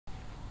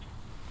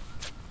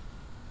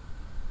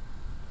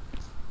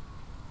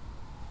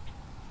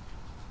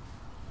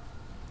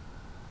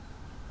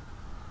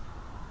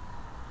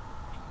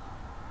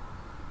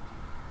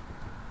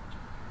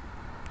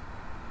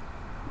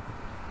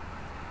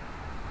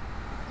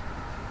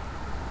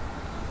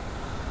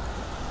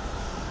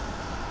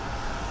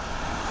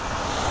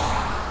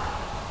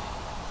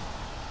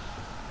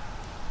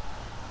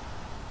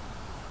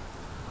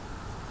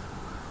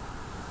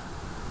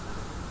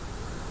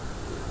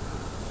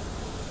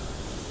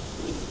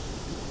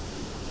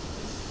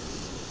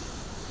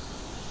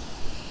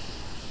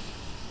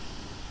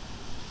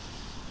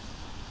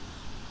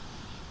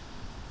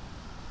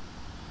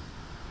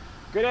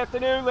Good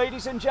afternoon,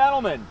 ladies and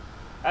gentlemen,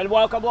 and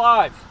welcome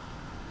live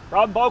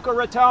from Boca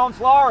Raton,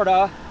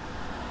 Florida.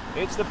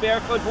 It's the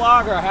Barefoot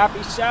Vlogger.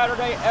 Happy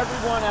Saturday,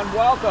 everyone, and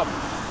welcome.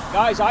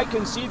 Guys, I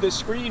can see the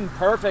screen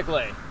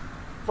perfectly.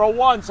 For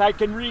once, I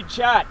can read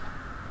chat,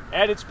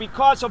 and it's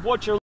because of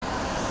what you're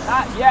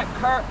not yet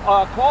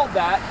called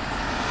that,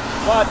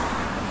 but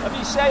let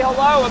me say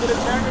hello. I'm going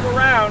to turn it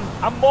around.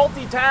 I'm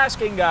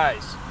multitasking,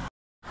 guys.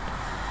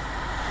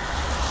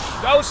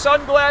 No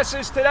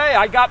sunglasses today.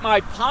 I got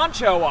my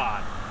poncho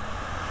on.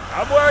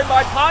 I'm wearing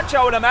my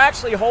poncho and I'm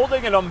actually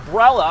holding an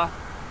umbrella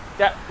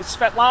that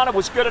Svetlana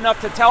was good enough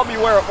to tell me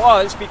where it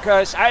was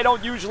because I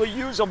don't usually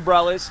use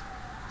umbrellas.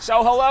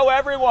 So hello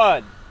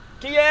everyone.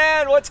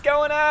 Kian, what's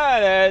going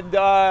on? And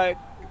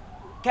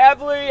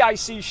Kevly, I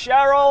see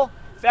Cheryl.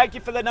 Thank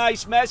you for the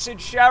nice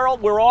message, Cheryl.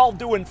 We're all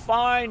doing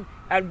fine.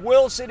 And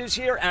Wilson is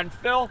here and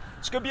Phil.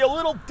 It's going to be a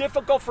little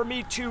difficult for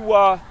me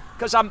to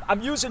because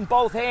I'm using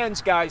both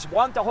hands, guys.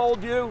 One to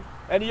hold you,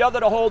 and the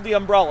other to hold the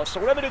umbrella. So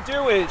what I'm going to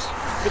do is,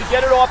 I'm going to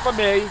get it off of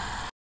me,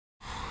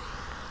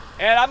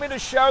 and I'm going to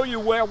show you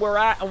where we're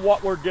at and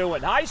what we're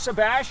doing. Hi,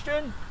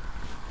 Sebastian.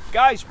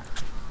 Guys,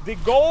 the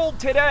goal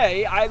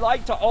today, I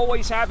like to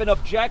always have an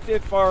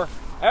objective for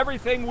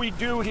everything we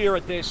do here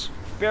at this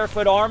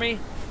Barefoot Army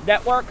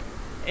Network,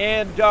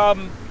 and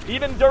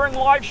even during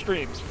live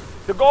streams.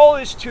 The goal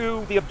is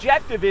the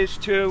objective is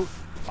to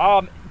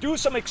do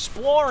some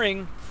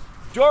exploring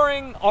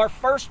during our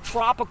first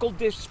tropical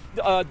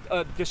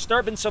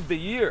disturbance of the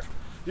year.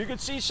 You can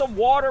see some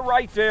water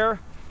right there.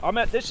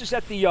 This is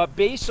at the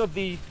base of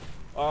the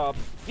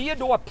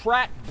Theodore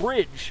Pratt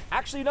Bridge.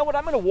 Actually, you know what?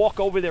 I'm going to walk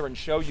over there and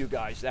show you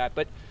guys that.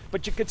 But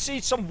you could see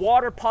some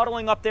water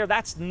puddling up there.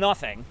 That's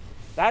nothing.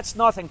 That's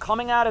nothing.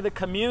 Coming out of the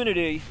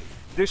community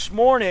this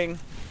morning,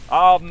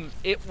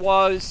 it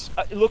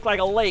looked like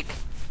a lake.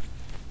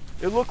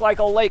 It looked like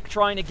a lake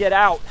trying to get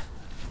out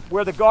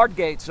where the guard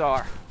gates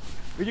are.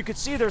 But you can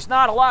see there's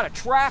not a lot of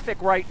traffic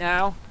right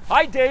now.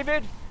 Hi,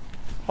 David.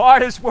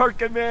 Hardest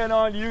working man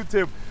on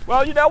YouTube.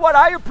 Well, you know what?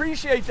 I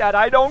appreciate that.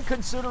 I don't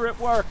consider it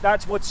work.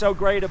 That's what's so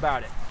great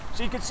about it.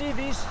 So you can see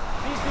these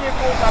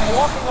vehicles. I'm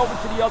walking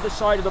over to the other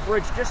side of the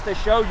bridge just to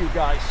show you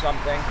guys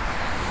something.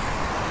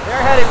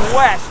 They're heading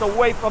west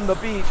away from the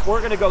beach. We're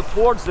going to go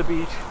towards the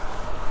beach.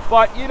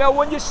 But, you know,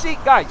 when you see,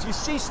 guys, you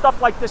see stuff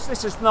like this.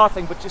 This is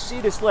nothing, but you see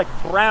this, like,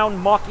 brown,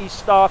 mucky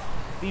stuff.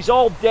 These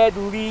old dead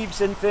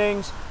leaves and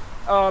things.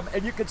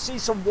 And you can see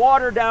some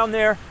water down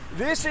there.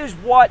 This is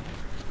what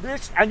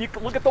this, and you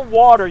can look at the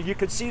water. You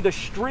can see the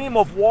stream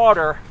of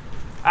water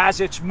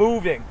as it's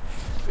moving.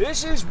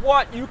 This is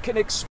what you can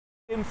expect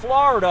in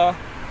Florida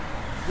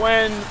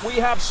when we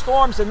have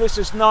storms, and this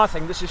is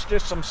nothing. This is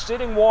just some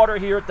sitting water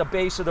here at the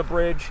base of the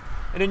bridge.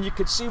 And then you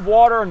can see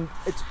water, and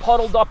it's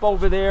puddled up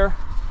over there.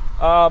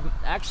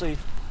 Actually,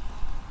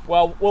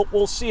 well,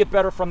 we'll see it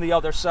better from the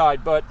other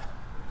side, but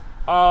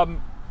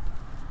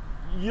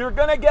you're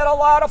going to get a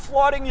lot of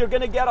flooding. You're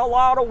going to get a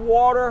lot of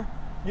water.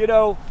 You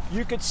know,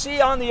 you could see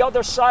on the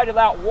other side of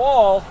that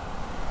wall,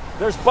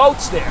 there's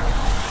boats there.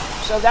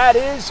 So that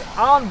is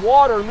on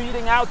water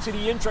leading out to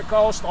the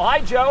intracoastal.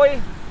 Hi,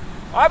 Joey.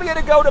 I'm going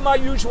to go to my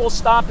usual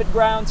stomping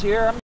grounds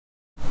here. I'm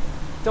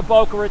to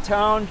Boca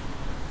Raton.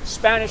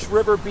 Spanish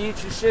River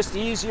Beach is just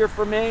easier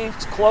for me.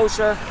 It's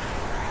closer.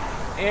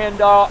 And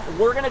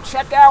we're going to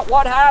check out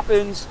what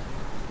happens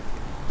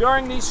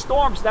during these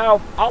storms.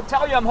 Now, I'll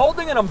tell you, I'm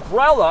holding an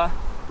umbrella,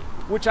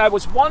 which I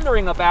was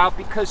wondering about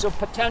because of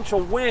potential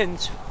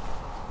winds.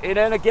 And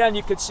then again,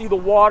 you can see the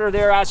water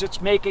there as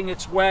it's making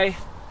its way,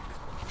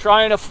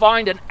 trying to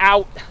find an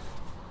out.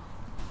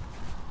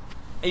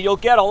 And you'll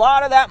get a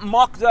lot of that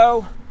muck,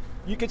 though.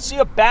 You can see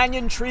a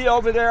banyan tree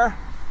over there.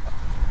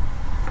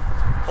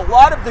 A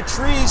lot of the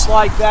trees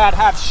like that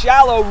have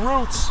shallow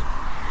roots.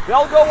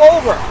 They'll go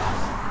over.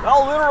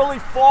 They'll literally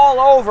fall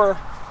over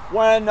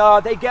when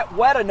they get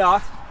wet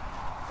enough.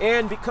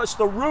 And because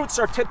the roots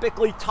are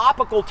typically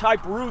topical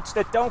type roots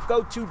that don't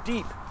go too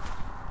deep.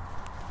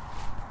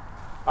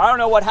 I don't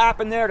know what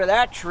happened there to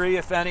that tree,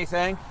 if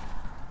anything.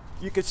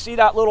 You could see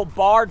that little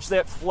barge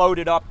that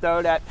floated up,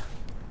 though, that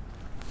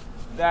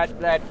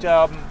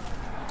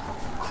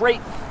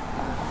crate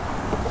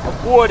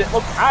of wood.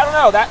 I don't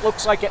know, that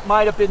looks like it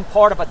might have been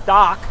part of a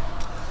dock.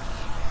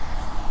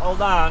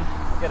 Hold on,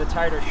 get a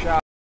tighter shot.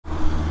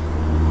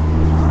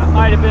 That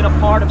might have been a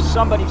part of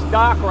somebody's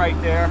dock right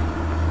there.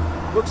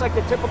 Looks like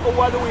the typical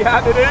weather we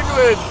have in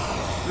England.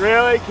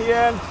 Really,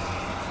 Kian?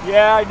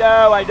 Yeah, I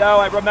know.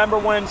 I remember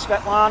when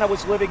Svetlana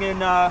was living in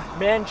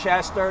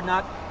Manchester.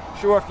 Not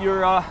sure if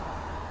you're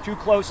too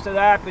close to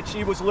that, but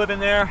she was living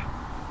there.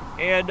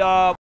 And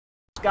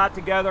got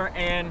together,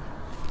 and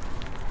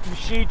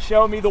she'd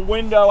show me the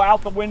window,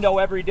 out the window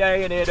every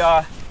day, and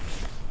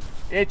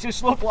it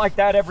just looked like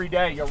that every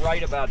day. You're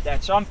right about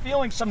that. So I'm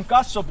feeling some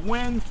gusts of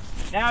wind.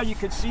 Now you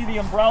can see the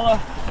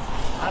umbrella.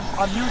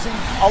 I'm using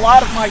a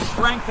lot of my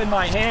strength in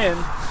my hand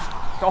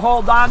to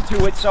hold on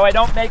to it so I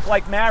don't make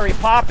like Mary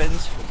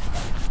Poppins.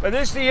 But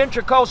this is the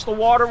Intracoastal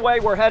Waterway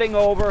we're heading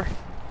over.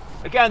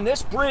 Again,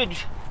 this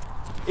bridge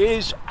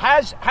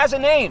has a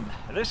name.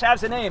 This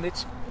has a name.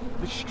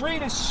 The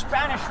street is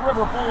Spanish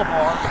River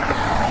Boulevard,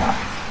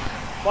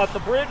 but the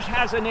bridge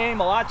has a name.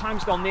 A lot of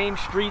times they'll name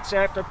streets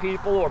after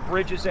people or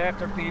bridges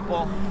after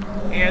people,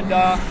 and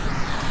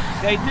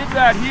they did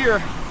that here.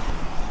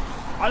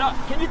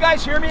 Can you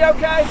guys hear me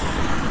okay?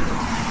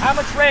 How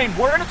much rain?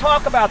 We're going to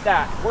talk about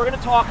that.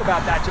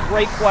 It's a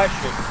great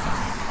question.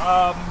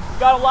 We've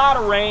got a lot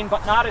of rain,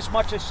 but not as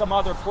much as some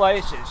other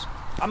places.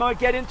 I'm going to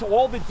get into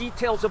all the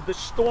details of the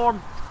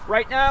storm.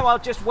 Right now, I'll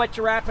just whet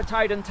your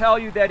appetite and tell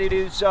you that it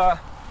is,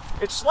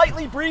 it's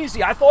slightly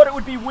breezy. I thought it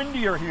would be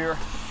windier here.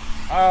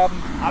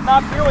 I'm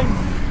not feeling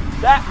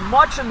that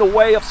much in the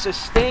way of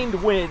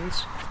sustained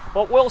winds,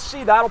 but we'll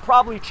see. That'll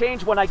probably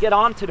change when I get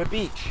onto the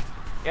beach,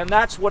 and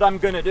that's what I'm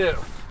going to do.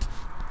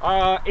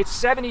 It's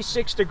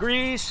 76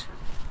 degrees.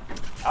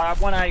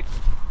 When I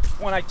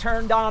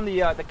turned on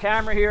the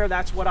camera here,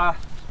 that's what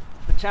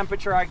the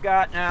temperature I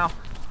got now.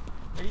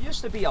 There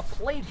used to be a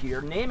plate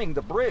here naming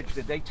the bridge.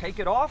 Did they take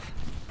it off?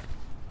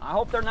 I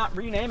hope they're not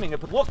renaming it.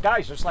 But look,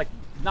 guys, there's like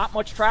not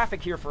much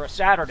traffic here for a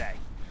Saturday.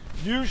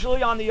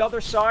 Usually on the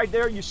other side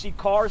there, you see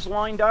cars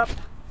lined up.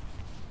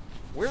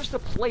 Where's the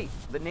plate,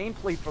 the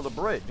nameplate for the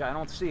bridge? I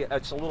don't see it.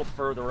 It's a little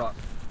further up.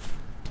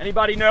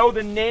 Anybody know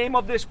the name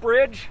of this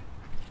bridge?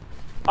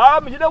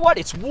 You know what?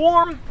 It's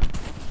warm.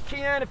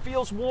 It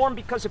feels warm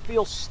because it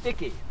feels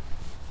sticky.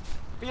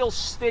 Feels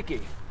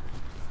sticky.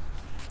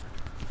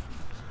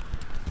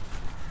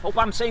 Hope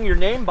I'm saying your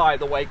name, by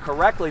the way,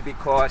 correctly,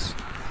 because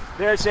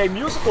there's a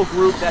musical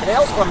group that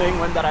hails from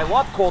England that I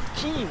love called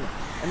Keane,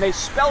 and they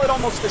spell it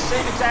almost the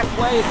same exact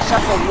way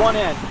except for one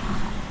N.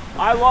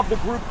 I love the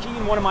group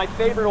Keane, one of my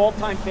favorite,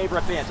 all-time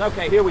favorite bands.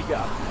 Okay, here we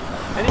go.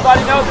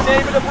 Anybody know the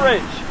name of the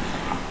bridge?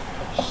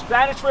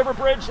 Spanish River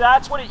Bridge,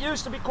 that's what it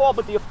used to be called,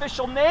 but the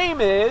official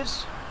name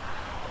is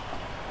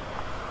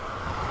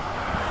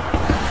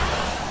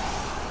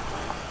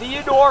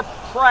Theodore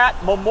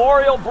Pratt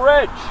Memorial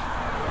Bridge.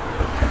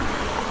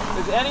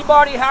 Does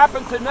anybody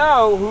happen to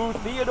know who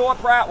Theodore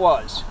Pratt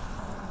was?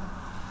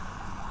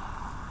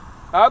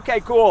 Okay,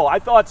 cool. I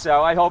thought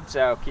so. I hope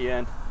so,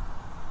 Kian.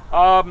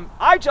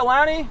 Hi,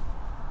 Jelani.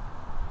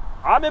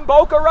 I'm in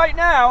Boca right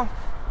now.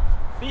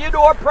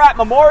 Theodore Pratt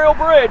Memorial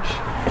Bridge.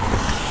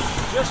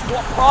 Just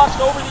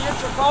crossed over the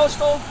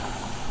Intercoastal.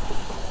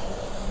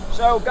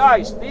 So,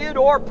 guys,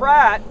 Theodore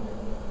Pratt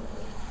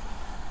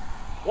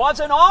was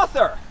an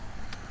author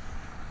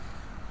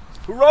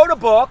who wrote a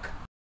book.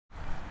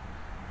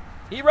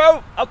 He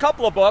wrote a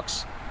couple of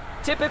books,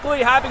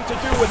 typically having to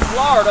do with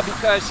Florida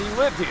because he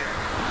lived here.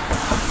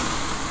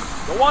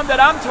 The one that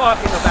I'm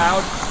talking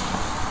about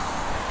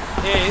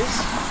is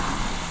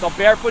The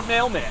Barefoot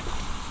Mailman,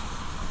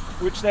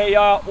 which they,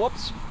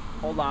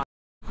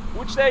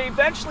 which they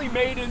eventually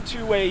made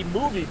into a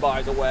movie,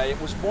 by the way.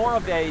 It was more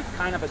of a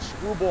kind of a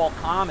screwball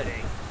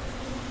comedy,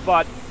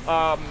 but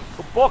the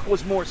book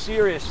was more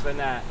serious than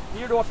that.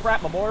 Theodore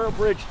Pratt Memorial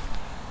Bridge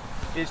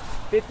is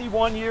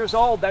 51 years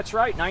old. That's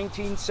right,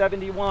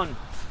 1971.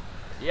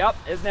 Yep,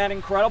 isn't that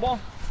incredible?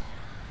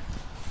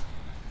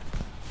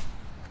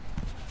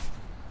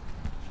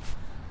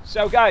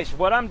 So guys,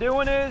 what I'm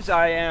doing is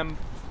I am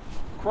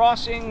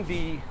crossing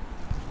the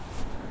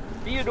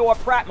Theodore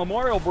Pratt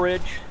Memorial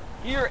Bridge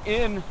here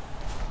in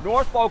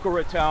North Boca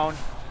Raton,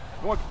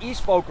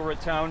 Northeast Boca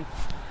Raton.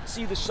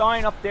 See the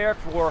sign up there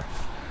for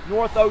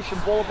North Ocean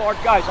Boulevard.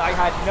 Guys, I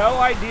had no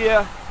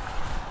idea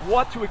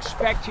what to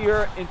expect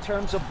here in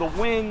terms of the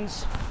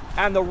winds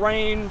and the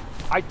rain.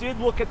 I did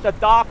look at the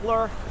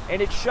Doppler,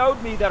 and it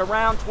showed me that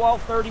around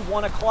 12:30,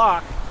 1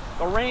 o'clock,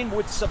 the rain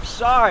would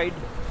subside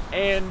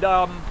and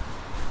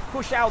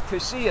push out to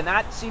sea, and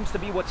that seems to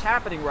be what's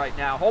happening right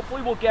now.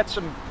 Hopefully we'll get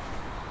some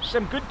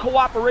good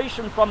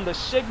cooperation from the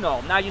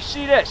signal. Now you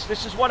see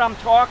this is what I'm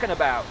talking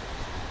about.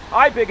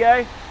 Hi, Big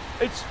A.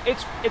 It's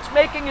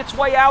making its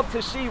way out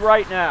to sea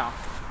right now.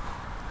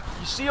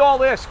 You see all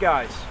this,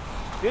 guys?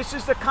 This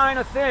is the kind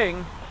of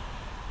thing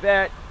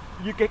that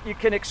you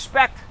can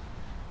expect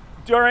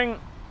during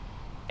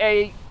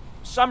a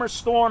summer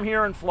storm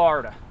here in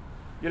Florida.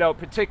 You know,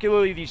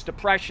 particularly these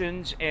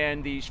depressions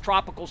and these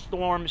tropical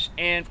storms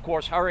and, of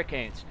course,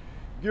 hurricanes.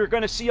 You're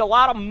going to see a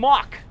lot of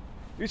muck.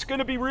 It's going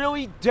to be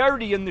really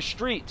dirty in the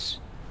streets.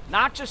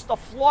 Not just the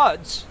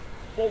floods,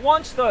 but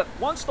once the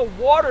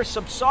water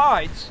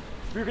subsides,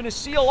 you're going to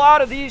see a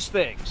lot of these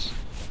things.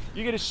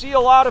 You're going to see a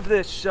lot of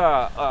this, you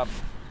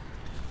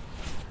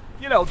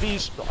know,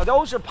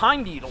 those are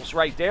pine needles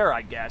right there,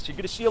 I guess. You're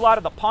going to see a lot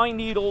of the pine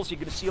needles. You're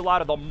going to see a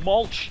lot of the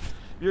mulch.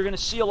 You're going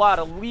to see a lot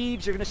of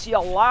leaves. You're going to see a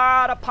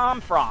lot of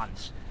palm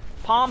fronds.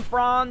 Palm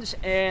fronds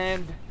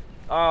and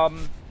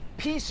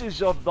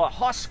pieces of the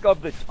husk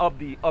of the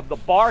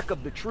bark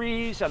of the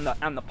trees and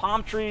the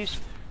palm trees.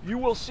 You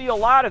will see a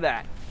lot of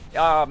that.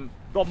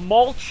 The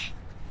mulch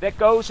that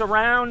goes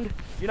around,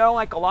 you know,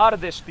 like a lot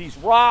of these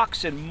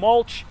rocks and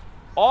mulch,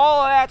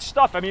 all of that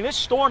stuff. I mean, this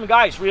storm,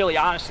 guys, really,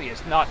 honestly,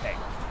 is nothing.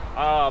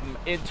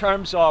 In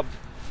terms of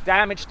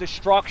damage,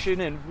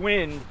 destruction, and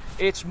wind,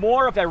 it's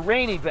more of a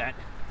rain event.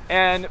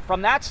 And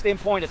from that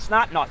standpoint, it's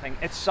not nothing,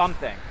 it's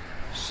something.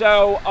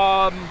 So,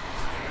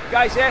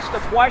 guys asked a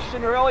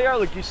question earlier.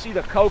 Look, you see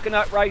the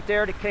coconut right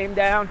there that came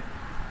down?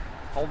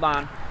 Hold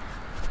on.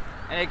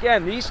 And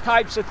again, these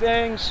types of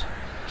things,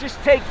 just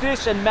take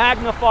this and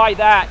magnify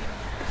that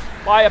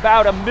by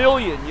about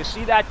 1,000,000. You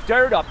see that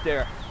dirt up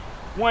there?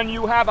 When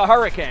you have a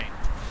hurricane,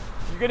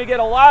 you're going to get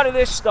a lot of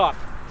this stuff.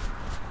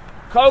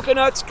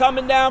 Coconuts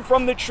coming down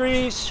from the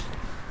trees,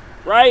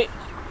 right?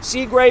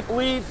 Sea grape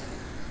leaf.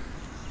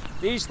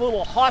 These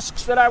little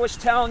husks that I was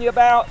telling you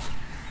about,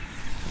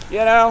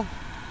 you know.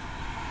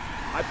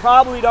 I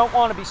probably don't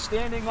want to be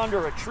standing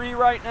under a tree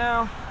right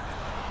now.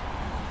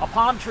 A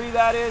palm tree,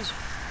 that is,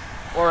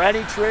 or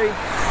any tree.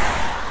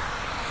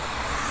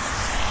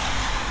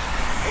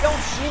 I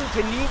don't seem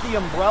to need the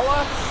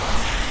umbrella.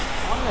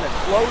 I'm going to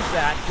close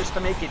that just to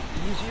make it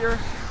easier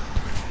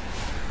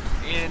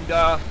and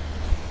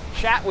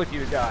chat with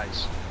you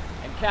guys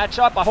and catch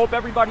up. I hope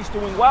everybody's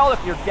doing well.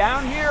 If you're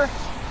down here,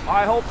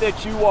 I hope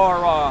that you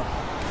are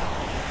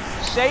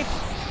safe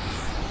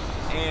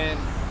and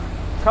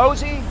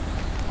cozy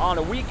on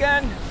a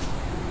weekend,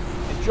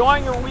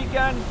 enjoying your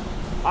weekend.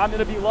 I'm going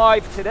to be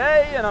live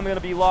today and I'm going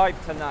to be live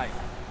tonight.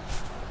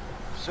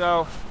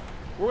 So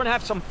we're going to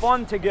have some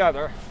fun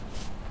together.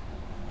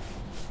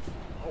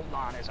 Hold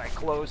on as I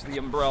close the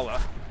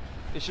umbrella.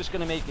 It's just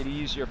going to make it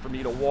easier for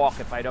me to walk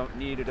if I don't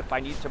need it. If I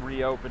need to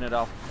reopen it,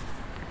 I'll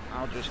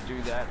just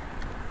do that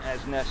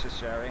as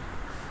necessary.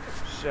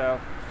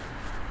 So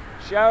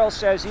Cheryl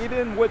says,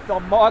 even with the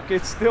muck,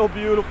 it's still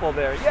beautiful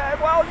there.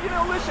 Yeah, well, you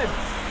know, listen,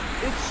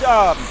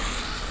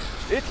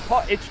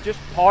 it's just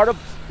part of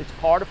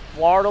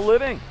Florida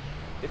living.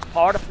 It's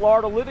part of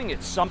Florida living.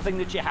 It's something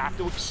that you have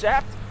to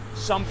accept.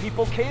 Some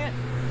people can't.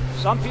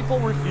 Some people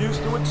refuse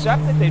to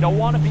accept it. They don't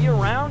want to be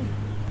around.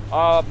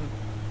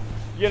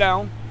 You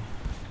know,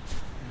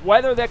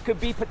 weather that could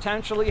be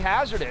potentially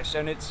hazardous,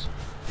 and it's,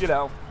 you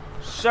know,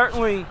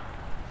 certainly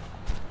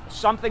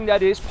something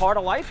that is part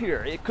of life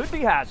here. It could be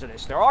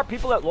hazardous. There are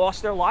people that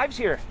lost their lives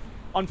here,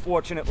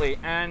 unfortunately,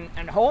 and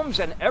homes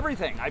and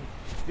everything. I've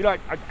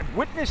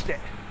witnessed it.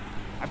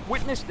 I've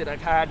witnessed it.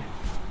 I've had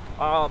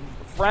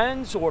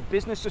friends or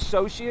business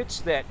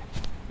associates that,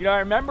 you know, I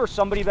remember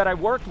somebody that I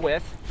worked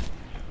with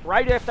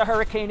right after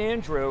Hurricane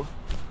Andrew.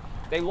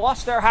 They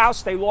lost their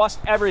house. They lost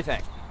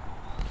everything.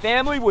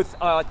 Family with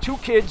 2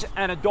 kids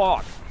and a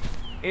dog.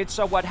 And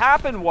so what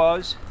happened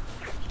was,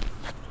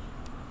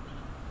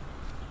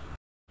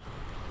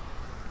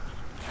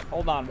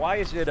 hold on, why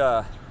is it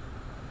I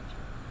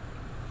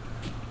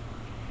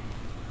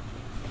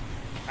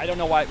don't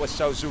know why it was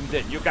so zoomed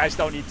in. You guys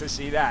don't need to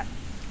see that.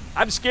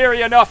 I'm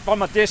scary enough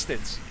from a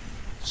distance.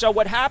 So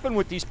what happened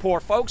with these poor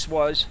folks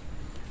was,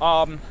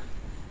 it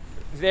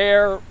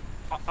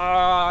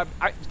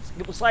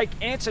was like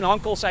aunts and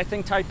uncles, I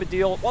think, type of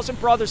deal. It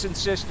wasn't brothers and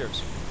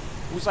sisters.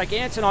 It was like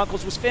aunts and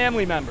uncles, it was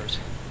family members.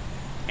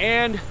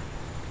 And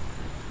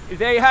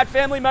they had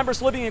family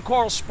members living in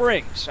Coral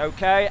Springs,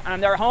 okay?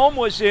 And their home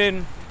was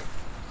in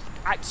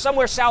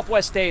somewhere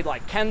southwest Dade,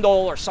 like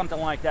Kendall or something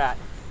like that.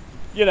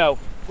 You know,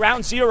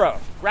 ground zero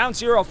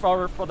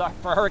for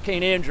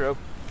Hurricane Andrew,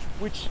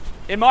 which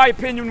in my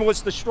opinion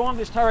was the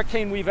strongest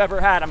hurricane we've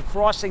ever had. I'm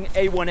crossing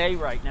A1A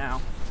right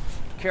now,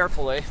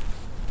 carefully.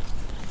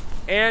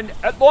 And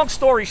long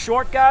story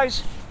short,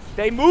 guys,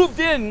 they moved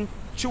in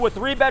to a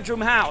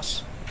 3-bedroom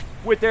house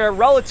with their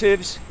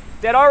relatives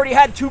that already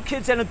had 2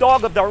 kids and a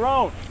dog of their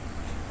own,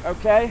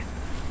 okay?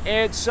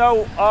 And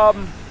so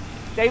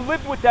they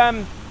lived with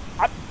them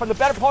for the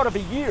better part of a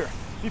year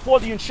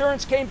before the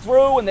insurance came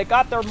through and they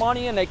got their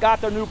money and they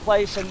got their new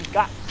place and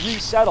got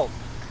resettled.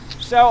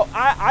 So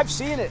I've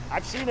seen it.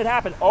 I've seen it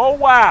happen. Oh,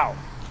 wow.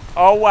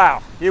 Oh,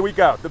 wow. Here we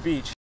go, the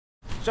beach.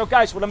 So,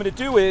 guys, what I'm going to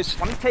do is,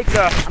 I'm going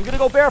to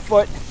go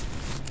barefoot,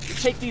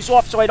 take these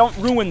off so I don't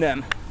ruin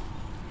them.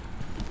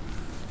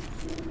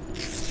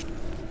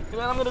 And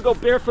then I'm going to go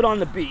barefoot on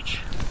the beach.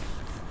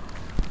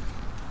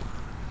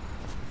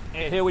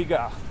 And here we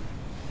go.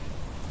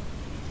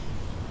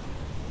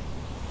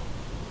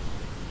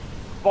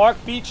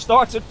 Bark Beach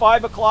starts at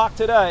 5 o'clock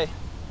today.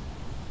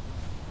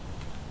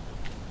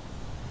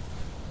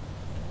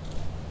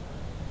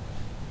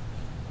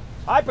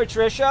 Hi,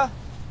 Patricia.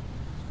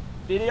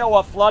 Video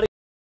of flooding.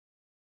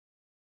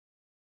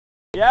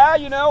 Yeah,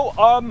 you know,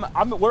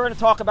 we're going to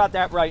talk about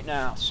that right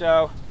now.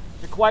 So,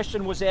 the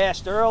question was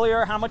asked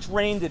earlier, how much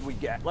rain did we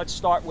get? Let's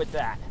start with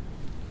that.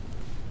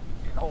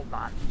 And hold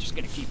on, I'm just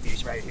going to keep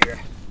these right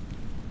here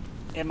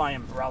in my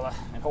umbrella,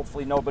 and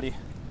hopefully nobody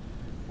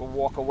will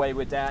walk away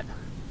with that.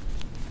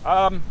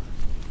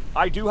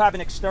 I do have an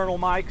external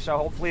mic, so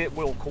hopefully it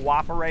will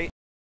cooperate.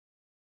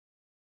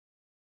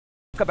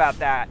 Talk about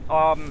that.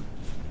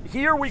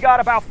 Here we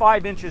got about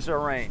 5 inches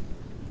of rain.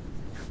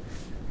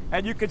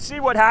 And you can see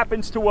what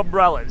happens to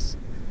umbrellas.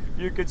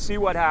 You can see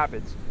what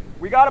happens.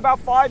 We got about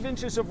 5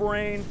 inches of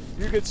rain.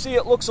 You can see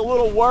it looks a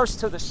little worse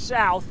to the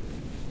south.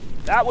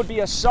 That would be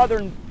a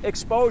southern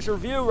exposure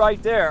view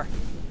right there.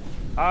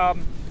 By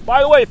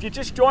the way, if you're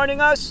just joining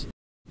us,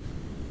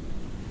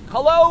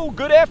 hello,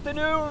 good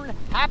afternoon.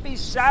 Happy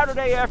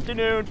Saturday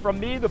afternoon from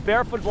me, the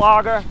Barefoot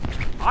Vlogger.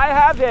 I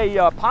have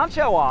a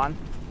poncho on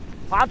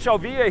Pancho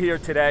Villa here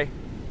today,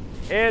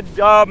 and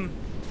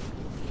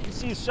you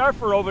see a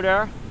surfer over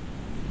there.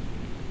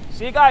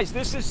 See, guys,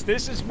 this is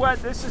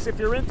if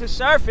you're into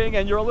surfing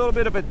and you're a little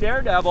bit of a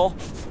daredevil,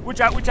 which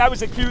I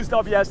was accused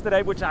of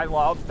yesterday, which I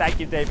love.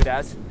 Thank you, David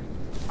S.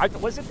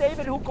 Was it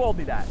David? Who called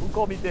me that? Who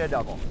called me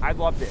daredevil? I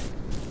loved it.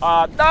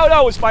 No,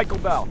 it was Michael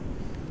Bell.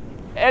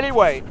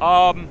 Anyway,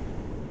 I'm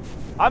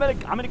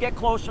gonna get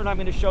closer and I'm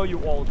gonna show you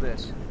all of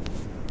this.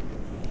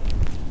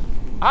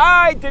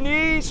 Hi,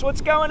 Denise. What's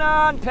going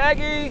on?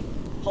 Peggy.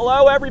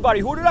 Hello,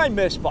 everybody. Who did I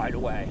miss, by the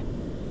way?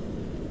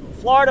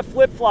 Florida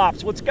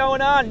flip-flops. What's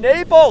going on?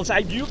 Naples.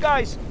 You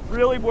guys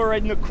really were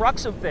in the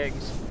crux of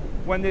things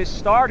when this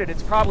started.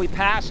 It's probably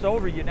passed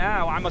over you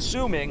now, I'm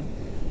assuming.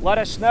 Let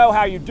us know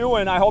how you're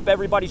doing. I hope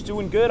everybody's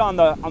doing good on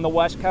the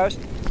West Coast.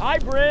 Hi,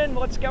 Bryn.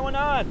 What's going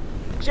on?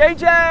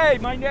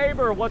 JJ, my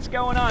neighbor. What's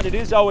going on? It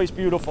is always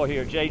beautiful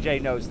here.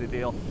 JJ knows the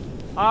deal.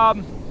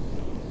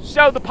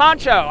 So the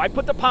poncho, I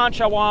put the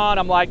poncho on.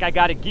 I'm like, I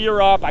got to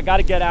gear up. I got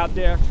to get out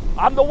there.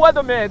 I'm the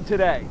weatherman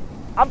today.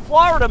 I'm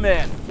Florida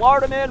man,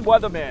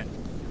 weatherman.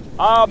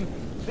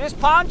 This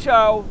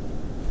poncho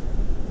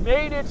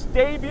made its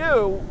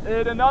debut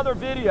in another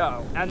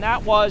video, and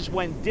that was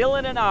when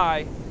Dylan and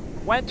I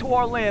went to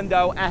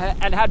Orlando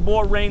and had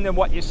more rain than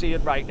what you're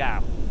seeing right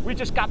now. We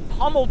just got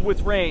pummeled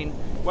with rain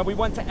when we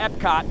went to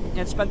Epcot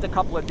and spent a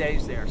couple of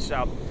days there.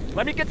 So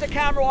let me get the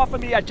camera off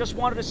of me. I just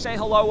wanted to say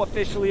hello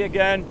officially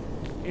again.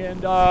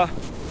 And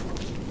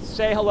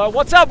say hello.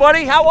 What's up,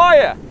 buddy? How are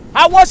you?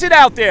 How was it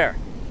out there?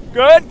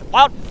 Good?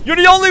 Well, you're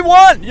the only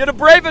one. You're the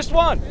bravest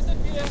one. There's a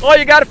few. Oh,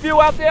 you got a few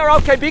out there?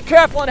 Okay, be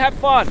careful and have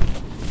fun.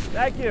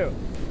 Thank you.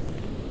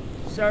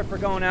 Surfer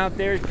going out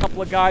there. A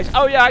couple of guys.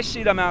 Oh, yeah, I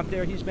see them out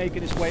there. He's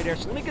making his way there.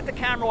 So let me get the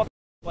camera off.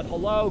 But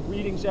hello,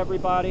 greetings,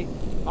 everybody.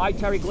 Hi,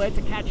 Terry. Glad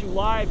to catch you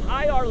live.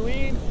 Hi,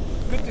 Arlene.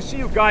 Good to see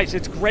you guys.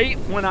 It's great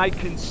when I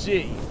can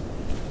see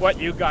what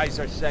you guys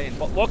are saying.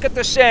 But look at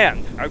the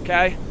sand,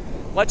 okay?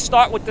 Let's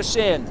start with the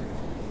sand.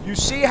 You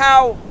see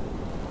how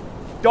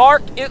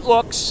dark it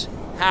looks,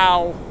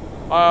 how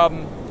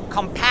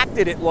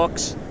compacted it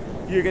looks.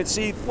 You can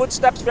see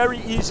footsteps very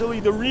easily.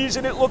 The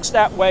reason it looks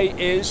that way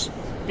is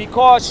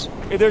because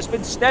there's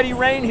been steady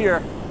rain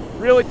here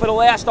really for the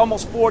last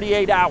almost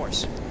 48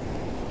 hours.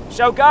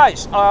 So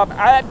guys,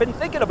 I had been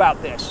thinking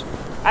about this.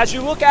 As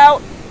you look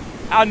out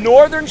a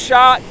northern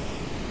shot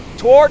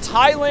towards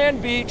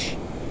Highland Beach,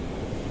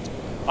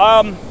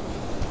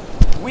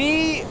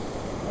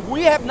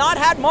 we have not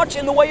had much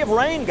in the way of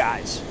rain,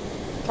 guys,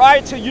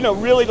 prior to,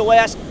 really the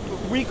last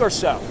week or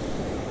so.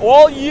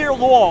 All year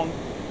long,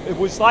 it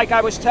was like I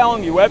was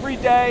telling you, every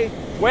day,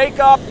 wake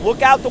up,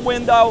 look out the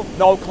window,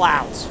 no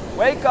clouds.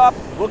 Wake up,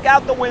 look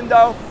out the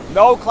window,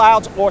 no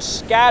clouds or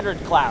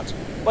scattered clouds,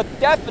 but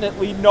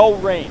definitely no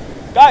rain.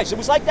 Guys, it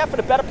was like that for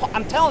the better part,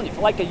 I'm telling you,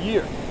 for like a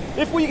year.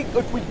 If we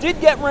did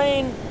get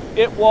rain,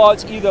 it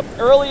was either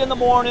early in the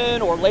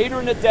morning or later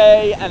in the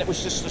day, and it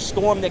was just a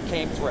storm that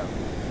came through.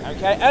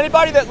 Okay,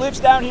 anybody that lives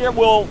down here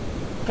will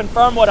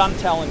confirm what I'm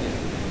telling you.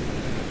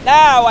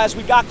 Now, as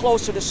we got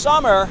closer to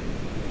summer,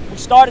 we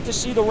started to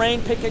see the rain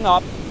picking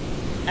up,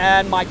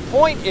 and my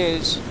point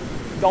is,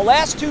 the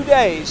last 2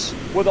 days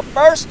were the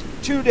first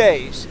 2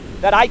 days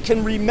that I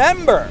can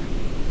remember,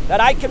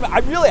 I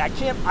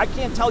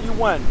can't tell you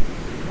when.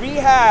 We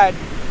had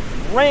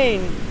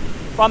rain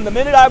from the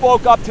minute I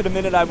woke up to the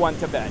minute I went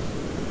to bed,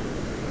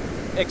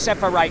 except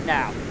for right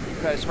now,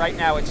 because right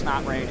now it's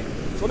not raining.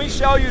 So let me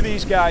show you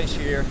these guys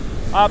here.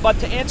 But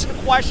to answer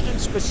the question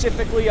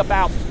specifically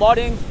about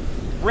flooding,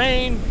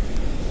 rain,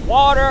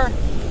 water,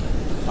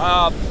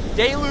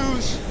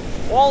 deluge,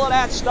 all of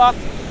that stuff,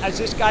 as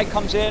this guy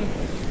comes in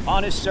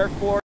on his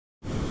surfboard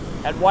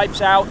and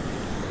wipes out.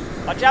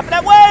 Watch out for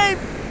that wave!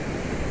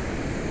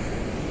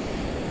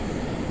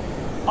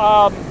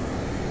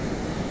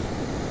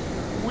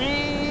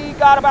 We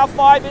got about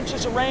 5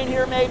 inches of rain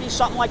here, maybe,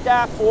 something like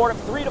that, 3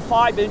 to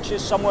 5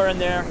 inches, somewhere in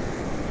there.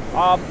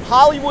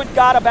 Hollywood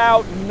got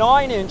about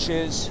 9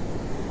 inches.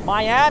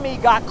 Miami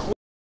got clear.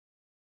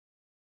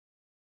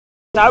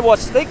 I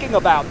was thinking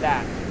about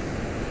that.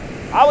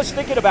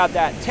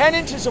 10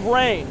 inches of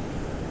rain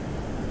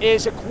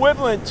is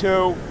equivalent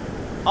to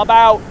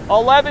about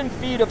 11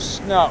 feet of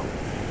snow.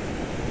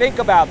 Think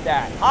about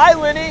that. Hi,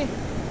 Lenny.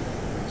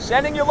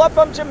 Sending you love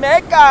from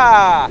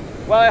Jamaica.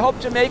 Well, I hope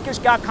Jamaica's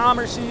got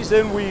calmer seas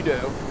than we do.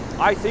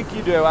 I think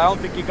you do. I don't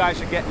think you guys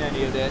are getting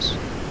any of this.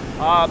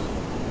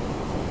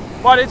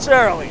 But it's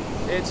early.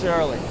 It's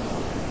early.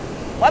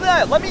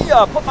 Let me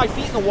put my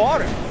feet in the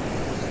water.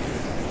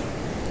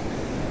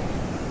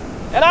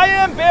 And I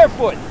am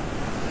barefoot.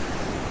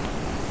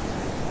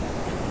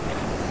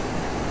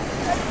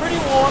 That's pretty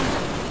warm.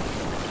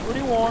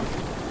 Pretty warm.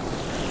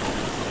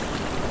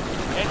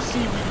 And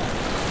seaweed.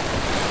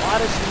 A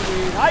lot of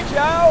seaweed. Hi,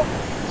 Joe.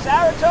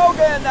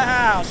 Saratoga in the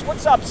house.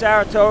 What's up,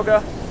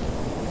 Saratoga?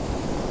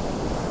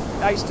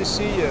 Nice to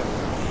see you.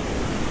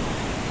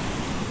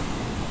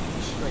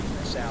 Straighten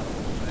this out a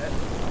little bit.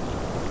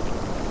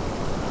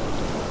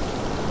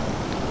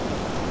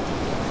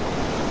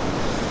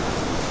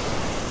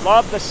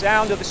 Love the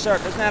sound of the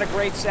surf. Isn't that a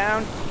great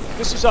sound?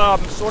 This is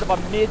sort of a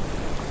mid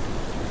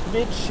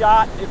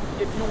shot,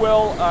 if you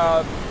will.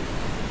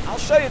 I'll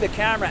show you the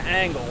camera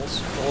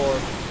angles. Or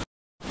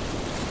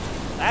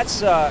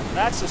that's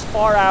as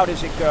far out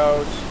as it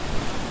goes.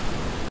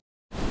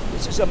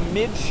 This is a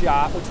mid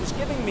shot, which was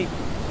giving me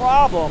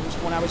problems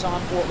when I was on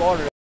Fort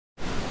Lauderdale.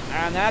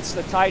 And that's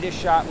the tightest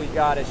shot we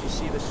got, as you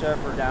see the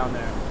surfer down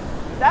there.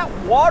 Did that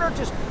water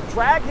just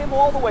drag him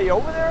all the way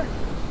over there?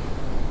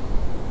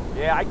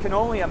 Yeah, I can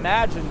only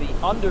imagine the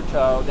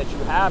undertow that you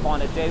have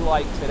on a day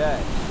like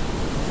today.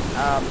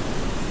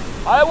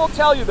 I will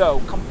tell you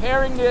though,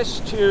 comparing this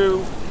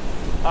to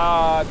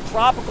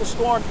Tropical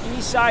Storm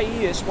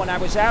Isaias when I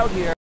was out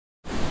here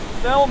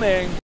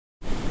filming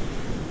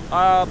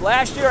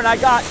last year, and I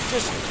got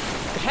just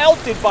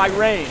pelted by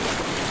rain.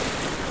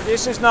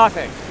 This is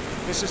nothing.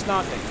 This is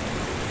nothing.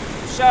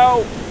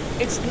 So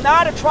it's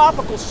not a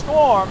tropical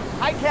storm.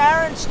 Hi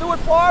Karen, Stuart,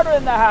 Florida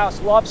in the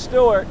house. Love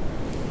Stuart.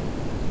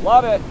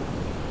 Love it.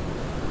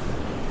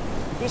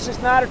 This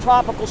is not a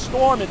tropical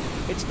storm.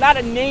 It's not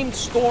a named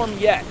storm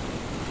yet.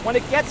 When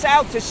it gets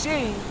out to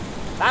sea,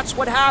 that's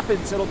what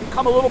happens. It'll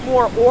become a little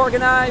more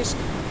organized,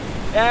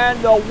 and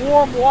the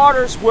warm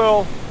waters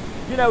will,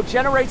 you know,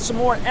 generate some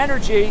more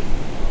energy,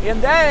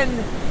 and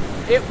then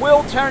it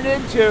will turn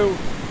into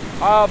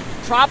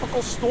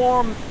Tropical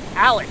Storm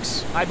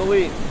Alex, I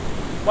believe.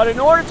 But in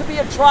order to be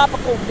a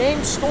tropical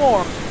named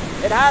storm,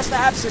 it has to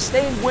have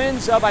sustained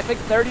winds of, I think,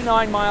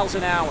 39 miles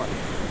an hour.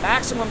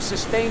 Maximum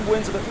sustained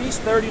winds of at least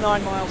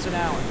 39 miles an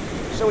hour.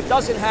 So it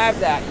doesn't have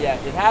that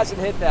yet. It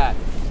hasn't hit that.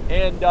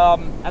 And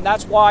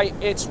that's why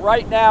it's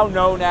right now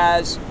known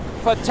as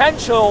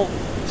Potential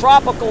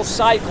Tropical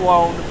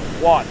Cyclone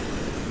 1.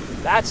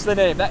 That's the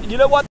name. You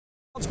know what?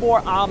 That sounds more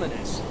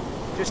ominous.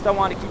 Just don't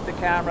want to keep the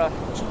camera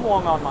too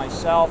long on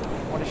myself.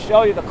 I want to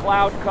show you the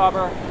cloud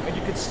cover, and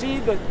you can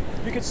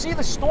see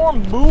the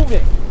storm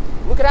moving.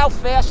 Look at how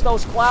fast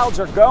those clouds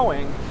are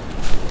going.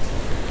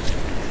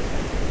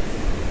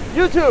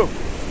 YouTube.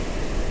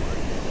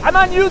 I'm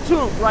on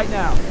YouTube right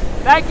now.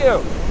 Thank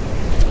you.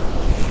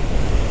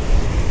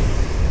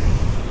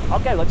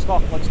 Okay, let's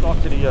talk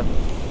to the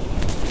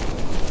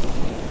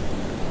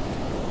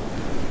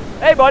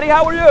Hey buddy,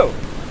 how are you?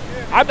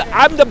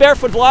 I'm the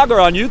Barefoot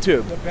Vlogger on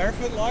YouTube. The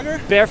Barefoot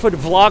Vlogger? Barefoot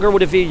Vlogger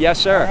with a V, yes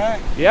sir. All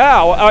right.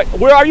 Yeah,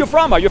 where are you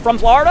from? Are you from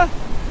Florida?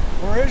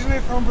 Originally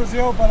from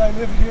Brazil, but I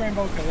live here in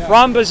Boca. Yeah.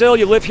 From Brazil,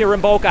 you live here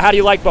in Boca. How do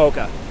you like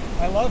Boca?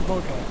 I love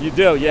Boca. You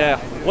do, yeah.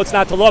 What's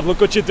not to love? Look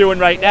what you're doing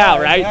right now,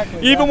 right?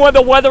 Exactly, Even when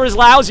the weather is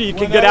lousy, you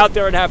can get out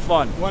there and have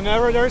fun.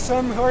 Whenever there's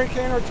some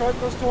hurricane or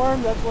tropical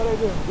storm, that's what I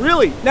do.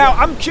 Really? Now,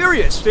 I'm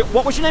curious.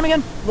 What was your name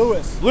again?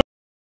 Louis.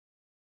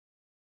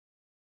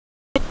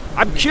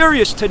 I'm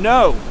curious to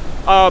know,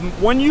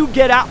 when you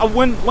get out,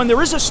 when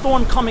there is a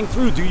storm coming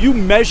through, do you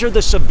measure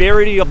the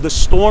severity of the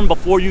storm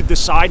before you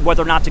decide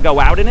whether or not to go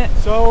out in it?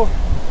 So,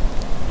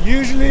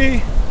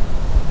 usually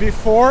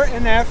before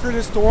and after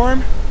the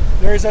storm,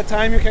 there's a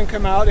time you can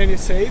come out and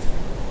it's safe.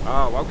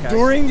 Oh, okay.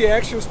 During the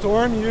actual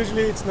storm,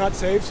 usually it's not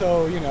safe,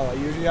 so, you know,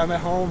 usually I'm at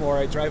home or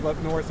I drive up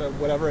north or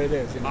whatever it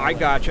is. You know, I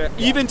gotcha.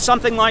 Yeah. Even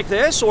something like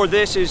this, or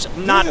this is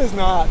not? This is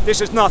not. This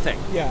is nothing?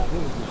 Yeah, this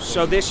is nothing.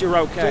 So this you're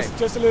okay?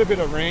 Just a little bit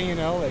of rain, you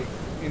know,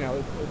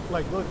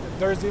 like look,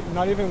 there's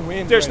not even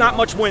wind. There's right not now.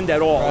 much wind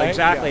at all, right?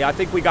 Exactly. Yeah. I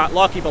think we got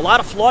lucky, but a lot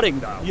of flooding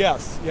though.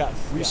 Yes, yes.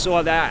 We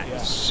saw that. Yeah.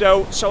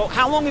 So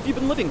how long have you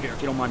been living here,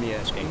 if you don't mind me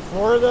asking?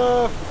 For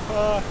the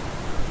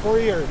 4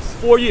 years.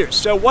 4 years.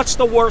 So what's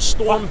the worst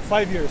storm?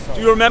 5 years, sorry.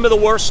 Do you remember the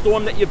worst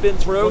storm that you've been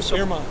through?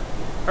 Irma.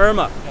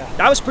 Irma. Yeah.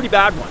 That was a pretty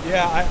bad one.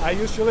 Yeah, I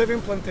used to live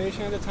in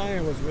Plantation at the time.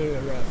 It was really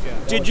rough.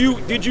 Yeah.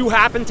 Did you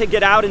happen to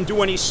get out and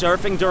do any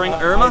surfing during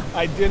Irma?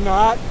 I did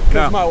not,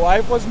 because my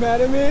wife was mad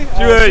at me.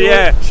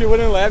 She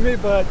wouldn't let me,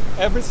 but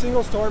every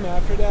single storm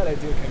after that, I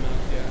did come out.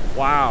 Yeah.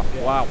 Wow,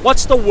 yeah. Wow.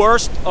 What's the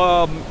worst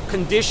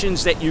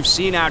conditions that you've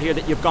seen out here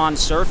that you've gone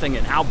surfing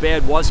in? How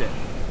bad was it?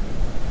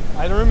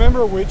 I don't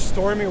remember which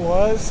storm it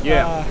was.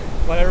 Yeah.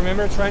 But I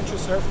remember trying to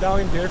surf down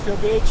in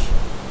Deerfield Beach.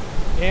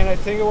 And I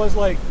think it was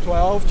like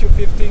 12 to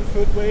 15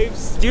 foot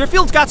waves.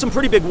 Deerfield's got some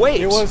pretty big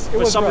waves. It was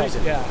for some rough,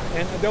 reason. Yeah.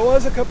 And there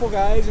was a couple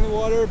guys in the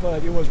water,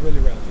 but it was really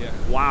rough. Yeah.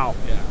 Wow.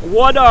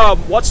 Yeah.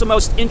 What's the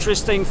most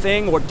interesting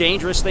thing or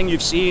dangerous thing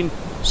you've seen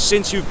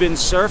since you've been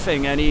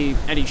surfing?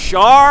 Any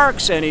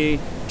sharks? Any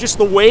just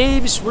the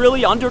waves?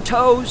 Really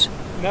undertows?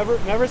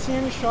 Never seen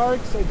any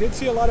sharks. I did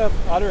see a lot of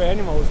other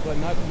animals, but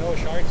no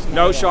sharks.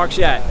 No sharks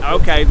yet. Yeah,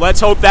 okay. Let's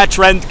hope that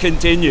trend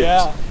continues.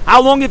 Yeah.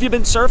 How long have you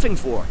been surfing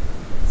for?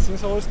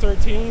 Since I was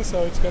 13,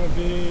 so it's going to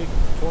be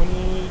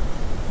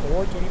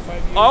 24, 25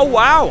 years. Oh,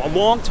 wow. A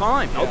long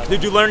time. Yeah, okay.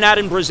 Did you learn that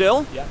in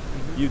Brazil? Yeah.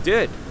 You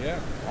did?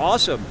 Yeah.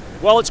 Awesome.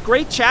 Well, it's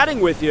great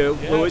chatting with you,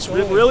 yeah, Louis.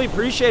 Totally. Really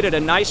appreciate it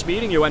and nice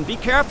meeting you. And be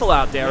careful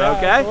out there, yeah,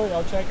 okay? Totally.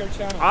 I'll check our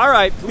channel. All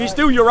right. Please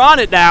do. You're on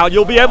it now.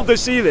 You'll be able to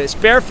see this.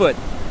 Barefoot.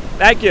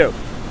 Thank you.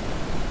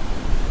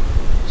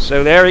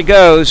 So there he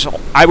goes.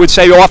 I would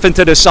say off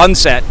into the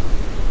sunset,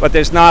 but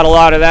there's not a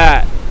lot of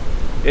that.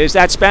 Is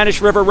that Spanish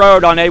River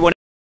Road on A1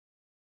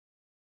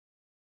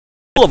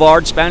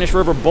 Boulevard, Spanish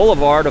River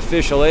Boulevard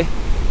officially.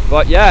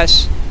 But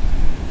yes,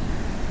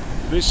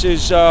 This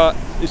is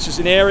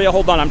an area.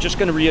 Hold on, I'm just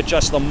going to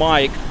readjust the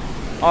mic.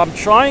 I'm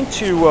trying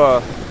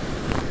to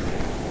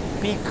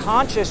be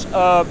conscious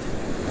of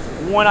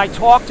when I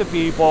talk to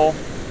people,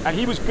 and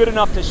he was good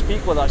enough to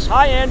speak with us.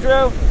 Hi,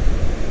 Andrew.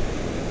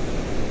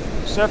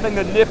 Surfing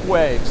the nip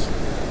waves.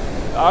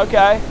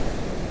 Okay.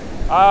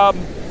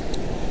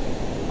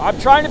 I'm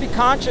trying to be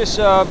conscious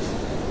of,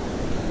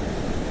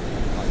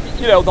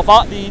 you know,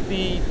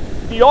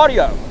 the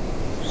audio.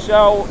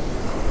 So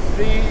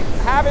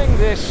having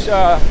this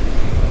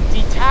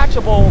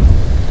detachable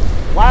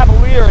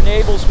lavalier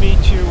enables me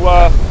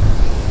to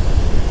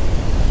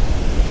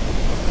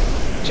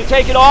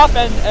take it off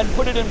and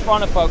put it in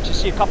front of folks. You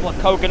see a couple of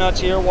coconuts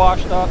here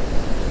washed up.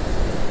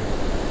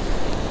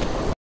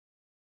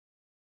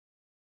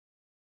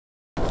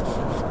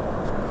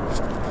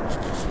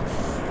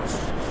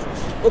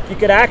 Look, you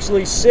could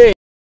actually see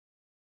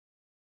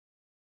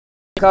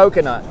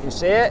coconut. You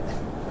see it?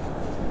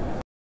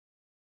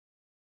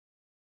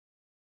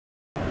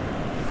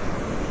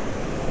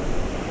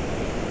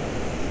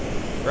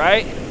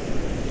 Right?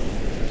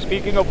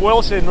 Speaking of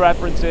Wilson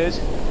references.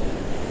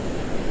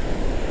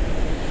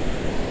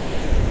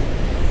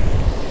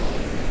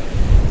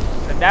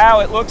 And now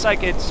it looks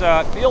like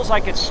feels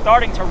like it's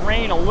starting to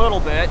rain a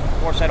little bit. Of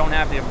course, I don't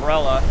have the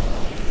umbrella.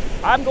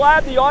 I'm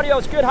glad the audio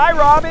is good. Hi,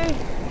 Robbie.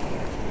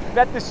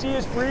 Bet the sea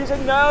is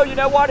freezing? No, you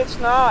know what? It's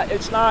not.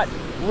 It's not.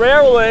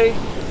 Rarely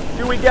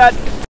do we get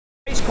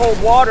ice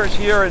cold waters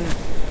here in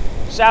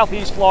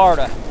southeast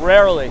Florida.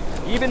 Rarely.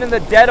 Even in the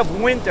dead of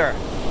winter.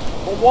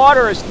 The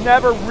water is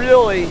never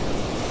really,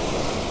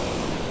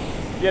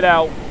 you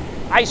know,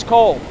 ice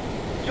cold.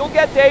 You'll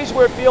get days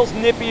where it feels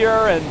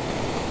nippier and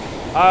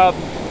a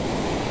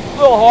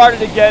little harder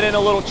to get in, a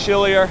little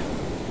chillier.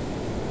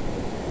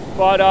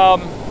 But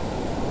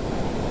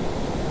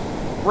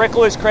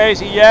Brickell is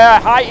crazy.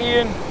 Yeah, hi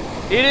Ian.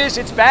 It is,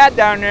 it's bad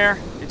down there.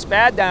 It's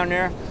bad down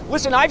there.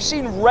 Listen, I've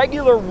seen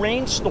regular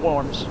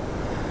rainstorms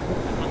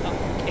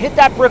hit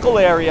that Brickell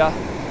area.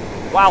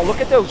 Wow,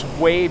 look at those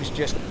waves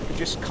just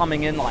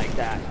coming in like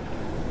that.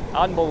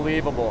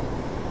 Unbelievable.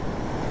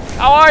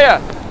 How are you?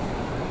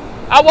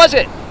 How was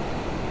it?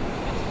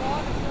 It's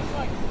fun. It's just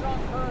like strong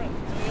current.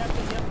 So you have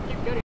to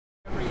keep getting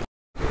every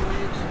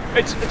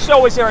waves.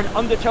 So is there an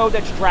undertow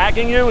that's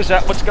dragging you? Is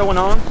that what's going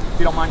on? If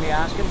you don't mind me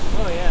asking.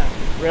 Oh yeah.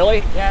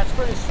 Really? Yeah, it's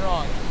pretty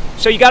strong.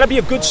 So you got to be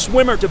a good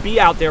swimmer to be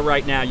out there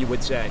right now, you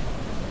would say.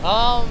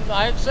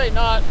 I'd say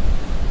not.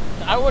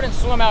 I wouldn't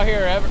swim out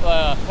here ever,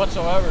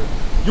 whatsoever.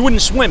 You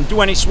wouldn't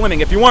do any swimming.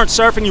 If you weren't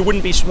surfing, you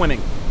wouldn't be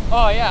swimming.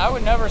 Oh yeah, I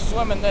would never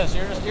swim in this.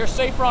 You're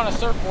safer on a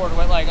surfboard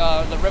with like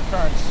the rip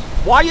currents.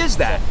 Why is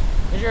that?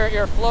 Because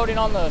you're floating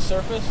on the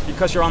surface.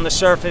 Because you're on the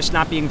surface,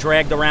 not being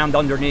dragged around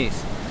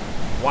underneath.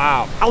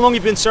 Wow. How long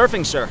have you been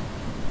surfing, sir?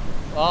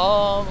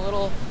 A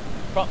little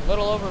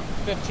over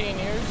 15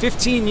 years.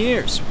 15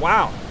 years.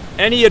 Wow.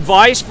 Any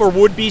advice for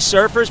would-be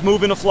surfers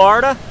moving to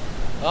Florida?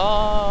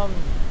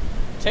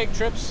 Take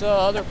trips to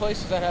other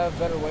places that have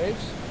better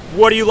waves.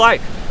 What do you like?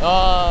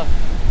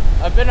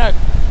 I've been to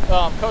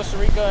Costa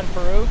Rica and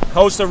Peru.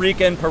 Costa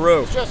Rica and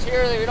Peru. It's just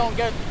here we don't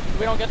get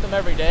them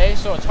every day,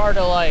 so it's hard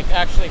to like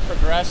actually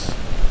progress.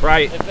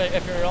 Right.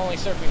 If you're only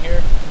surfing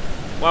here.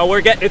 Well,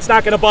 it's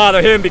not going to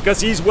bother him because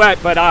he's wet,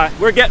 but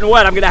we're getting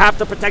wet. I'm going to have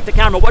to protect the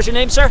camera. What's your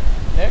name, sir?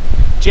 Nick.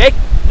 Jake?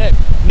 Nick.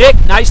 Nick,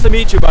 nice to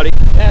meet you, buddy.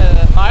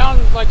 Am I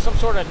on like some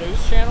sort of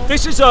news channel?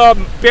 This is a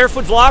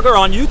Barefoot Vlogger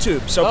on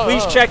YouTube, so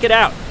please check it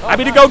out. I'm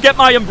going to go get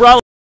my umbrella.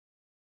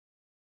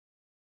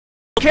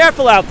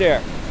 Careful out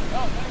there.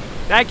 Oh,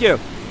 thank you.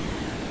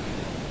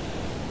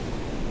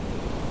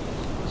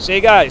 See,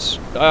 guys,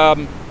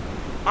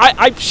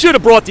 I should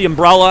have brought the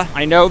umbrella.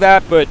 I know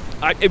that, but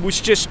it was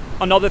just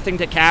another thing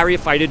to carry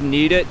if I didn't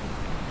need it.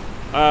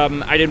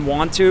 I didn't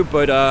want to,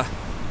 but I'm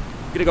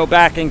going to go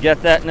back and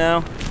get that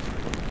now.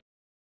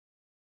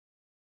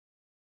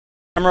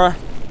 Camera.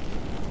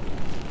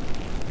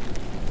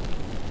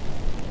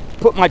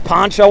 Put my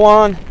poncho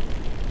on.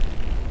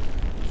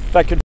 If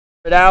I could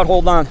figure it out,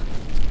 hold on.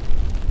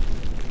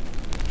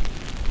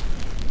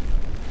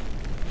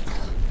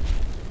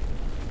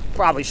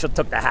 Probably should have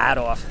took the hat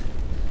off.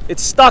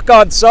 It's stuck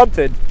on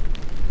something.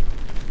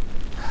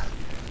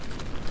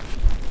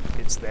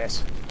 It's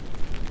this.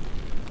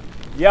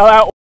 Yell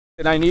out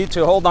and I need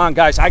to. Hold on,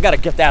 guys. I gotta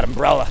get that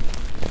umbrella.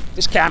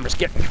 This camera's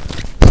getting.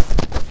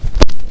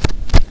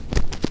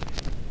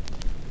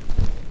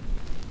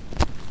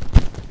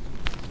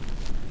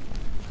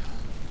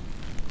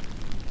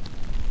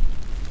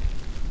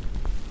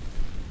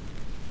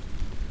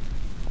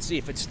 Let's see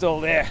if it's still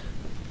there.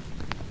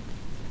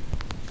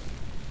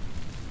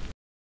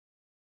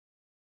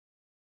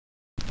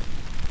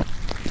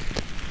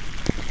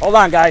 Hold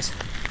on, guys.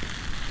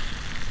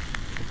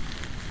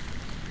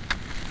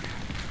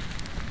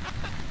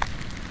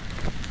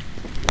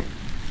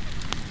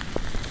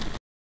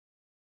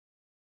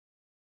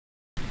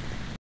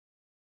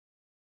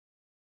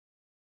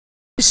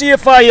 See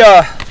if I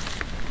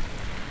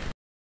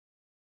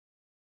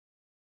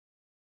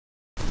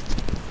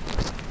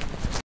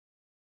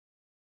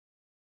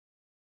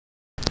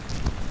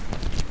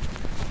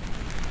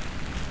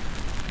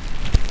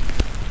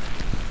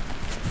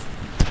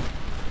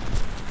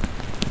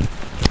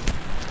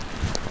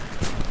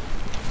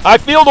I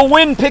feel the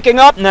wind picking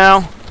up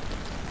now.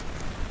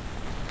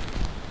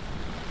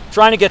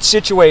 Trying to get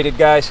situated,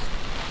 guys.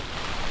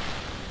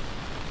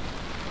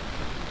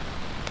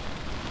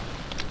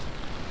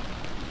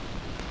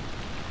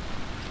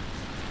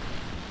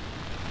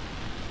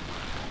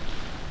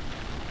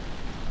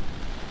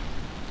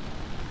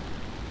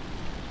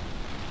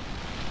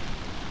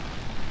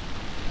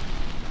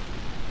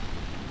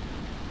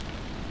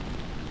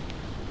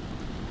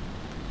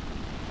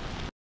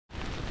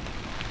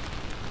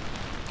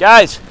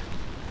 Guys,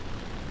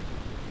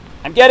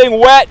 I'm getting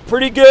wet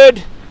pretty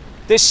good.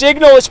 The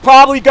signal is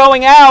probably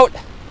going out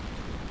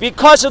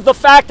because of the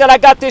fact that I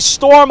got this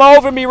storm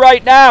over me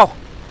right now.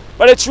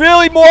 But it's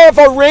really more of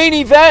a rain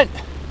event.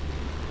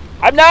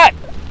 I'm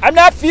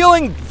not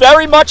feeling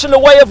very much in the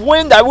way of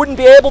wind. I wouldn't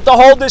be able to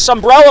hold this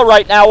umbrella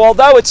right now,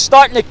 although it's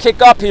starting to kick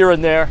up here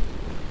and there.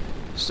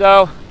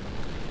 So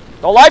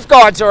the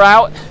lifeguards are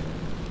out.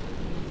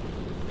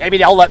 Maybe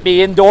they'll let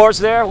me indoors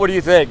there. What do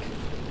you think?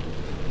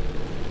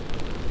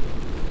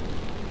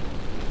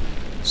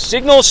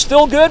 Signal's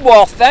still good.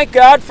 Well, thank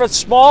God for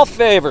small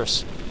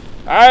favors.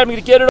 All right, I'm going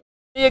to get it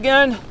on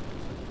again.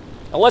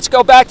 Now let's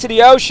go back to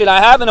the ocean.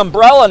 I have an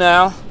umbrella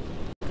now.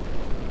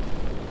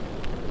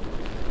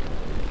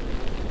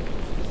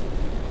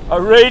 A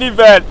rain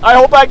event. I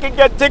hope I can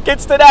get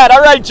tickets to that.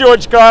 All right,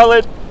 George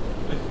Carlin.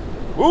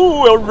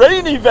 Ooh, a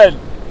rain event.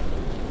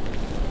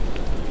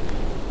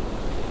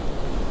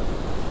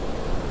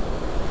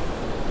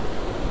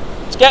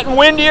 It's getting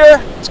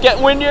windier. It's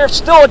getting windier.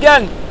 Still,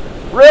 again,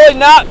 really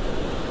not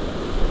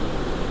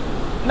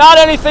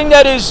anything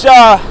that is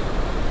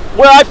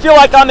where I feel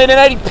like I'm in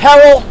any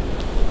peril.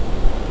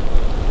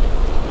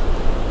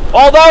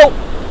 Although,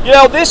 you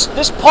know,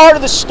 this part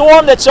of the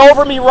storm that's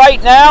over me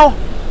right now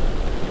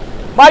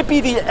might be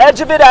the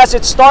edge of it as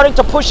it's starting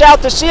to push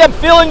out to sea. I'm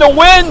feeling the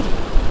wind.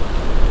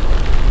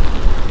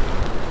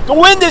 The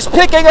wind is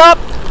picking up.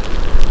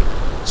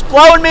 It's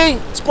blowing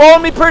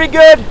me pretty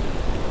good.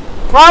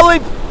 Probably,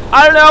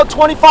 I don't know,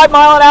 25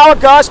 mile an hour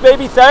gust,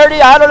 maybe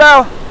 30, I don't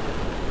know.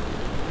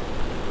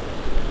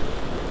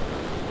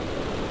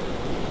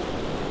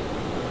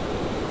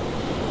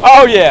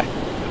 Oh yeah.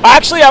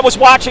 Actually, I was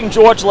watching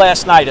George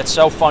last night. It's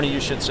so funny you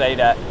should say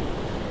that.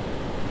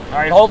 All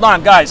right, hold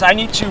on, guys. I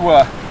need to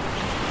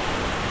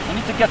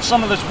get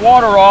some of this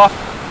water off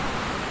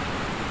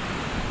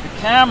the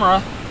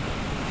camera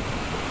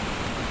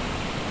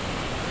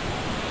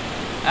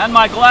and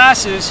my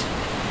glasses.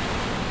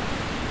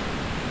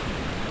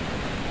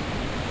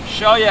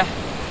 Show you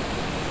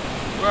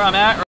where I'm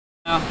at right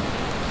now.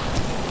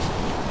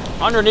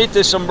 Underneath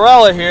this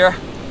umbrella here,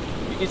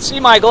 you can see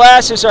my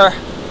glasses are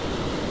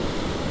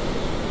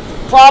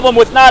problem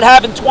with not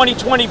having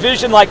 20/20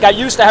 vision like I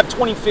used to have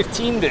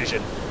 20/15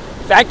 vision.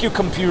 Thank you,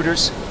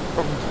 computers,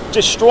 for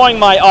destroying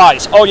my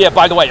eyes. Oh yeah,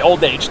 by the way,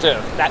 old age too.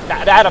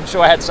 That I'm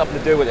sure had something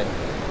to do with it.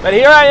 But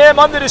here I am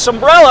under this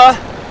umbrella.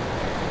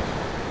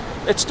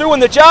 It's doing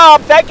the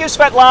job. Thank you,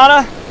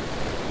 Svetlana.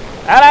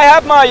 And I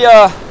have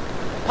my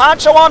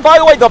poncho on. By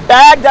the way, the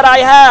bag that I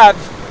have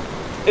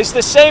is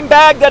the same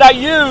bag that I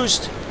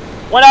used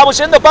when I was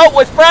in the boat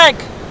with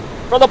Frank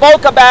for the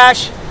Boca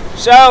Bash.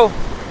 So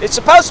it's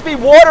supposed to be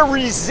water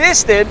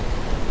resistant,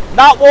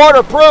 not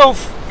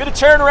waterproof. I'm going to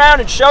turn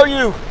around and show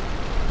you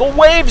the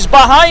waves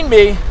behind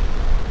me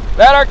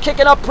that are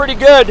kicking up pretty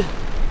good.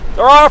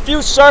 There are a few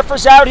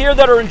surfers out here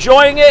that are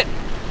enjoying it.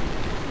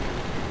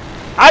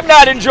 I'm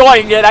not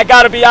enjoying it, I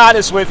got to be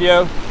honest with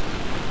you.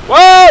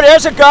 Whoa,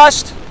 there's a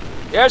gust.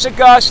 There's a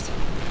gust.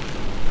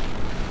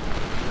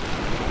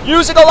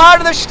 Using a lot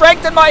of the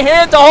strength in my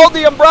hand to hold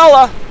the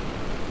umbrella.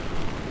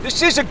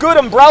 This is a good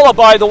umbrella,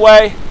 by the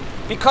way,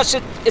 because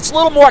it's a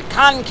little more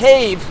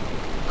concave,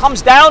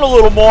 comes down a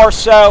little more,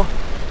 so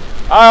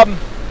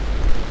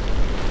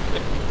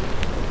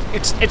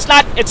it's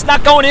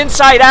not going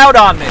inside out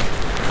on me.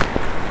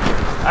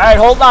 All right,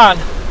 hold on.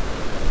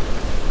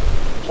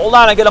 Hold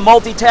on, I got to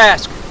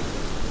multitask.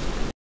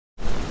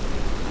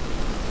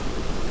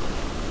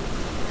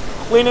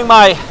 Cleaning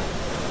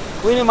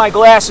my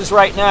glasses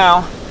right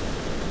now,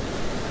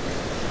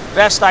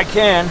 best I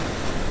can.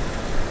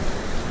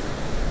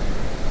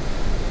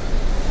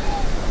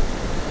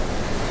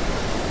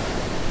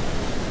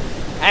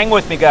 Hang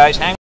with me, guys.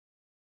 Hang.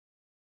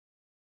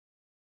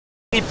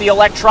 Keep the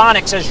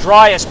electronics as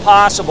dry as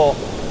possible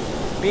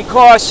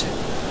because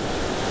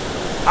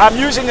I'm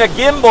using a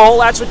gimbal.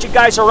 That's what you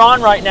guys are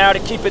on right now to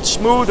keep it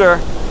smoother.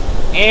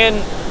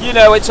 And you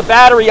know, it's a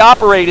battery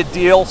operated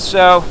deal,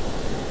 so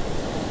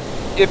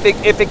if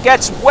it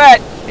gets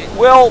wet, it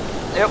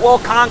will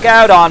conk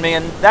out on me,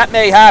 and that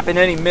may happen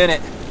any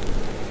minute.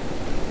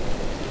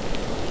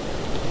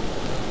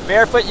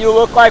 Barefoot, you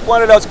look like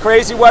one of those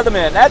crazy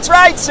weathermen. That's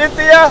right,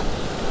 Cynthia.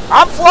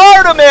 I'm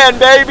Florida man,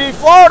 baby.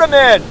 Florida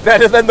man.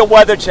 Better than the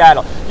Weather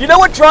Channel. You know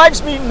what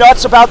drives me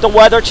nuts about the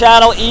Weather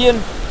Channel, Ian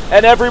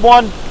and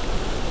everyone?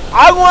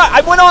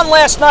 I went on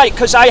last night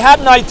because I had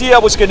an idea I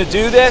was going to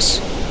do this,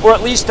 or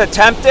at least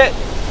attempt it.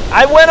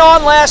 I went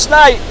on last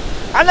night,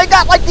 and they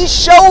got like these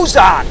shows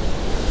on,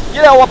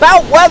 you know,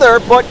 about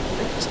weather, but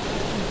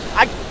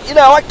you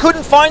know, I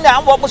couldn't find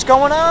out what was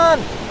going on.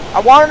 I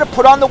wanted to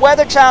put on the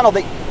Weather Channel.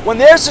 When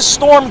there's a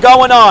storm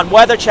going on,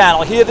 Weather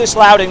Channel, hear this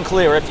loud and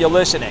clear if you're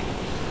listening.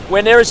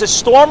 When there's a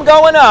storm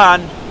going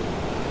on,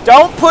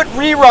 don't put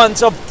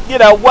reruns of, you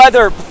know,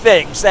 weather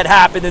things that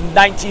happened in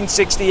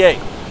 1968.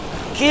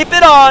 Keep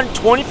it on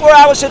 24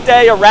 hours a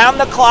day, around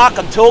the clock,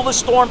 until the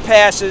storm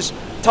passes,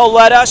 to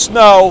let us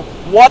know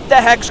what the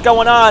heck's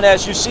going on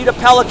as you see the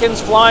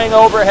pelicans flying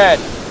overhead.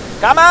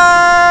 Come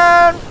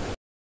on!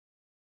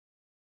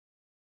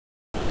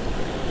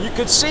 You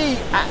could see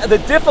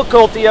the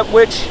difficulty at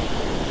which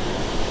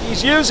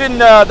he's using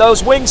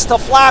those wings to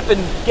flap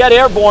and get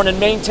airborne and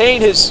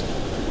maintain his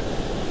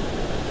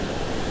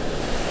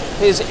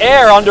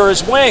air under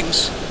his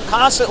wings,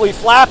 constantly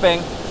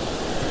flapping.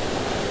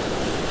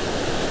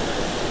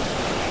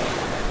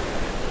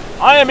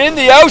 I am in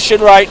the ocean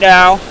right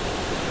now,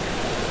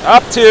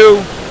 up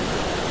to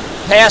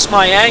past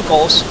my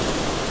ankles.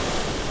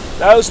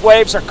 Those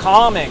waves are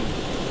calming.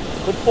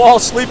 Could fall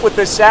asleep with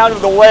the sound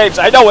of the waves.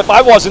 I know if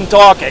I wasn't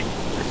talking.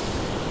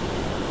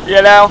 You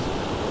know?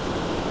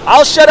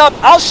 I'll shut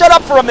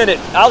up for a minute.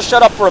 I'll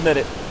shut up for a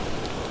minute.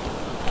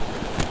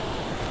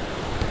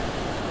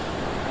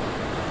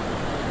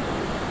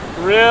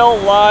 Real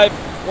life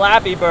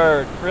Flappy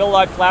Bird. Real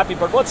life Flappy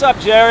Bird. What's up,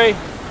 Jerry?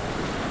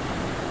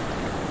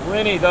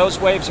 Linny, those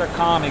waves are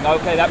calming.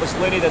 Okay, that was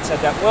Linny that said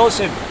that.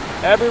 Wilson,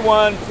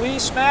 everyone,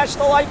 please smash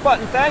the like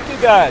button. Thank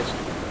you, guys.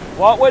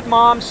 What would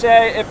Mom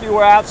say if you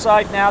were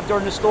outside now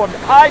during the storm?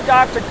 Hi,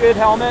 Dr. Good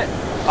Helmet.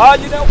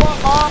 You know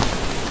what, Mom?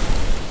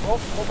 Oh,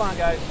 hold on,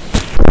 guys.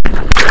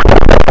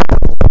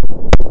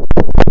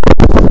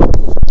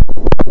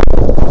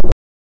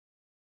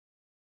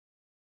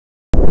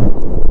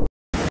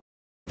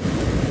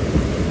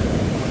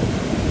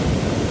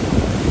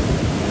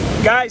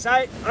 Guys,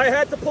 I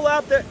had to pull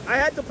out the,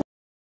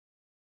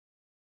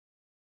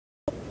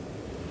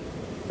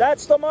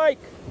 that's the mic.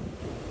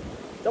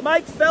 The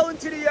mic fell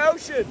into the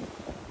ocean.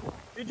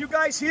 Did you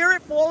guys hear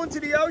it fall into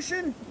the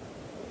ocean?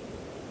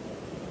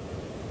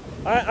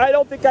 I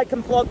don't think I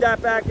can plug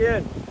that back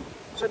in.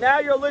 So now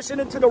you're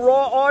listening to the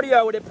raw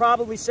audio and it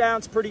probably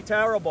sounds pretty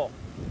terrible.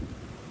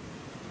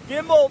 The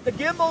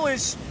gimbal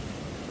is,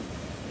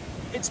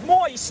 it's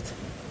moist.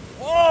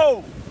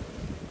 Whoa!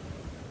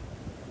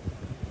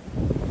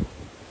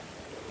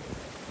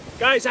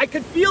 Guys, I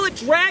can feel it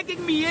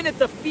dragging me in at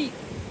the feet.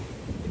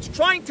 It's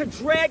trying to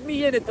drag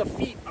me in at the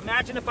feet.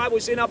 Imagine if I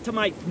was in up to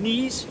my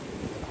knees.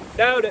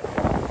 No,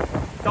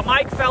 the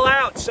mic fell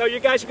out, so you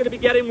guys are going to be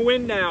getting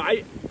wind now.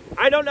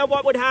 I don't know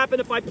what would happen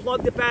if I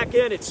plugged it back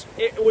in.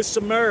 It was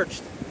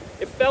submerged.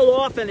 It fell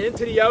off and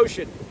into the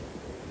ocean.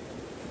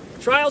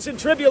 Trials and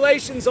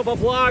tribulations of a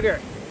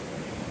vlogger.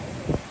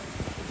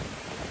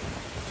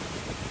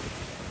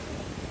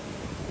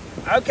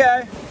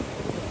 Okay.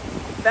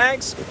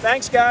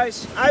 Thanks,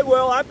 guys. I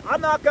will.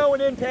 I'm not going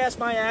in past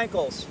my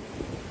ankles.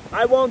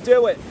 I won't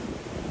do it.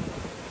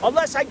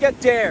 Unless I get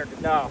dared.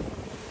 No,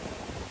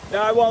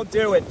 I won't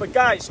do it. But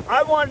guys,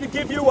 I wanted to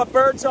give you a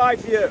bird's eye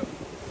view.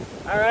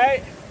 All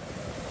right?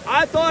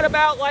 I thought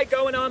about like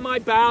going on my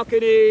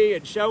balcony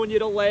and showing you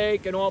the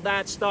lake and all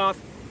that stuff.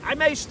 I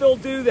may still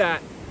do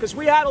that because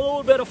we had a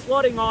little bit of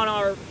flooding on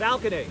our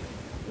balcony.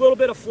 A little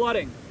bit of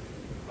flooding.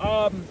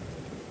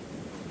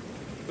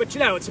 But you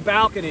know, it's a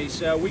balcony,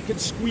 so we can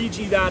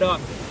squeegee that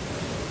up.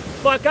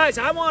 But guys,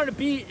 I wanted to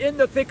be in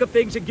the thick of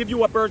things and give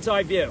you a bird's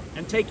eye view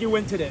and take you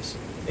into this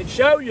and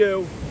show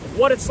you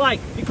what it's like,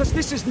 because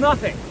this is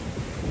nothing.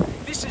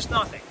 This is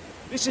nothing.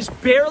 This is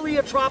barely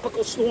a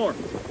tropical storm.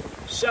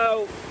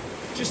 So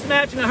just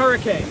imagine a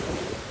hurricane.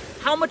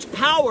 How much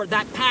power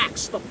that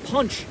packs, the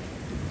punch,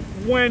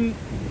 when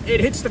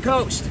it hits the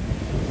coast.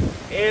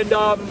 And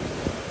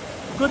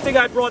good thing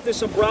I brought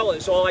this umbrella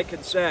is all I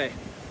can say.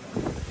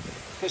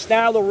 Because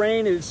now the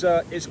rain is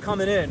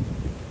coming in.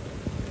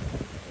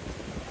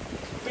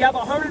 We have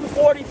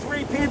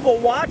 143 people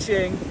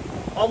watching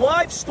a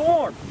live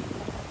storm.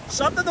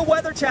 Something the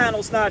Weather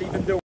Channel's not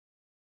even doing.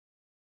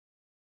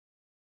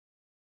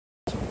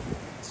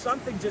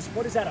 Something just,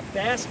 what is that, a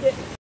basket?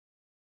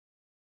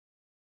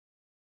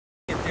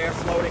 There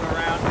floating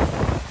around.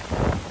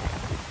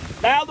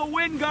 Now the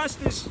wind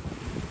gust is,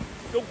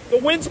 the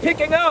wind's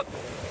picking up.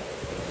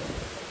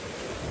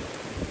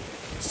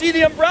 See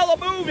the umbrella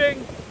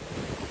moving.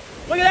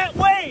 Look at that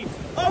wave!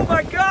 Oh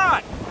my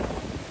God!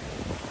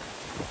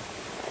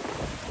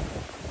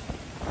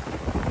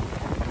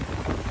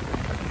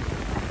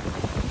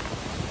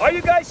 Are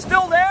you guys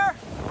still there?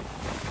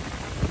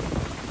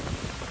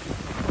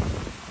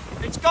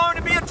 It's going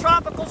to be a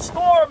tropical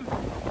storm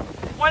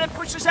when it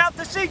pushes out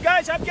to sea.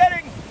 Guys, I'm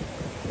getting...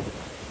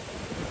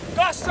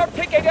 gusts are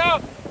picking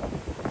up.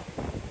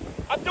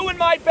 I'm doing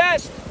my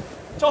best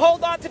to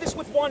hold on to this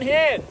with one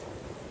hand.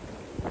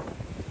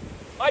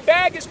 My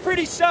bag is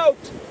pretty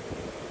soaked.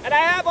 And I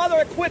have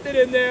other equipment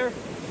in there,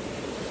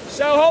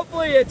 so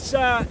hopefully it's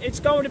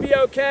going to be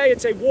okay.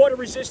 It's a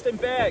water-resistant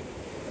bag.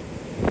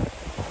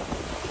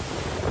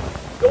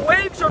 The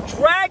waves are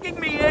dragging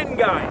me in,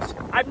 guys.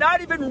 I'm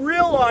not even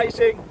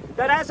realizing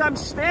that as I'm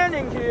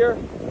standing here,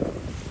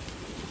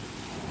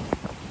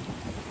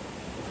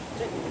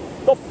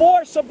 The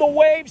force of the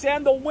waves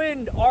and the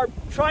wind are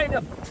trying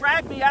to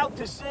drag me out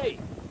to sea.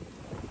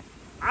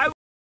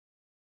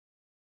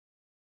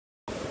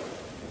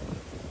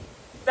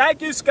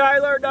 Thank you,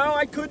 Skylar. No,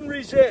 I couldn't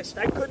resist.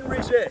 I couldn't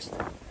resist.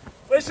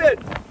 Listen,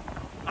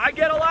 I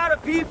get a lot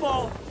of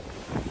people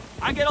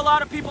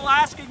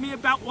asking me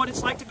about what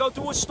it's like to go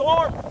through a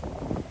storm.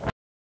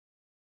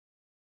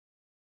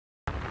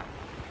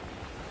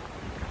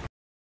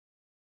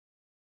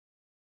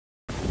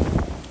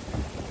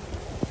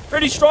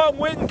 Pretty strong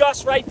wind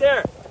gusts right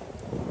there.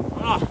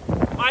 Oh,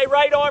 my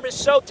right arm is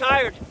so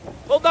tired.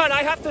 Hold on,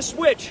 I have to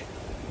switch.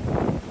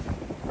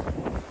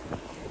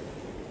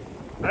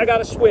 I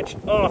gotta switch.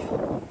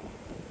 Oh,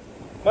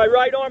 my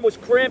right arm was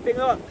cramping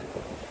up.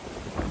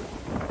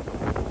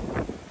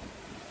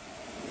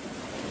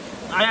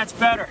 That's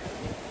better.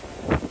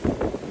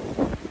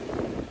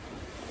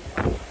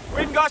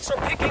 Wind gusts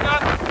are picking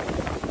up.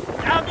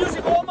 Now I'm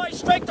using all my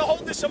strength to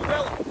hold this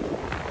umbrella.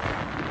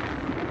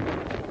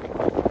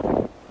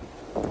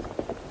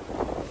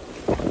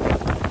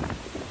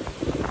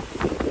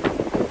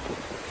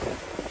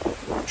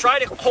 Try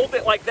to hold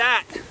it like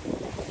that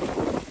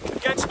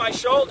against my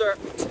shoulder.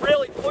 It's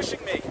really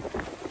pushing me.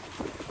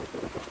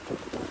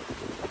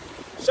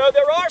 So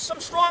there are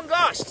some strong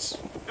gusts.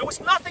 There was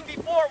nothing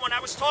before when I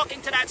was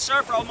talking to that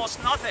surfer,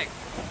 almost nothing.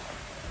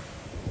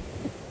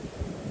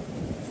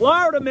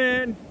 Florida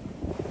man.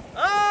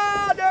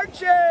 Ah,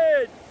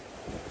 Nurchin!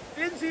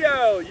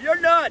 Vinzio, you're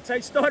nuts. I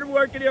started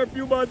working here a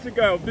few months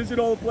ago. Visit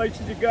all the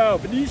places you go.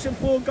 Venetian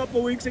pool a couple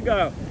of weeks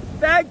ago.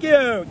 Thank you,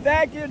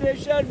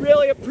 Nishan.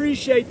 Really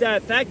appreciate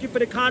that. Thank you for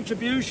the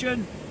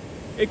contribution.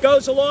 It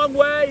goes a long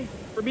way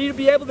for me to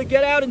be able to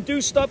get out and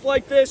do stuff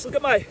like this. Look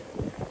at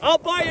I'll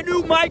buy a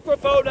new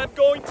microphone. I'm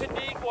going to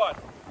need one.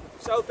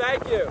 So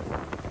thank you.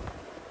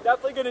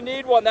 Definitely going to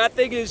need one. That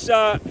thing is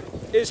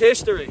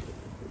history.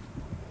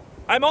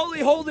 I'm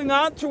only holding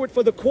on to it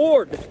for the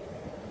cord.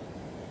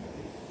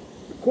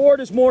 The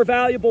cord is more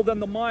valuable than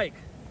the mic.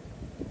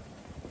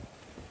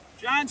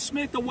 John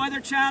Smith, the Weather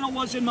Channel,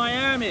 was in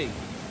Miami.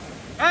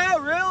 Oh,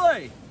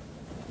 really?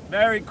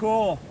 Very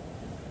cool.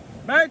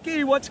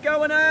 Marky, what's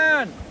going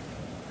on?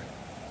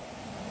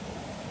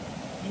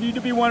 You need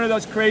to be one of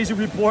those crazy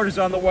reporters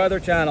on the Weather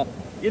Channel.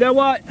 You know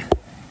what?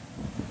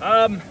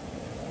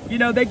 You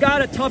know, they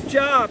got a tough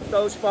job,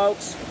 those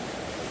folks.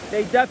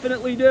 They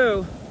definitely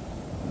do.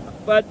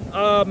 But,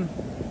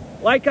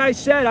 like I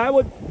said, I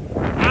would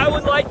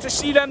like to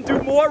see them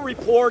do more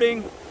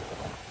reporting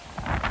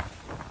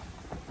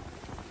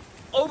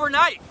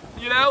overnight.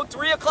 You know,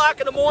 3 o'clock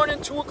in the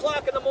morning, 2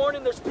 o'clock in the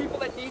morning, there's people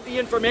that need the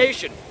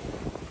information.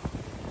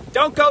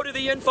 Don't go to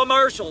the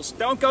infomercials.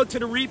 Don't go to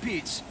the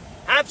repeats.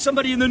 Have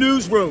somebody in the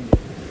newsroom.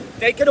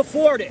 They can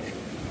afford it.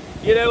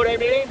 You know what I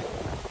mean?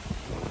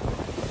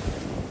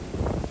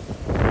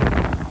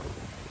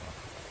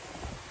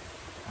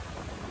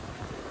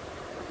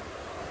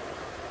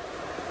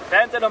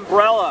 Vented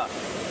umbrella.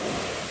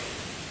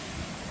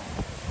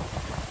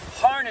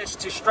 Harness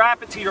to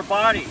strap it to your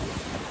body.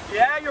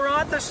 Yeah, you're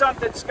onto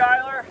something,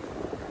 Skylar.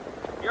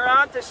 You're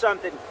onto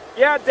something.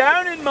 Yeah,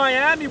 down in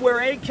Miami where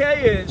AK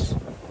is,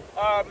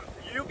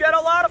 you get a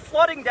lot of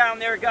flooding down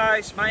there,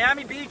 guys.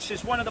 Miami Beach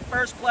is one of the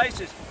first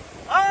places.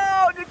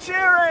 Oh, the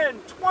cheering!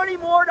 $20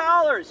 more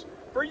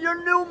for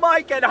your new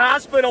mic and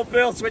hospital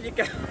bills when you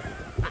get...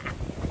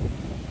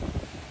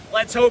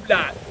 Let's hope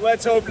not.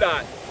 Let's hope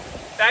not.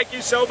 Thank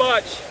you so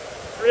much.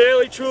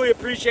 Really, truly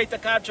appreciate the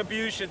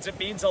contributions. It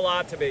means a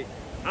lot to me.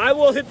 I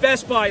will hit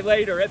Best Buy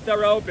later if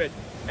they're open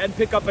and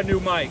pick up a new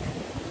mic.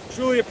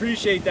 Truly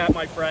appreciate that,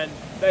 my friend.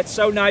 That's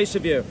so nice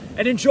of you.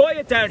 And enjoy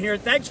it down here.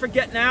 And thanks for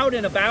getting out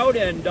and about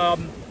and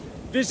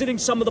visiting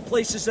some of the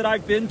places that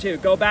I've been to.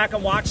 Go back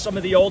and watch some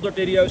of the older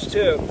videos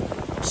too.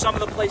 Some of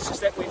the places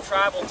that we've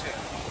traveled to.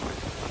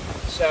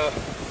 So,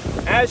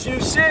 as you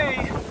see,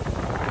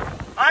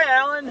 hi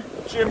Alan.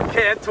 Jim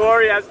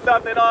Cantori has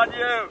nothing on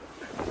you.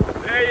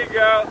 There you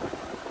go.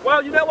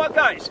 Well, you know what,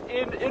 guys?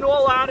 In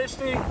all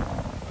honesty,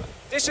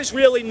 this is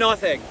really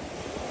nothing.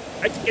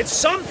 It's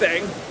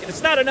something, and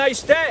it's not a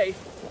nice day,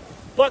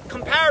 but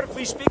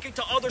comparatively speaking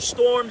to other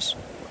storms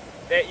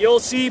that you'll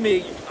see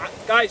me,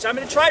 guys, I'm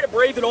going to try to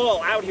brave it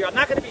all out here. I'm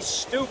not going to be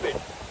stupid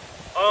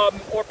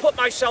or put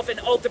myself in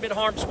ultimate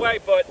harm's way,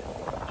 but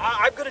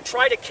I'm going to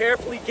try to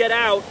carefully get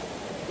out.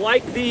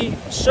 Like the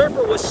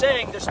surfer was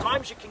saying, there's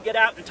times you can get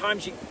out and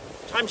times you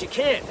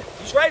can't.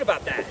 He's right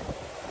about that.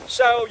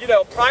 So, you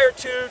know, prior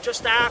to,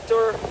 just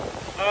after,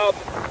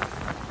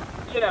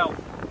 you know,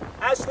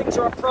 as things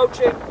are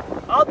approaching,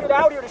 I'll get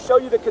out here to show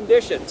you the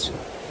conditions.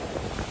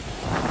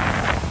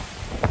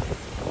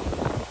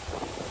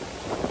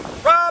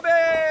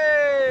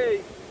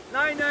 Robbie!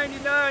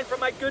 $9.99 from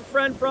my good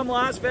friend from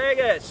Las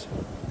Vegas.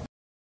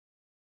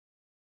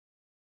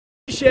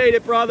 Appreciate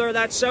it, brother.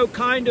 That's so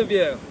kind of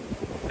you.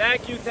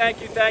 Thank you,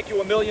 thank you, thank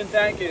you. A million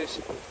thank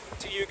yous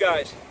to you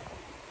guys.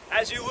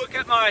 As you look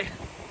at my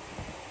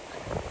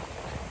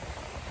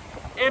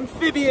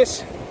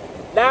amphibious,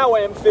 now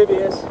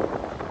amphibious,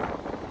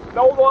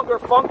 no longer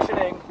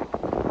functioning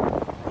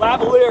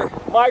lavalier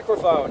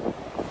microphone.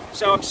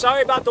 So I'm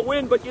sorry about the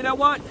wind, but you know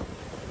what?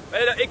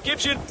 It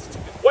gives you,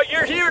 what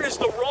you're hearing is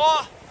the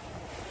raw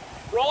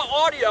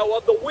audio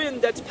of the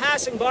wind that's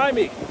passing by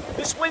me.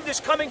 This wind is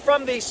coming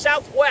from the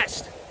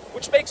southwest,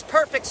 which makes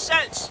perfect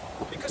sense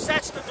because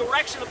that's the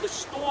direction of the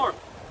storm.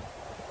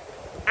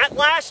 At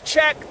last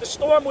check, the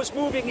storm was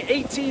moving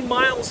 18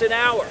 miles an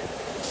hour.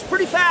 It's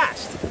pretty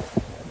fast,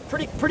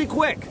 pretty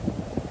quick.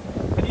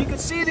 And you can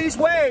see these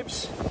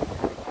waves.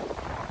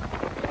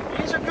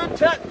 These are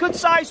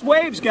good-sized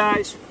waves,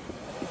 guys.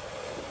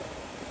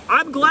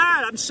 I'm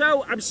glad. I'm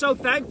so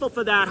thankful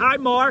for that. Hi,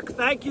 Mark.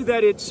 Thank you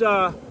that it's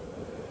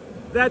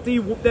that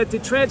the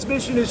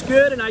transmission is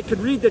good and I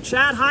can read the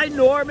chat. Hi,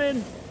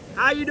 Norman.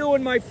 How you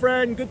doing, my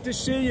friend? Good to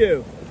see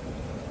you.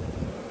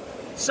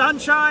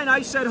 Sunshine,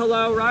 I said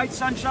hello, right?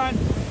 Sunshine.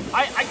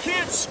 I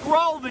can't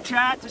scroll the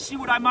chat to see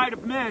what I might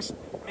have missed.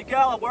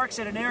 Miguel works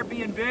at an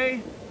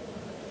Airbnb.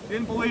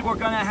 Didn't believe we're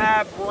gonna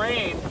have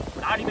rain.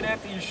 Not even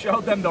after you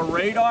showed them the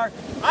radar.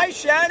 Hi,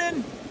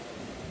 Shannon.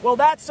 Well,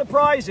 that's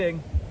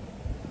surprising.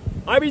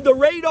 I mean, the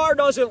radar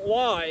doesn't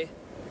lie.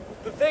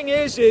 The thing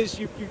is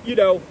you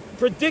know,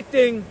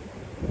 predicting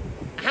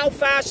how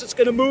fast it's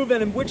going to move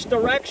and in which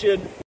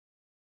direction.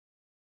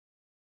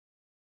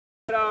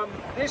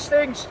 This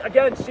thing,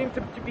 again, seemed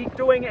to be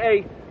doing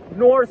a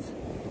north,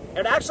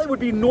 it actually would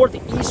be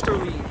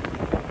northeasterly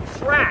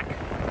track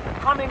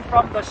coming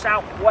from the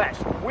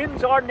southwest.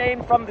 Winds are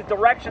named from the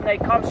direction they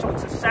come, so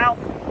it's a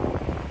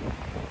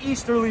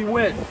southeasterly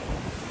wind.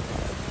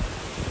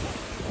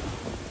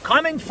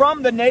 Coming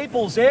from the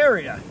Naples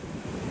area.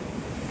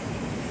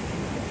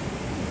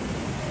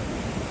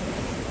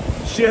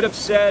 Should have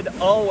said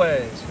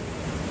always.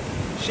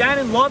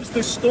 Shannon loves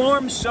the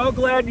storm. So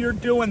glad you're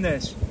doing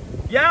this.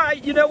 Yeah,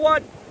 you know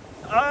what?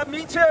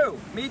 Me too.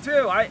 Me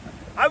too. I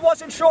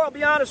wasn't sure, I'll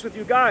be honest with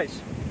you guys.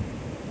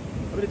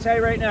 I'm going to tell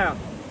you right now.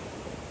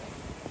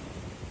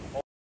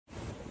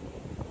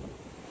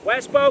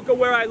 West Boca,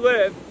 where I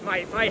live,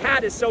 my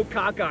hat is so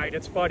cockeyed,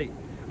 it's funny.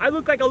 I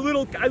look like a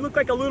little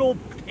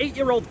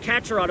 8-year-old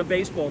catcher on a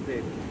baseball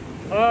team.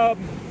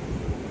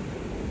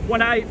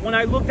 When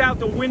I looked out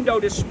the window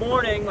this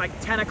morning, like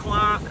 10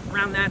 o'clock,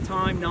 around that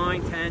time,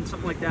 9, 10,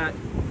 something like that,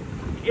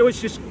 it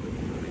was just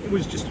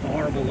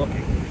horrible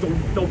looking.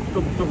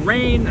 The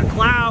rain, the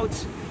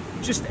clouds,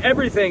 just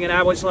everything, and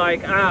I was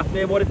like,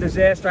 man, what a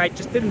disaster. I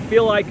just didn't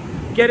feel like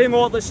getting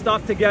all this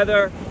stuff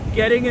together,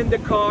 getting in the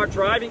car,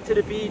 driving to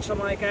the beach. I'm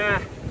like,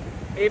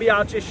 maybe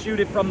I'll just shoot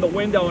it from the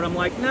window, and I'm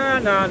like,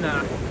 nah.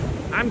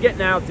 I'm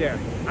getting out there.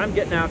 I'm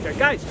getting out there.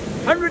 Guys,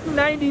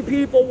 190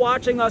 people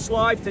watching us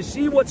live to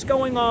see what's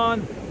going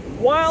on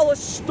while a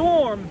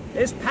storm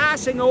is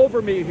passing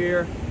over me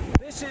here.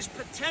 This is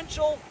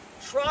potential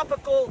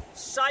tropical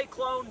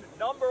cyclone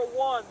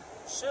 #1,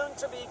 soon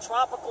to be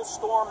tropical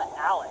storm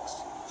Alex.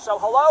 So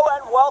hello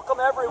and welcome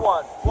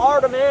everyone.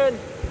 Florida man,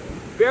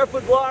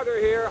 barefoot blogger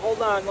here.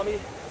 Hold on, let me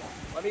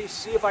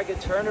see if I can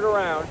turn it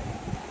around.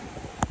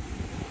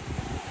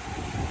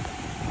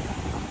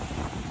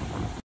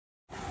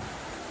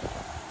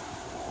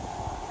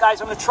 Guys,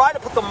 I'm going to try to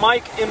put the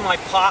mic in my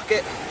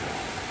pocket.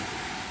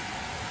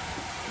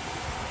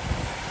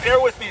 Bear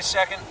with me a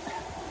second,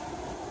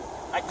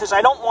 because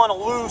I don't want to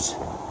lose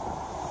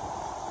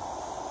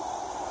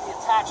the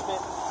attachment.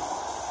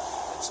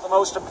 It's the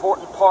most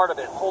important part of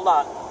it. Hold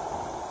on. All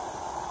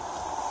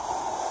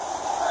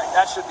right,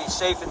 that should be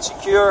safe and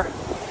secure.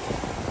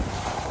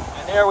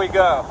 And there we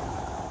go.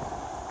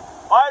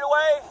 By the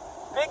way,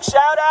 big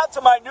shout out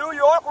to my New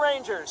York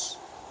Rangers,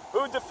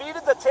 who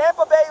defeated the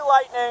Tampa Bay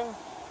Lightning.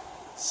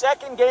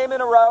 Second game in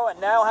a row, and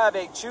now have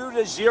a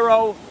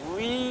 2-0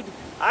 lead.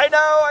 I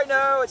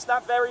know, it's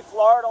not very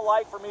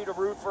Florida-like for me to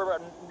root for a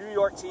New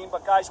York team,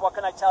 but guys, what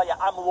can I tell you?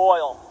 I'm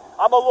loyal.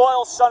 I'm a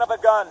loyal son of a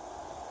gun.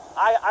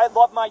 I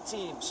love my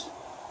teams.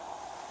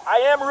 I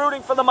am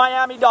rooting for the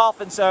Miami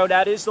Dolphins, so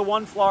that is the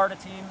one Florida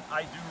team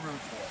I do root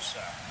for, so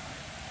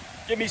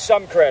give me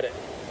some credit.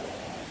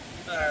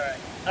 All right,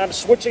 I'm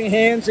switching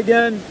hands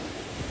again.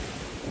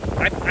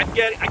 You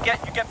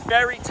get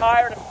very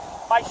tired.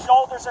 My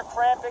shoulders are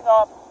cramping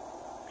up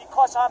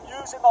because I'm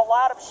using a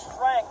lot of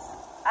strength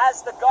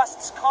as the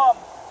gusts come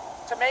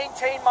to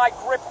maintain my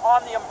grip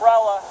on the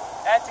umbrella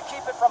and to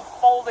keep it from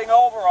folding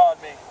over on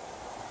me.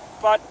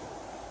 But,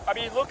 I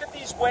mean, look at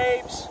these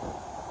waves.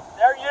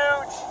 They're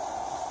huge.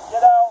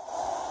 You know,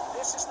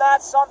 this is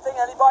not something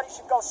anybody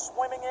should go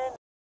swimming in.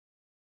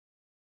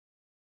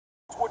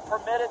 Would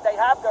permit it. They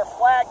have their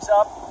flags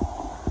up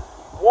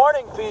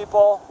warning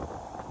people.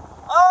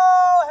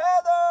 Oh,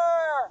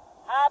 Heather!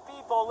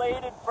 Happy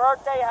belated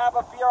birthday. Have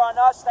a beer on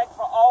us. Thanks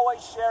for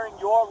always sharing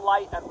your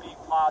light and being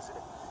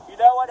positive. You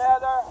know what,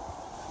 Heather?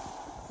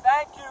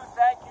 Thank you.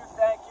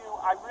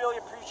 I really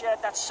appreciate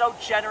it. That's so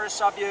generous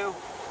of you.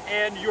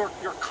 And your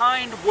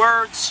kind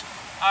words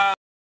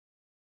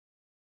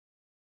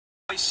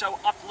always so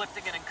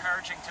uplifting and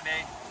encouraging to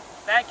me.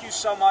 Thank you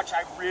so much.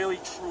 I really,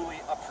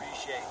 truly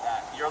appreciate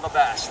that. You're the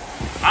best.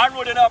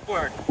 Onward and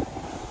upward.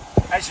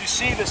 As you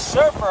see the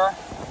surfer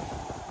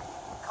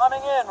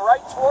coming in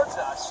right towards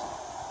us.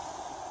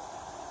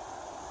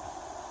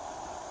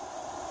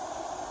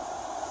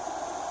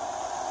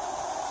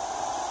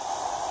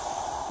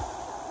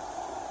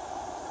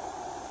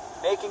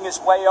 making his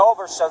way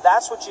over. So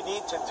that's what you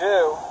need to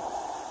do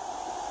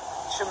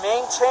to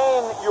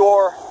maintain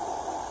your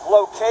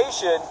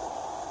location.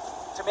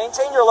 To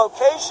maintain your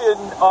location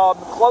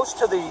close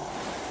to the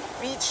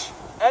beach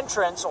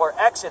entrance or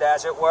exit,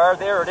 as it were.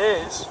 There it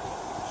is,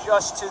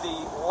 just to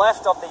the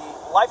left of the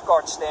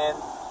lifeguard stand.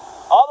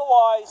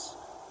 Otherwise,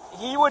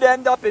 he would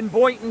end up in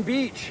Boynton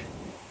Beach.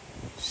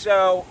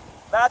 So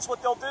that's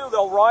what they'll do.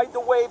 They'll ride the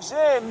waves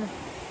in,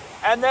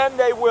 and then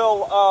they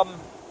will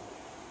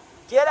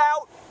get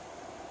out,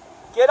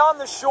 get on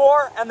the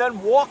shore, and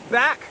then walk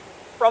back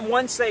from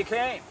whence they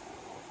came.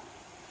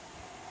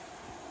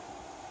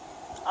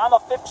 I'm a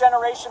 5th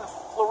generation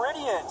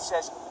Floridian,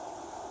 says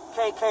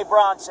KK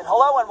Bronson.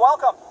 Hello and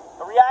welcome.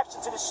 The reaction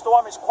to this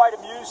storm is quite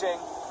amusing.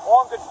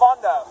 All in good fun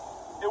though.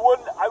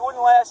 I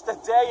wouldn't last a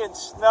day in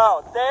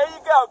snow. There you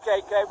go,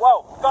 KK.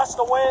 Whoa, gust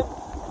of wind.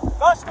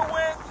 Gust of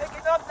wind,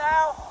 picking up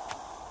now.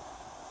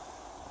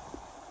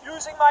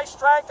 Using my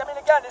strength. I mean,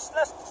 again, it's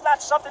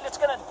not something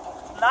that's going to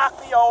knock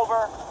me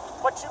over.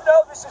 But you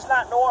know this is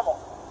not normal.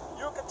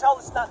 You can tell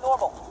it's not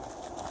normal.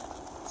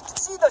 You can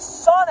see the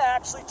sun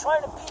actually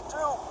trying to peek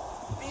through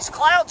these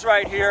clouds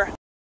right here.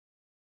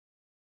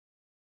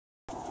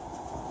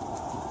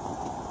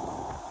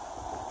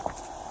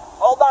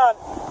 Hold on.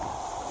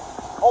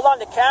 Hold on,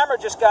 the camera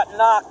just got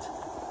knocked.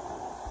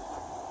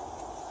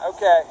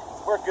 Okay,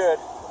 we're good.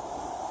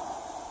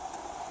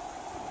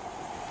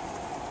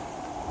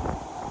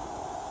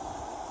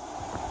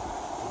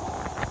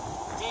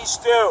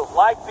 D-Stew,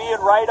 like being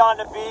right on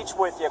the beach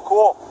with you.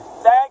 Cool.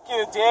 Thank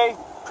you, D.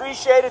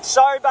 Appreciate it.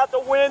 Sorry about the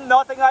wind.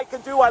 Nothing I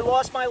can do. I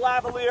lost my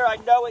lavalier. I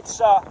know it's,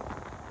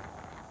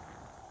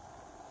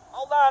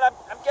 Hold on,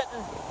 I'm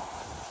getting...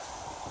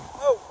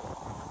 Oh.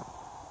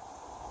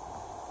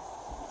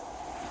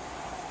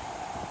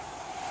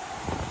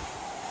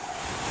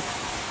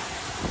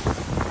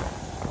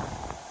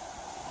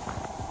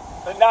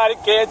 They're not in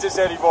Kansas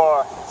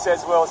anymore,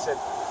 says Wilson.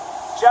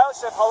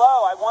 Joseph,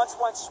 hello. I once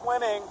went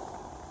swimming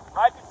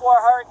right before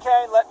a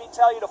hurricane. Let me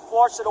tell you, the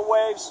force of the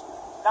waves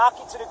knock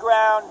you to the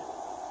ground.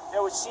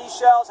 There was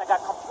seashells. I got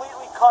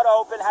completely cut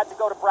open. Had to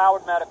go to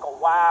Broward Medical.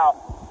 Wow.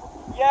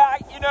 Yeah,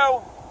 you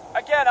know,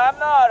 again, I'm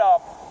not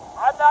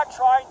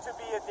trying to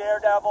be a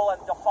daredevil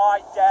and defy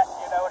death.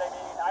 You know what I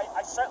mean?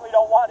 I certainly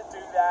don't want to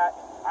do that.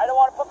 I don't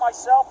want to put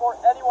myself or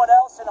anyone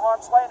else in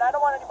harm's way, and I don't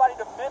want anybody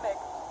to mimic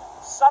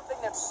something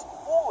that's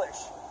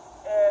foolish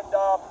and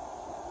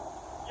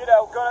you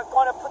know,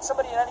 going to put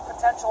somebody in any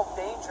potential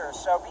danger.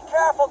 So be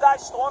careful,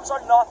 guys. Storms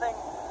are nothing.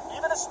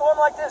 Even a storm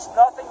like this,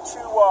 nothing to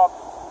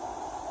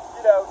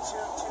you know,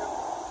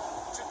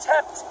 to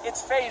tempt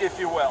its fate, if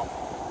you will.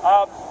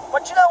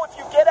 But you know, if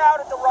you get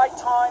out at the right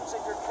times and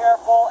you're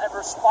careful and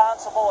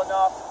responsible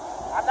enough,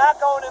 I'm not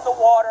going in the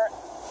water.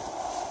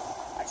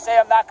 I say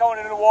I'm not going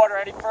into the water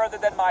any further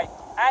than my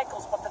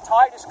ankles, but the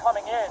tide is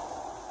coming in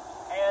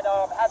and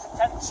has a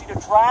tendency to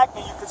drag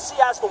me. You can see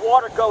as the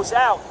water goes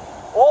out,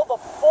 all the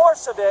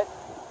force of it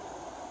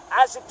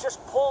as it just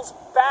pulls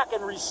back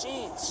and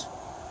recedes.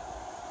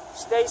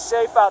 Stay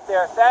safe out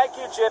there. Thank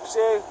you,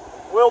 Gypsy.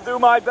 Will do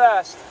my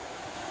best.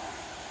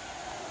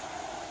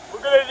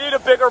 We're going to need a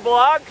bigger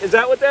blog? Is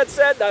that what that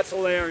said? That's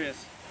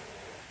hilarious.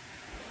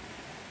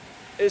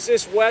 Is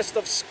this west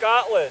of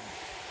Scotland?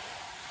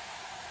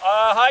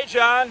 Hi,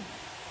 John.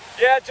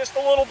 Yeah, just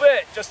a little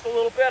bit. Just a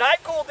little bit. Hi,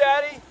 Cool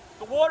Daddy.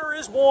 The water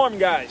is warm,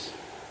 guys.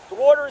 The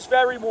water is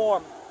very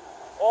warm.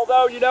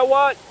 Although, you know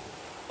what?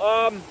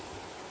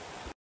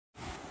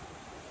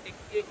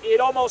 It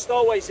almost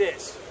always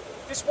is.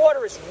 This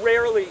water is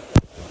rarely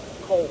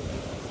cold.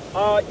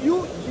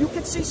 You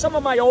can see some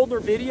of my older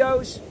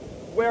videos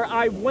where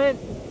I went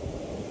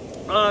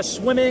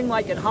swimming,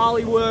 like in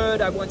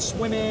Hollywood. I went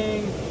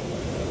swimming.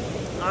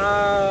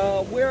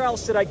 Where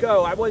else did I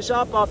go? I was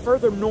up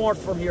further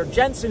north from here,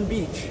 Jensen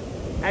Beach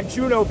and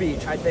Juno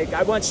Beach, I think.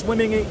 I went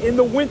swimming in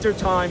the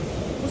wintertime.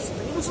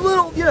 It was a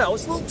little, you know, it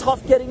was a little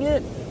tough getting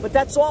in. But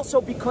that's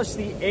also because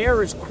the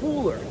air is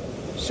cooler.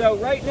 So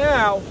right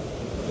now,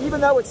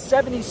 even though it's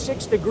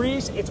 76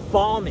 degrees, it's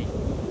balmy.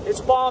 It's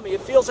balmy.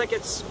 It feels like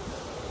it's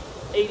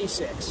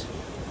 86.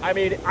 I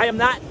mean, I am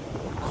not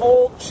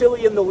cold,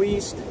 chilly in the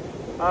least.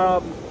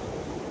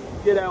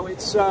 You know,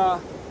 it's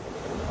the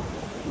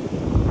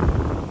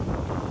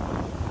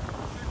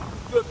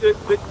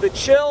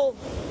chill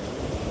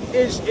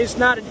is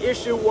not an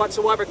issue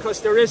whatsoever because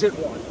there isn't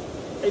one.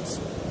 It's,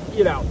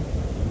 you know,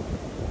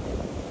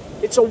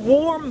 it's a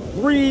warm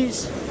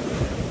breeze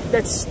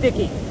that's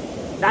sticky.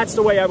 That's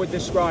the way I would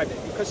describe it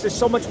because there's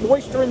so much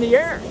moisture in the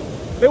air.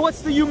 I mean,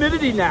 what's the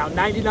humidity now?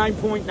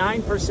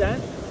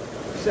 99.9%.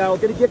 So,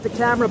 gonna get the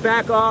camera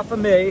back off of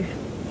me.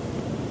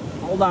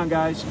 Hold on,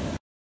 guys.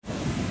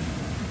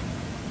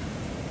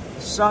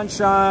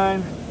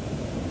 Sunshine.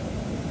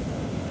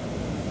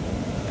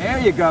 There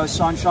you go,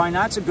 sunshine.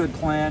 That's a good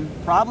plan.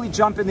 Probably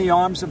jump in the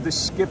arms of the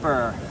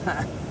skipper.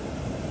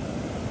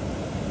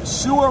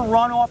 Sewer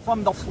runoff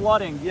from the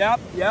flooding. Yep,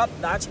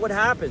 that's what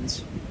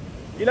happens.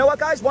 You know what,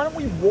 guys? Why don't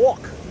we walk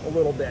a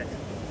little bit?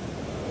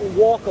 We'll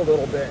walk a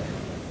little bit.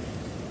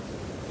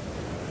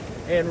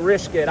 and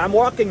risk it. I'm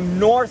walking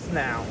north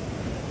now.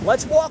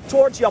 Let's walk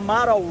towards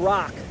Yamato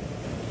Rock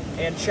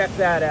and check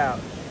that out.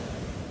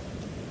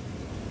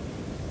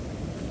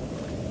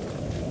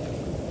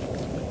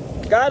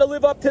 Gotta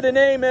live up to the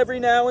name every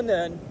now and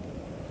then.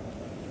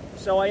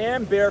 So I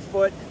am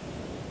barefoot.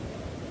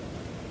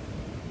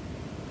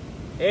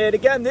 And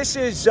again, this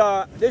is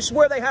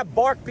where they have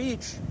Bark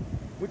Beach,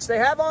 which they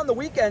have on the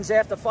weekends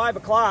after 5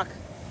 o'clock.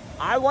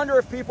 I wonder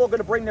if people are going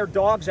to bring their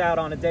dogs out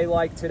on a day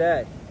like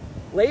today.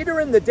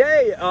 Later in the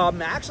day,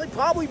 actually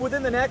probably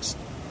within the next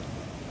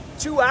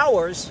 2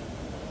 hours,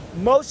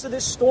 most of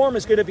this storm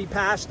is going to be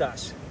past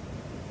us.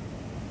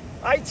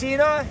 Hi,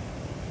 Tina.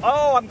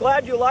 Oh, I'm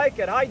glad you like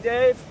it. Hi,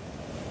 Dave.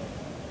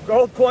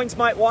 Gold coins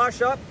might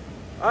wash up.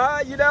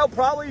 You know,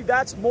 probably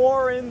that's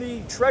more in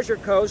the Treasure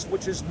Coast,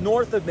 which is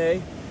north of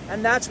me.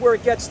 And that's where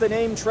it gets the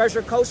name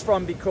Treasure Coast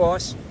from,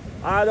 because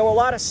there were a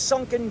lot of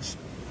sunken,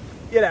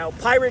 you know,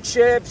 pirate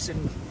ships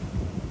and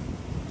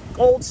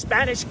old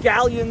Spanish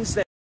galleons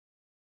that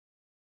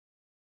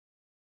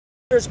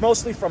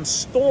mostly from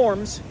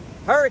storms,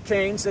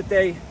 hurricanes that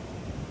they,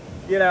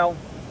 you know,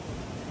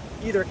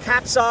 either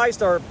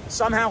capsized or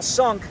somehow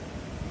sunk.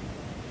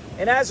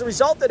 And as a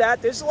result of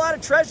that, there's a lot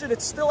of treasure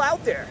that's still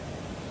out there.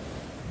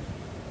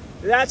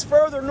 That's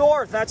further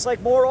north. That's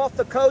like more off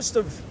the coast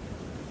of,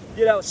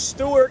 you know,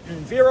 Stewart and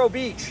Vero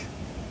Beach.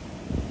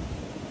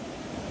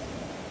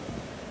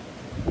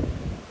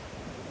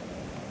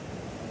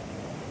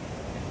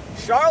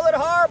 Charlotte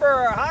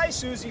Harbor. Hi,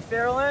 Susie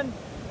Fairland.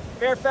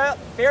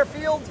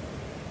 Fairfield.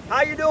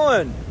 How you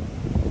doing?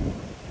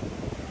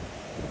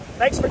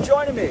 Thanks for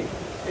joining me.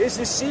 Is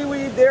the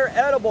seaweed there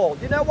edible?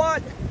 You know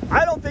what?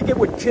 I don't think it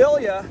would kill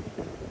you.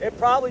 It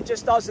probably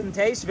just doesn't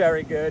taste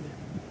very good.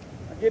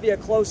 I'll give you a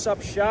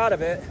close-up shot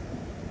of it.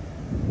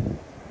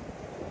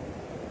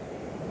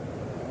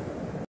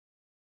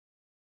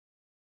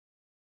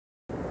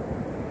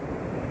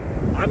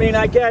 I mean,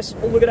 I guess,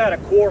 oh, look at that, a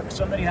cork.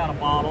 Somebody had a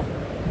bottle.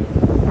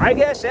 I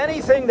guess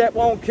anything that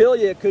won't kill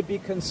you could be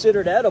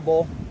considered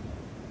edible,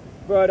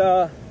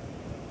 but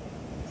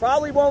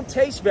probably won't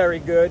taste very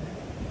good.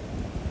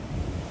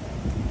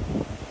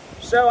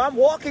 So I'm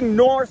walking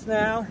north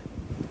now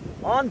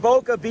on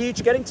Boca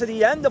Beach, getting to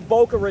the end of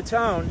Boca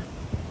Raton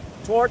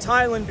towards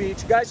Highland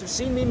Beach. You guys have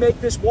seen me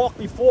make this walk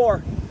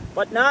before,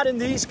 but not in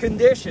these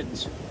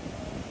conditions.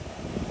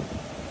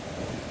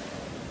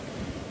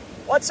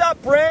 What's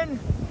up, Bryn?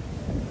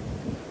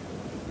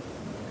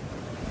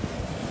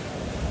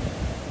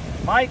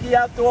 Mikey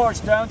Outdoors,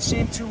 don't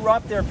seem too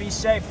rough there. Be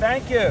safe.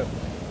 Thank you.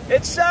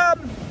 It's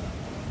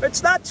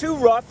not too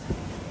rough,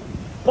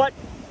 but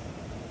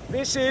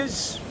this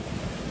is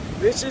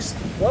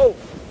whoa.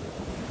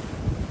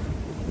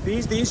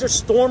 These are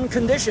storm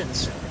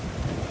conditions.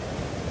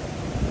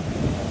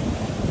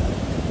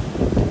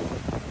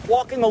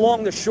 Walking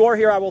along the shore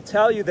here, I will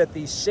tell you that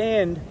the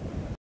sand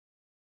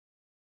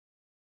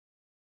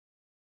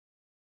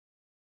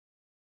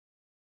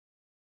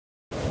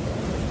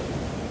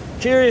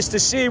curious to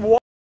see what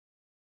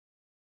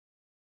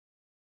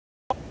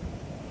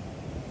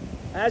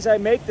as I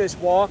make this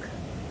walk.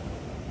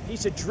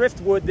 Piece of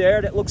driftwood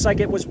there that looks like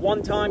it was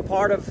one time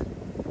part of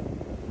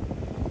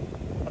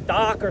a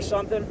dock or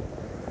something.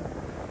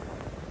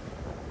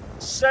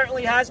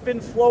 Certainly has been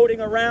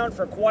floating around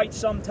for quite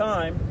some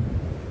time.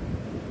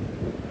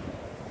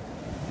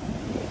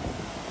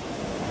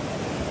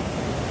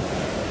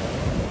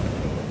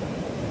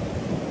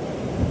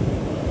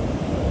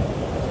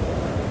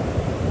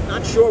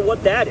 Not sure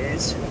what that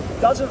is.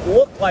 Doesn't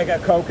look like a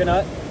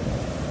coconut.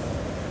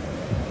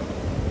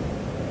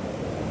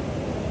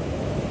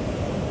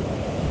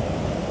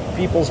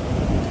 People's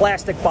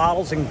plastic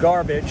bottles and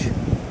garbage,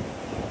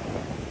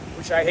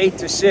 which I hate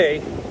to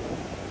see.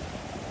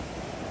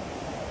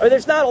 I mean,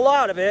 there's not a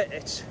lot of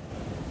it.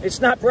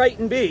 It's not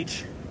Brighton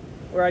Beach,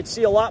 where I'd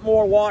see a lot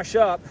more wash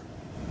up.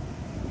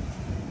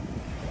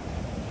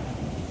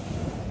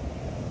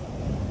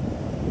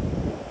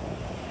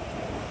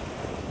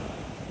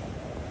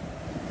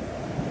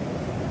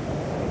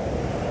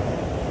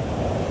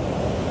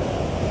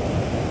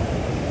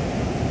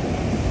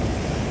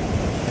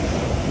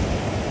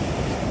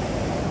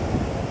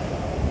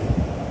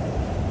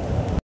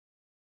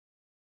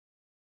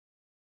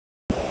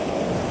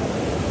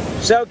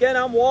 So again,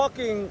 I'm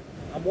walking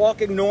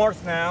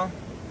north now.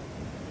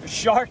 A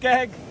shark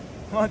egg?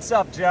 What's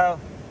up, Joe?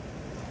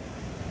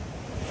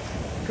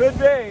 Could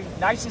be.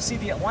 Nice to see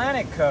the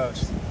Atlantic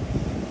coast.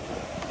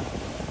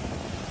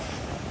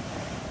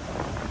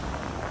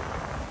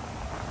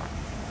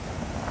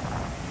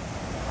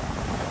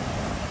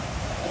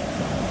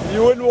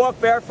 You wouldn't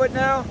walk barefoot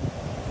now?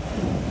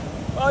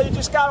 Well, you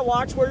just gotta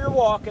watch where you're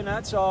walking,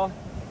 that's all.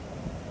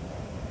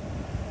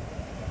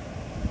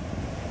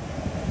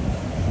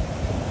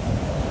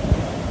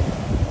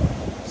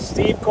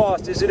 Steve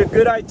Cost, is it a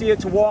good idea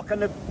to walk in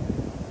the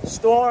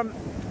storm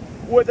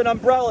with an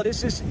umbrella?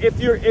 This is,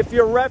 if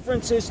your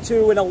reference is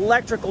to an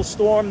electrical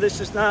storm, this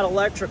is not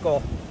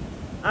electrical.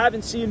 I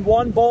haven't seen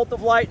one bolt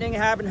of lightning,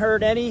 haven't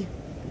heard any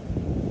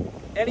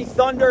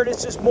thunder.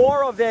 This is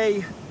more of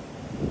a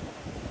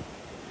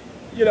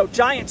you know,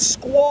 giant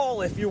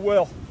squall, if you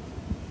will,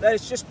 that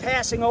is just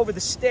passing over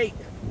the state.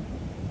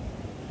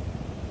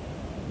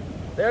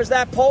 There's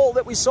that pole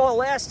that we saw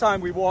last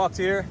time we walked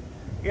here.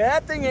 Yeah,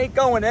 that thing ain't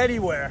going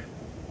anywhere.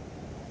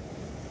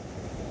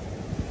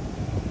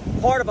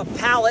 Part of a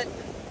pallet.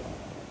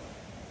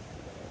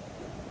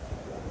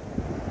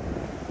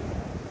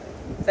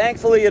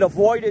 Thankfully, it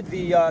avoided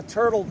the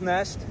turtle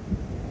nest.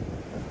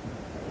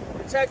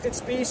 Protected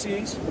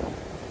species.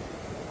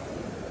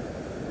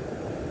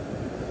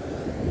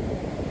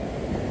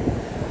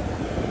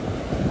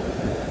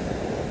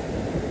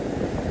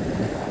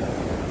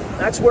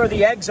 That's where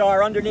the eggs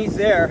are, underneath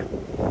there.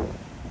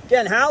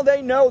 Again, how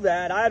they know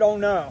that, I don't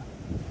know.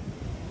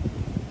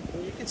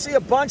 You can see a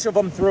bunch of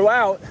them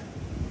throughout.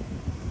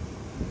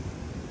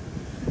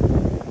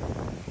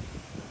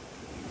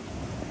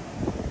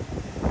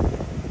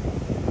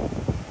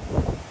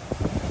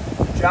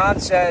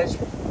 John says,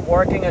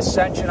 working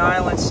Ascension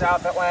Island,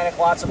 South Atlantic,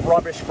 lots of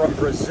rubbish from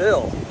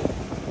Brazil.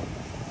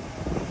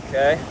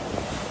 Okay.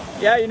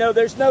 Yeah, you know,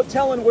 there's no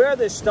telling where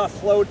this stuff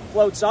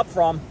floats up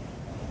from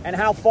and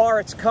how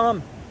far it's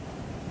come.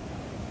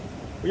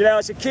 You know,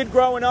 as a kid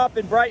growing up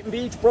in Brighton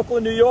Beach,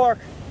 Brooklyn, New York,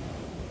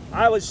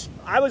 I was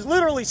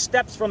literally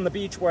steps from the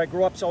beach where I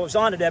grew up, so I was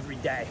on it every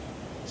day.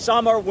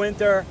 Summer,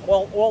 winter,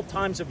 all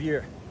times of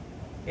year.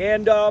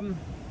 And,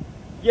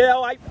 you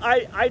know,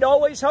 I'd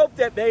always hoped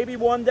that maybe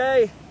one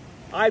day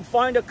I'd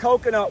find a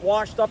coconut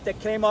washed up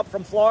that came up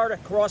from Florida,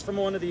 across from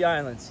one of the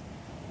islands.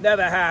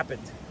 Never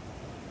happened.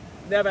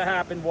 Never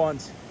happened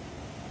once.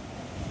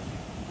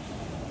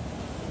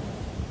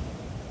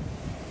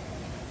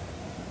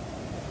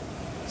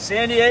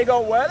 San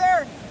Diego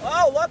weather?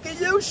 Oh, look at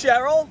you,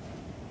 Cheryl.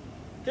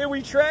 Can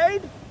we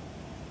trade?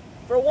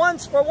 For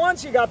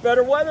once you got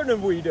better weather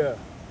than we do.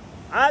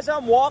 As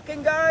I'm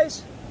walking,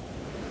 guys,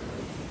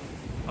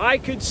 I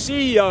could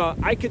see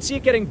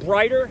it getting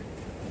brighter.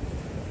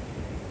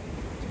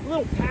 A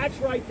little patch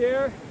right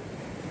there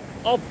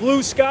of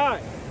blue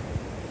sky.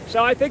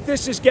 So I think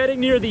this is getting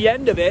near the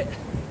end of it.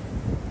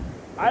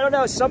 I don't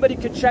know, somebody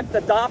could check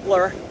the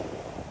Doppler.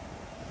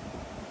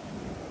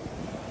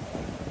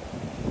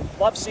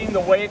 Love seeing the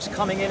waves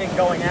coming in and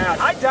going out.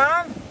 Hi,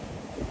 Don.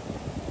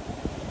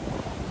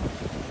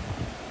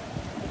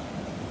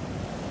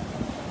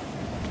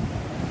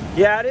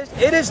 Yeah,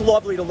 it is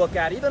lovely to look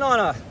at, even on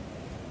a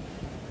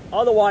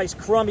otherwise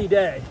crummy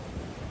day.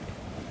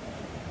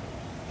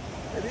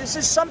 This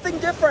is something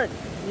different,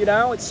 you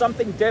know, it's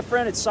something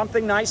different, it's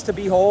something nice to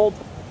behold.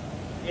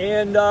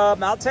 And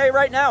I'll tell you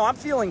right now, I'm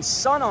feeling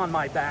sun on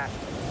my back.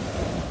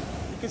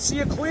 You can see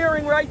a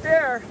clearing right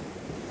there.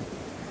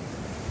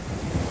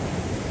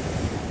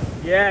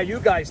 Yeah, you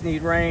guys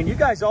need rain. You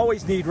guys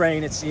always need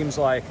rain, it seems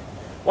like.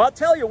 Well, I'll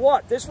tell you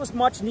what, this was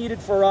much needed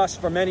for us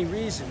for many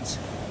reasons.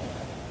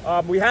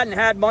 We hadn't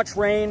had much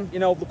rain, you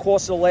know, over the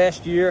course of the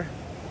last year.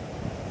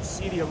 You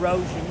see the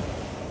erosion.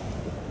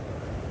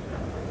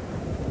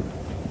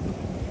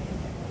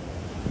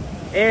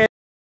 And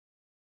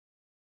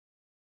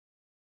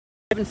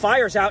having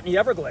fires out in the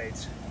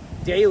Everglades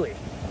daily.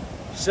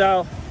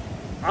 So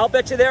I'll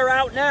bet you they're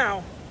out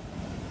now.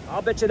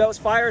 I'll bet you those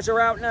fires are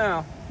out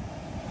now.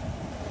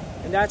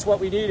 And that's what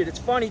we needed. It's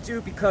funny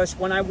too, because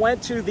when I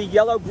went to the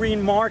Yellow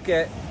Green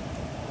Market,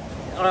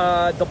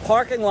 the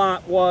parking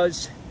lot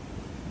was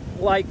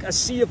like a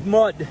sea of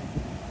mud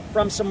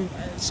from some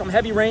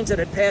heavy rains that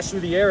had passed through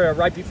the area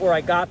right before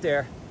I got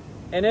there.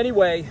 And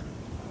anyway,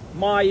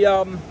 my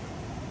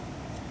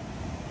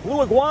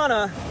blue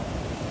iguana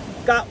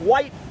got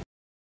white-ish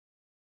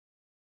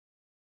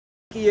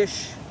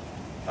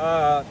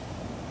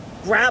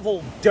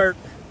gravel dirt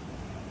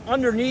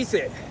underneath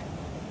it,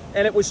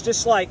 and it was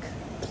just like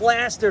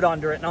plastered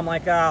under it, and I'm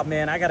like, oh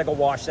man, I gotta go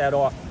wash that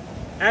off.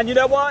 And you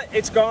know what?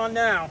 It's gone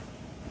now.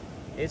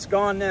 It's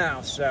gone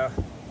now. So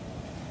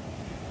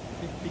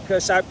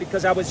because I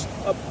was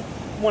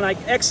when I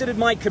exited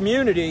my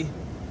community,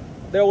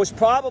 there was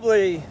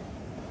probably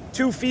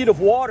 2 feet of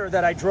water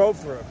that I drove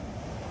through.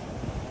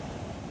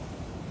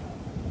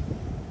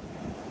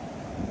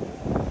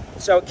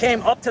 So it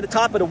came up to the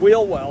top of the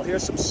wheel well.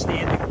 Here's some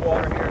standing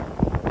water here.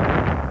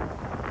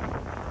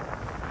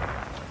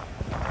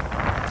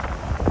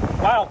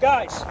 Wow,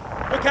 guys,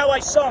 look how I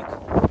sunk.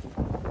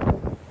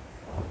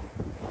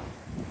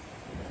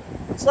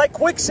 It's like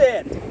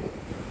quicksand.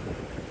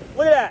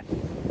 Look at that.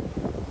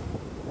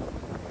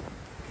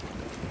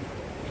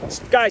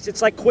 Guys,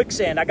 it's like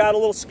quicksand. I got a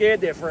little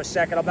scared there for a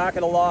second, I'm not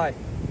gonna lie.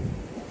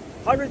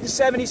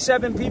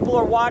 177 people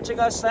are watching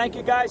us. Thank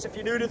you guys. If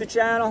you're new to the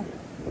channel,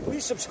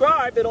 please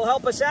subscribe. It'll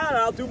help us out.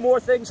 I'll do more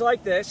things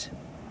like this.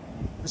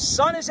 The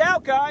sun is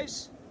out,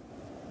 guys.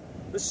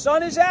 The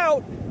sun is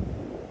out.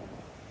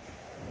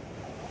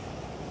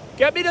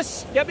 Get me the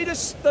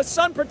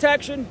sun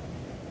protection.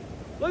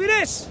 Look at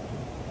this.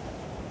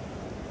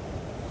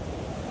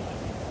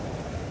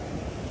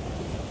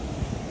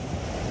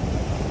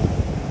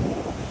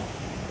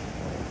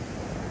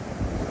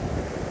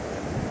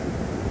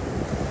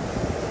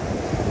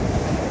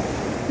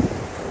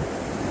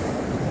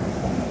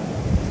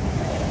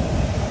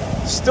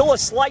 Still a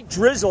slight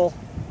drizzle.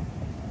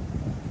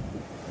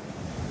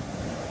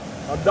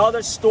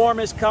 Another storm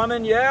is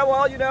coming. Yeah,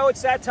 well, you know,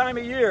 it's that time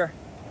of year.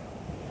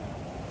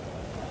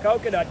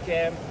 Coconut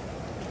cam.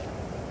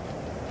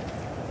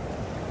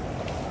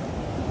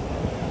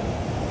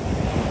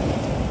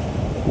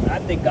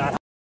 That thing got hot.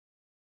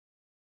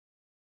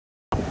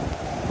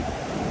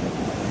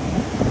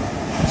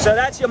 So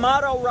that's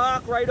Yamato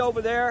Rock right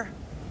over there.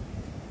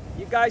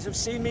 You guys have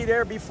seen me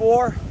there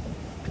before.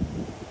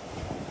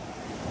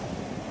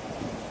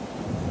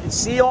 You can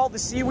see all the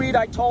seaweed.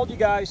 I told you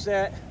guys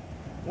that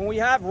when we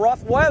have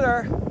rough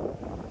weather,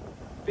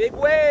 big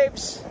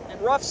waves and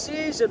rough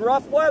seas and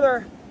rough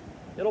weather,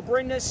 it'll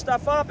bring this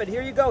stuff up. And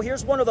here you go.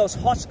 Here's one of those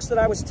husks that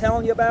I was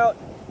telling you about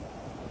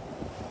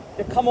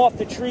that come off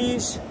the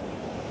trees.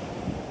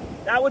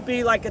 That would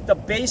be like at the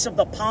base of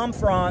the palm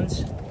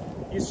fronds.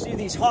 You see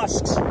these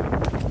husks.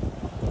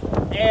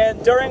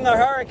 And during a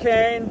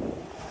hurricane,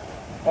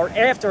 or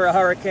after a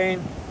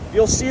hurricane,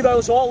 you'll see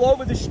those all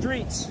over the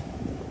streets.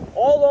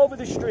 All over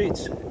the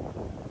streets.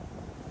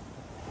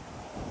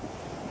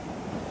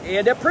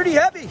 And they're pretty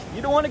heavy.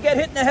 You don't want to get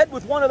hit in the head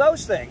with one of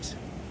those things.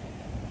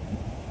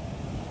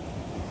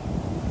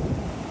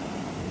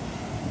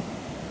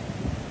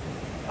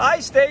 Hi,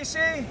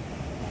 Stacy.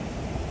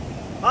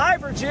 Hi,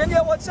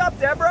 Virginia. What's up,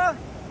 Deborah?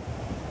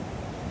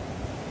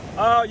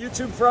 Oh,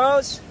 YouTube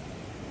froze?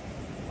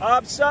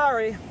 I'm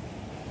sorry.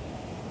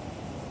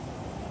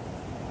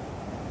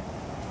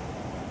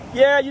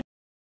 Yeah,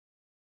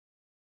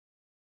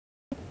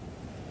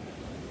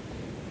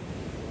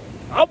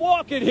 I'm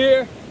walking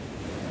here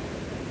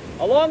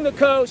along the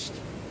coast.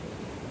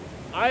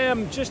 I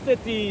am just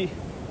at the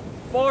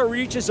far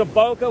reaches of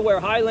Boca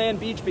where Highland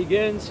Beach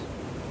begins.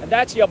 And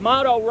that's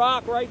Yamato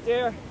Rock right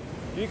there.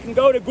 You can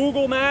go to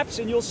Google Maps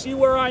and you'll see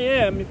where I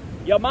am.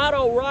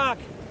 Yamato Rock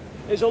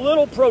is a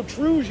little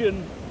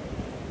protrusion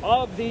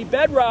of the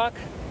bedrock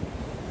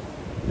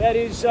that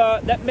is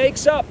that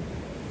makes up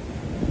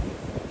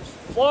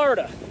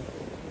Florida.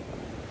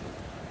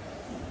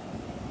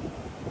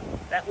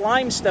 That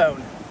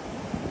limestone.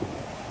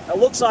 It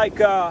looks like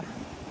a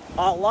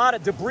lot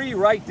of debris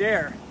right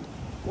there.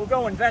 We'll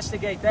go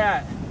investigate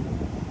that.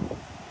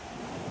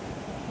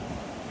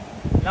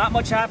 Not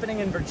much happening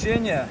in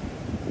Virginia.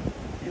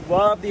 You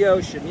love the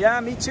ocean. Yeah,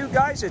 me too,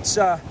 guys. It's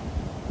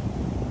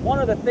one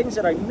of the things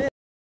that I miss.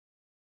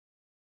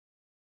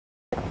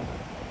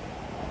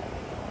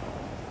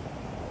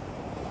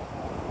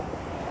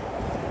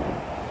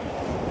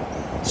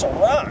 It's a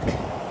rock.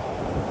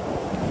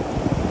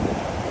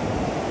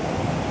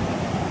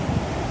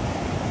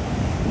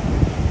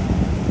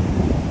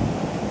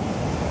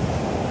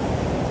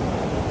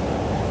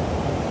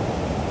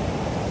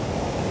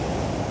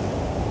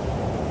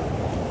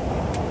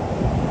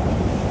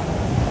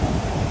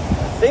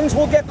 Things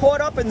will get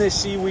caught up in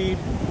this seaweed.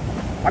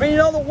 I mean, you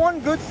know, the one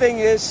good thing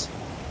is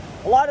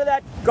a lot of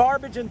that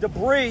garbage and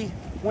debris,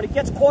 when it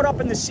gets caught up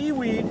in the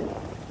seaweed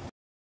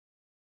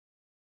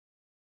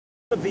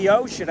of the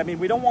ocean, I mean,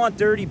 we don't want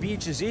dirty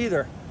beaches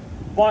either,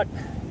 but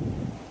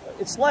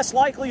it's less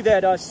likely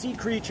that sea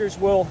creatures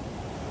will,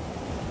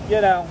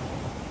 you know,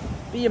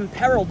 be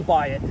imperiled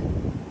by it.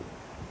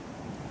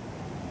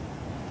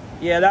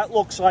 Yeah, that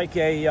looks like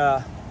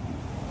a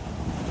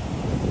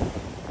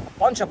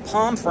bunch of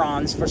palm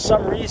fronds for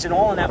some reason,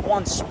 all in that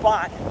one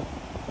spot.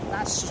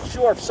 Not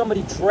sure if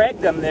somebody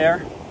dragged them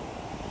there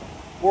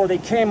or they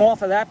came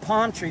off of that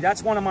palm tree.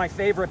 That's one of my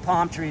favorite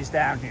palm trees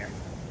down here.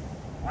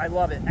 I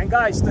love it. And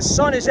guys, the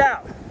sun is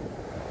out.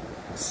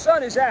 The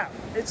sun is out.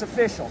 It's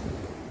official.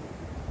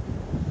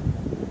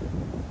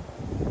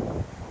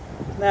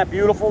 Isn't that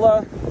beautiful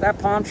though? That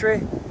palm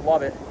tree?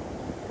 Love it.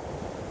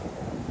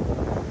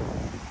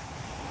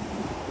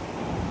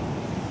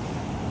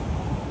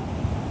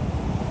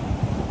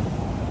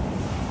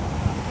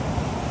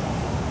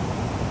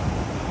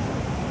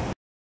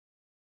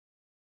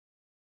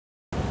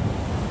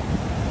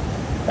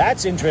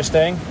 That's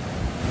interesting.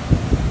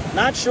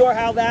 Not sure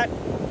how that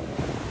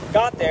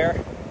got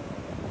there.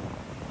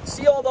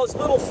 See all those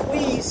little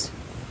fleas?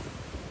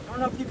 I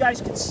don't know if you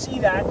guys can see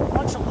that. A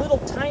bunch of little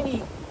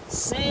tiny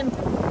sand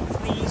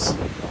fleas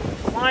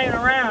flying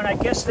around. I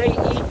guess they eat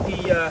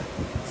the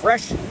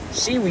fresh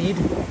seaweed.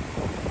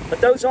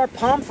 But those are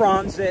palm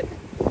fronds that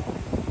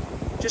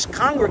just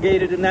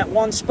congregated in that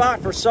one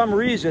spot for some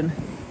reason.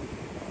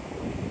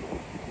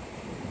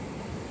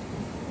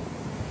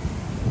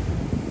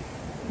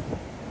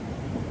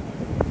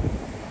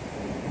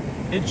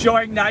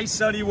 Enjoying nice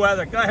sunny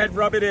weather. Go ahead,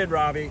 rub it in,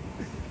 Robbie.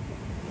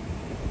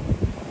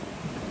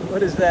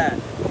 What is that?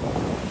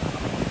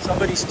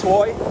 Somebody's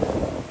toy?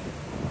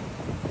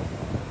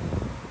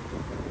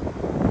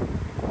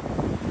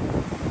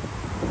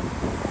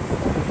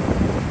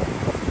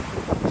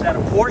 Is that a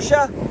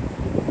Porsche?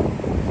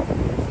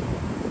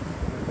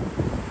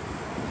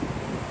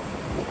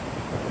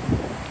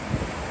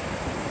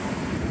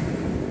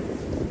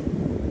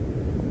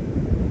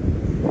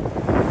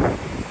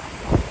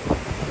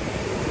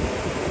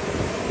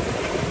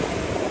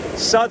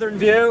 Southern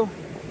view,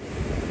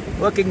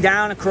 looking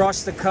down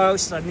across the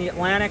coast on the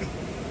Atlantic. You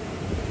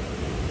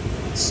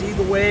can see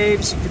the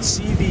waves, you can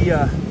see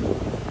the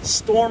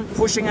storm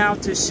pushing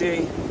out to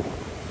sea.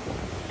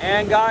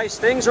 And guys,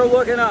 things are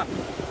looking up.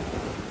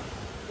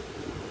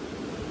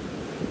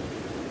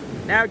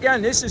 Now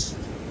again, this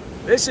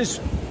is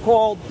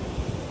called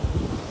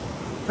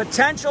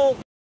potential,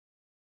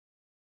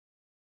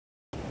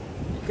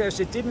 because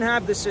it didn't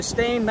have the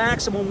sustained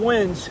maximum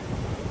winds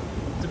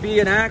to be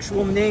an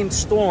actual named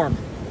storm.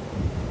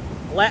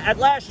 At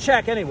last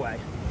check, anyway.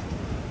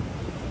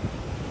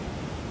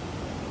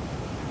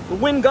 The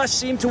wind gusts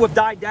seem to have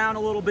died down a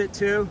little bit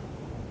too.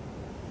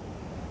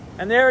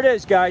 And there it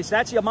is, guys.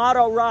 That's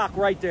Yamato Rock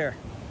right there.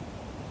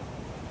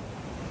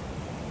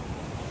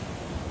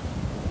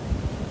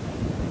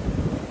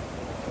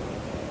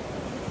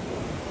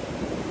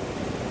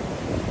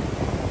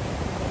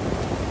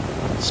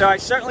 So I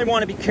certainly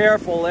want to be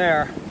careful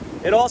there.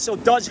 It also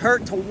does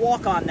hurt to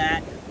walk on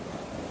that.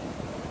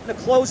 I'm going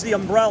to close the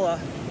umbrella.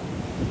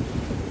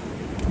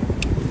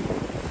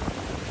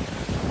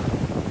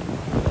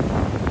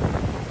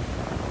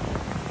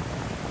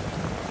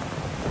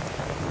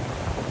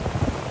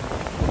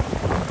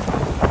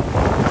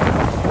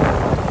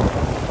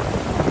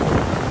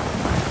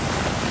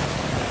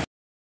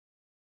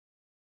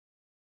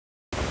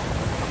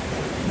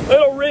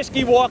 Little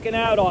risky walking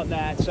out on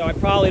that, so I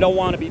probably don't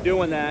want to be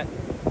doing that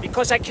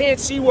because I can't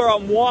see where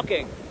I'm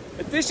walking.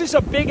 But this is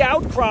a big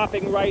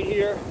outcropping right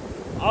here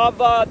of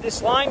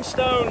this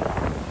limestone.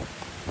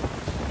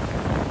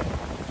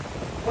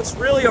 What's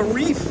really a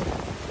reef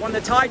when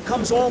the tide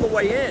comes all the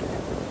way in.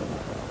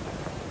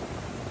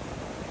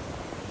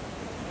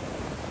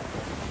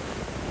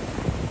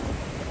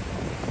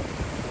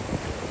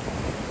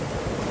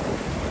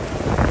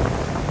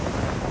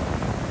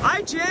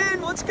 Hi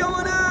Jen, what's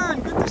going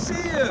on? Good to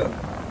see you.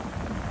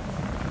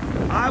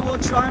 I will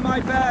try my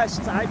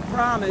best, I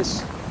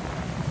promise.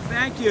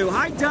 Thank you.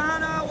 Hi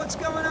Donna, what's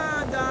going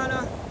on,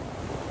 Donna?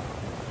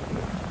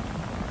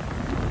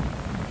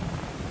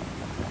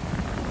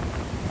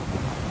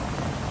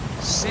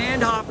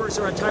 Sandhoppers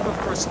are a type of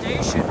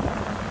crustacean.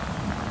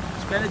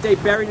 Spend a day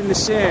buried in the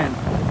sand.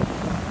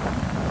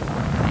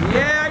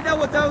 Yeah, I know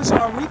what those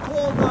are. We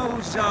call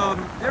those,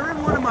 they're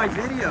in one of my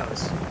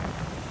videos.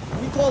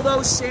 We call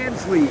those sand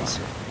fleas.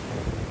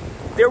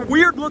 They're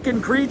weird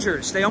looking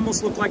creatures. They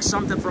almost look like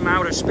something from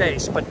outer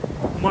space, but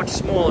much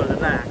smaller than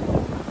that.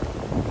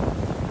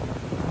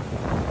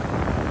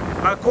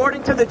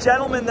 According to the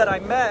gentleman that I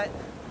met,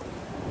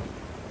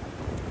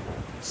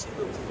 see a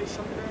little fish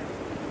up there?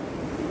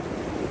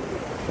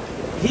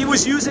 He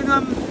was using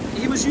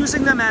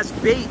them as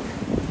bait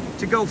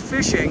to go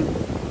fishing,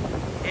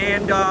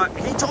 and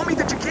he told me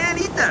that you can't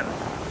eat them.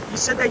 He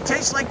said they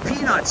taste like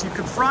peanuts. You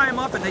can fry them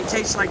up and they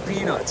taste like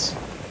peanuts.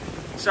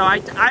 So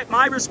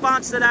my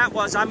response to that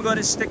was, I'm going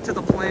to stick to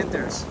the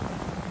planters.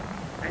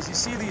 As you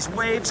see these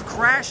waves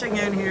crashing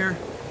in here,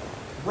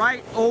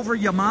 right over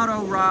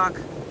Yamato Rock.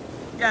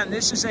 Again,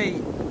 this is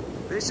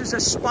a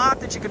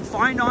spot that you can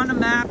find on the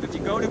map. If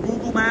you go to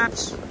Google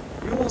Maps,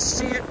 you will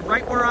see it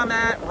right where I'm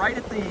at, right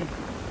at the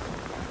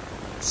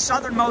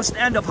southernmost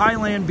end of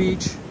Highland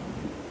Beach.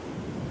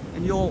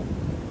 And you'll,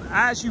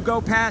 as you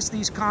go past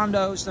these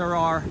condos, there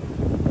are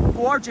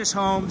gorgeous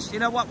homes. You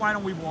know what? Why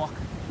don't we walk?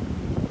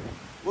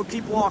 We'll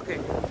keep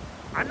walking.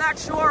 I'm not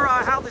sure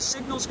how the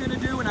signal's going to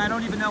do, and I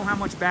don't even know how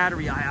much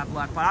battery I have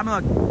left, but I'm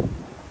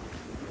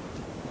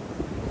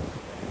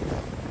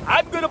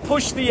going to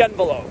push the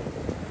envelope.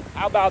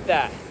 How about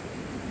that?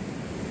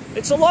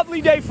 It's a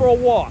lovely day for a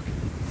walk.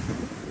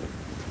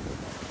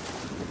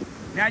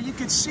 Now you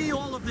can see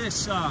all of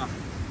this,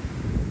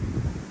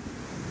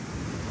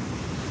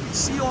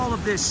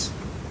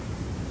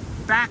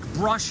 back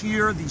brush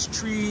here, these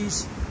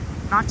trees,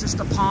 not just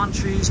the palm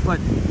trees, but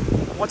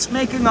what's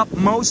making up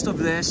most of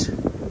this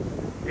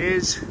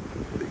is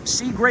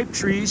sea grape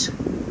trees,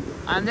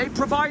 and they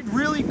provide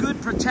really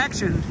good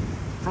protection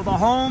for the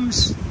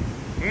homes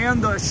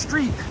and the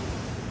street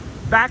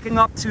backing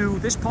up to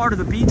this part of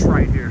the beach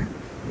right here.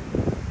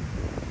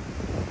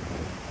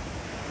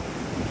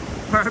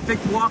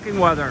 Perfect walking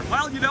weather.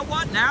 Well, you know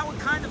what? Now it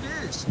kind of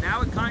is.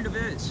 Now it kind of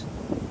is.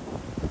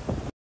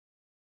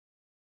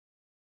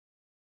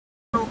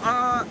 So,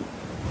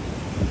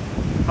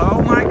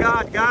 oh my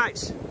God,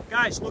 guys,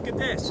 look at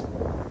this.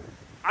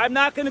 I'm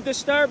not going to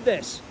disturb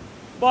this,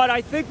 but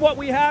I think what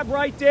we have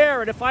right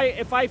there, and if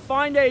I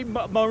find a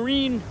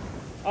marine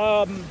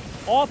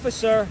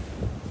officer,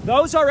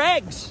 those are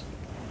eggs.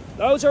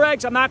 Those are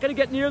eggs. I'm not going to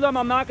get near them.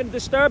 I'm not going to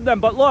disturb them.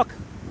 But look,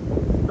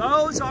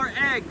 those are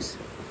eggs.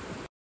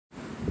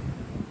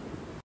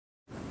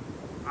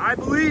 I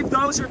believe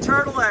those are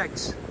turtle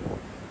eggs.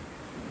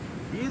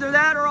 Either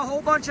that or a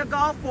whole bunch of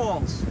golf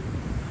balls.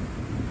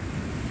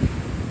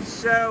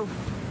 So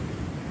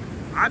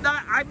I'm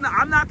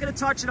not going to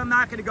touch it. I'm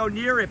not going to go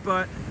near it,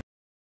 but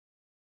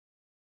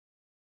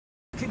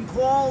I can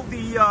call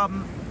the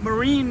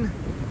marine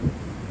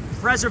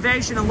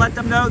preservation and let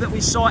them know that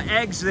we saw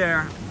eggs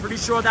there. Pretty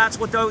sure that's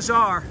what those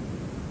are.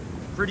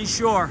 Pretty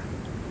sure.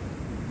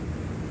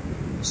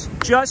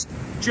 Just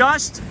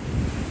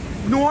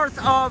north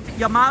of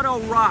Yamato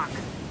Rock.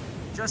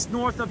 just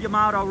north of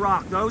Yamato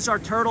Rock. Those are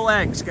turtle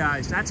eggs,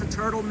 guys. That's a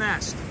turtle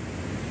nest.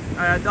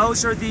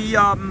 Those are the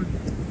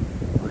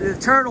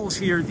turtles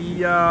here,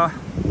 the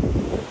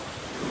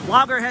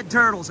loggerhead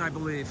turtles, I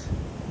believe.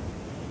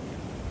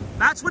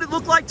 That's what it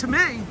looked like to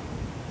me.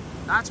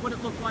 That's what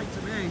it looked like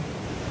to me.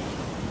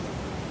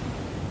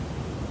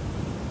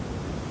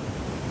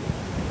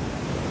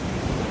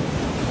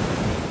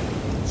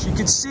 So you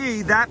can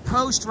see that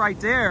post right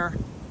there.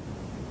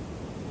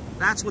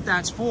 That's what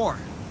that's for.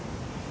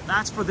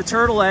 That's for the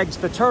turtle eggs,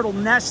 the turtle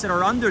nests that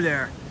are under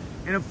there.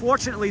 And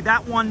unfortunately,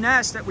 that one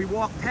nest that we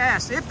walked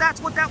past, if that's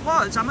what that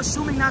was, I'm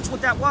assuming that's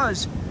what that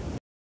was,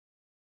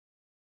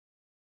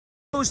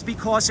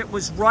 because it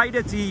was right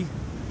at the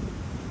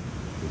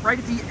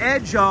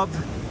edge of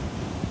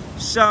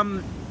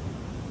some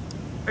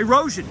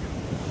erosion.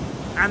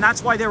 And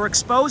that's why they were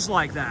exposed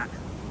like that.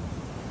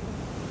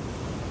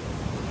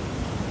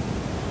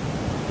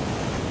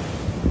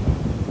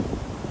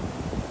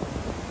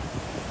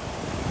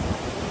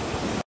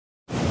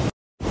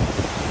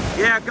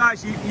 Yeah,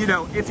 guys, you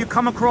know, if you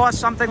come across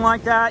something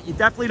like that, you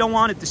definitely don't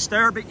want to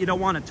disturb it. You don't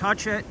want to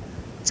touch it.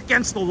 It's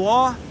against the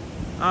law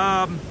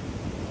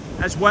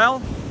as well.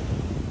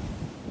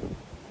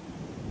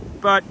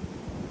 But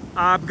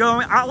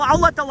I'll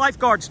let the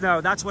lifeguards know.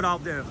 That's what I'll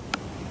do.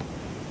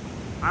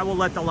 I will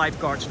let the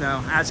lifeguards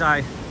know as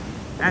I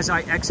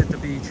exit the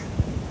beach.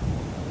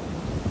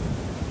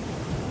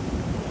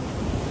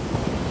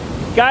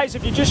 Guys,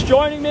 if you're just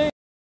joining me,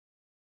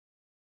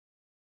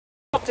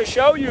 to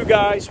show you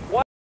guys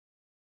what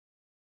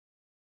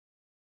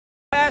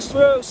passed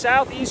through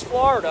Southeast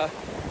Florida.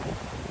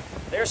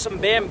 There's some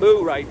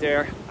bamboo right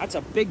there. That's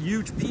a big,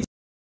 huge piece.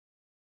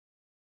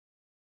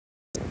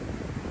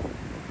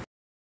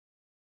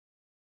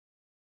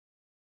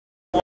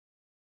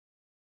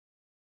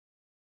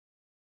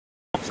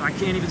 So I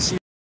can't even see.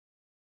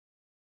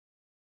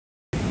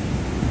 You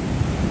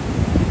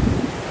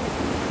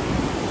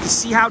can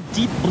see how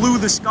deep blue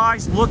the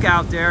skies look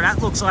out there.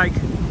 That looks like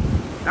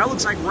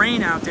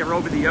rain out there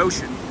over the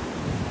ocean.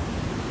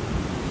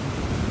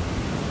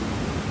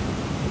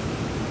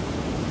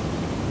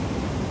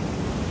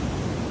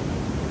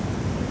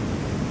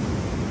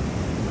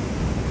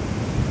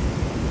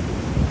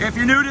 If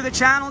you're new to the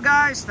channel,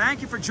 guys,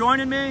 thank you for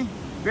joining me.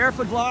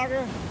 Barefoot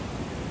Vlogger.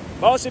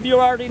 Most of you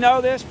already know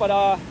this,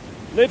 but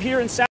live here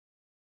in South.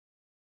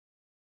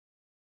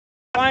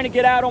 Trying to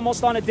get out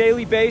almost on a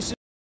daily basis.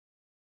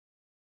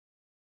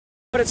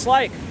 What it's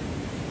like.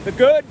 The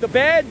good, the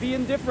bad, the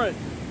indifferent.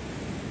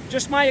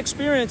 Just my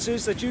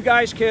experiences that you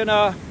guys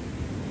can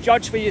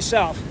judge for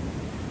yourself.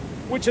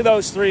 Which of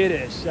those three it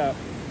is. So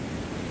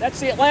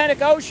that's the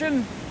Atlantic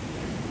Ocean.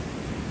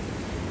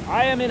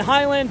 I am in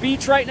Highland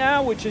Beach right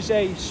now, which is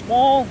a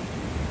small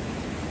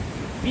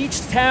beach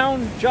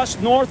town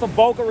just north of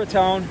Boca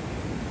Raton.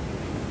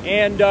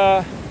 And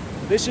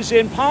this is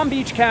in Palm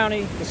Beach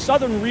County, the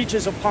southern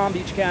reaches of Palm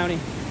Beach County.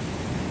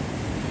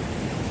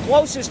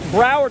 Closest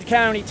Broward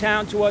County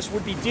town to us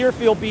would be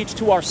Deerfield Beach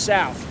to our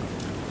south.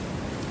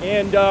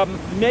 And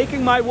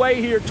making my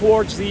way here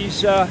towards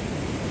these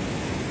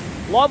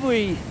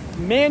lovely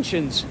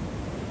mansions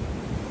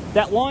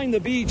that line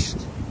the beach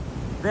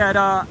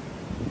that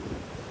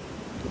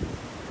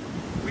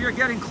we are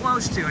getting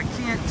close to. I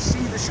can't see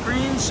the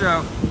screen,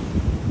 so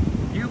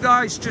you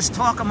guys just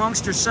talk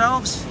amongst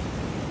yourselves.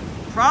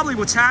 Probably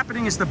what's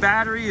happening is the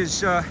battery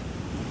is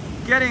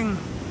getting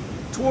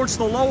towards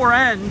the lower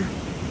end,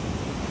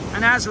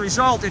 and as a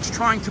result, it's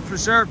trying to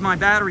preserve my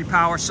battery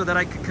power so that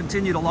I can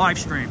continue to live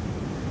stream.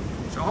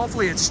 So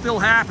hopefully it's still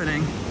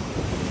happening.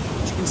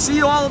 But you can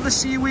see all of the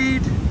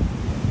seaweed.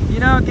 You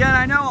know, again,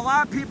 I know a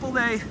lot of people,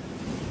 they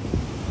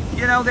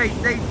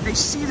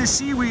see the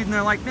seaweed and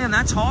they're like, man,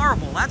 that's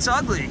horrible, that's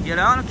ugly. You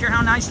know, I don't care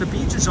how nice the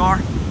beaches are.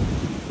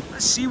 The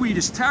seaweed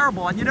is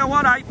terrible. And you know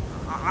what, I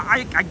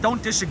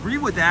don't disagree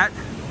with that,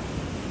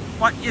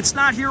 but it's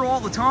not here all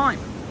the time.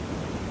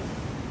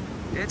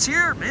 It's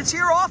here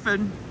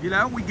often, you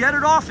know, we get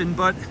it often,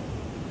 but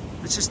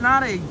it's just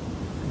not a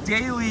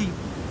daily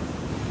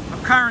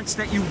occurrence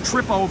that you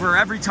trip over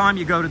every time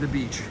you go to the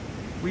beach.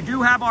 We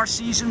do have our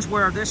seasons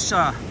where this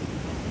stuff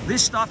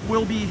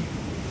will be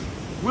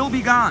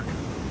gone.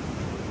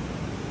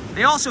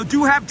 They also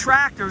do have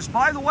tractors.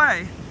 By the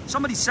way,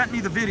 somebody sent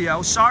me the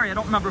video. Sorry, I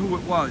don't remember who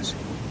it was.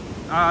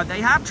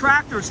 They have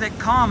tractors that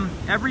come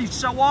every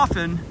so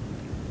often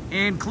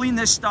and clean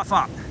this stuff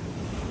up.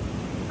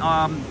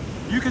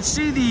 You can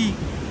see the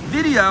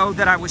video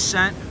that I was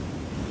sent.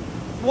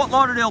 Fort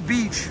Lauderdale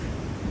Beach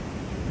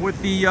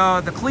with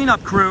the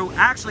cleanup crew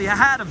actually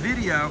had a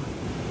video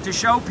to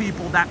show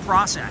people that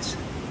process.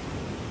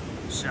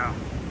 So,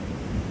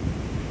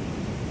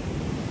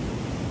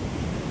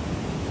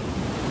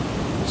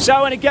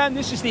 and again,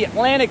 this is the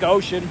Atlantic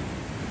Ocean.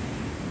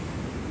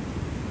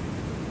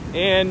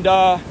 And,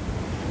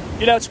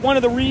 you know, it's one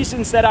of the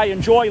reasons that I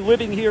enjoy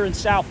living here in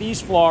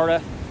Southeast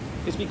Florida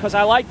is because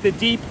I like the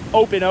deep,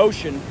 open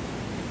ocean.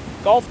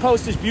 Gulf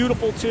Coast is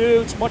beautiful,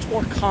 too. It's much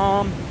more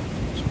calm.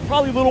 It's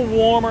probably a little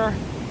warmer.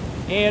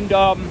 And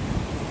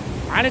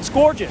it's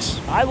gorgeous.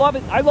 I love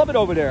it. I love it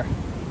over there.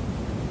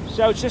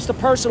 So it's just a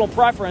personal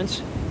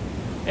preference.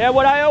 And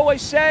what I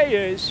always say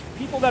is,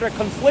 people that are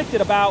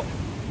conflicted about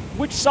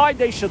which side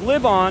they should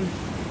live on,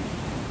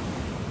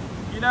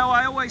 you know,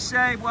 I always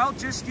say, well,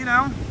 just, you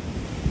know,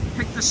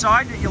 pick the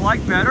side that you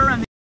like better,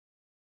 and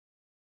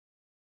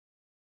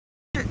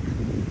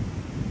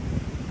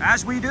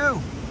as we do,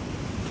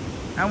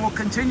 and we'll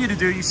continue to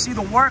do. You see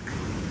the work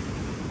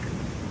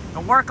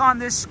on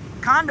this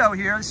condo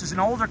here. This is an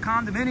older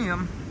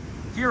condominium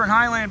here in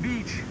Highland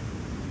Beach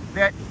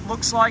that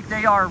looks like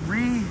they are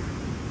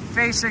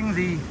refacing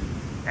the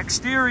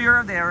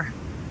exterior. They're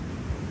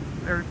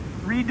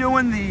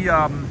redoing the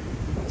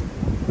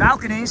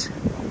balconies.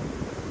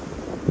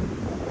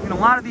 In a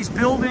lot of these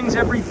buildings,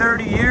 every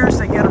 30 years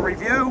they get a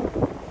review.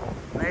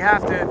 They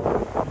have to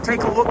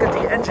take a look at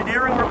the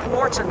engineering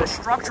reports and the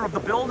structure of the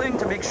building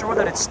to make sure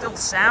that it's still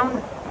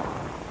sound.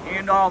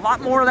 And a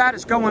lot more of that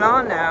is going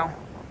on now,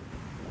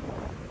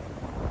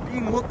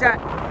 being looked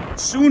at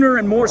sooner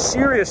and more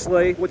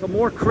seriously with a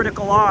more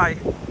critical eye,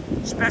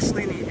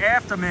 especially in the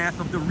aftermath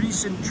of the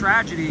recent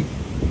tragedy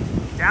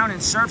down in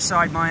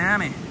Surfside,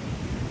 Miami.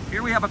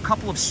 Here we have a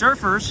couple of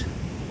surfers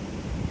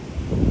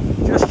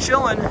just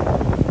chilling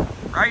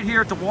right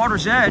here at the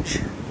water's edge.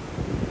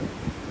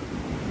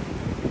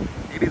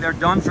 Maybe they're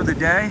done for the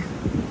day.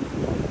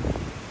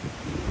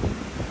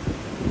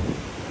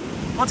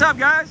 What's up,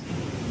 guys?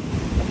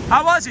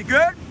 How was it?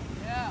 Good?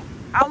 Yeah.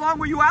 How long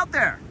were you out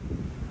there?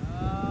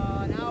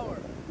 An hour.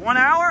 1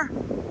 hour?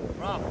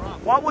 Rough.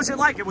 What was it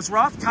like? It was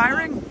rough?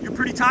 Tiring? You're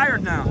pretty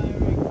tired now.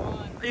 Tiring,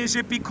 fun. Is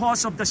it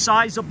because of the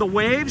size of the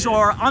waves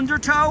or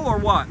undertow or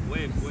what?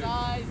 Waves.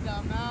 Size, the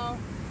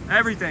amount.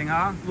 Everything,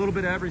 huh? A little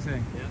bit of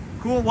everything. Yeah.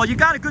 Cool. Well, you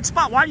got a good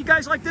spot. Why do you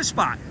guys like this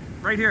spot?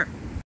 Right here.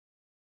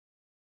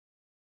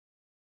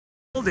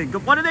 Building.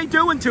 What are they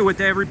doing to it?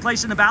 They're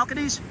replacing the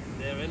balconies?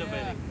 They're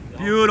innovating. Yeah.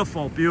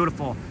 Beautiful,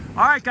 beautiful.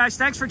 All right, guys.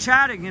 Thanks for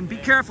chatting, and be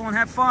careful and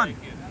have fun.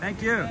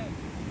 Thank you.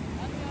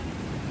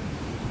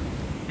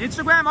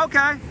 Instagram,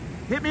 okay.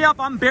 Hit me up.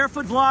 I'm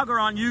Barefoot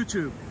Vlogger on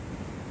YouTube.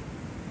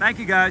 Thank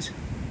you, guys.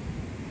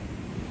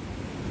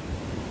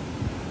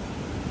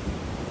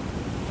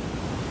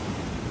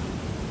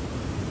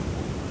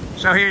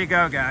 So here you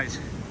go, guys.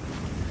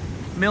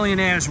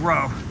 Millionaires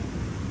Row.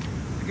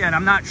 Again,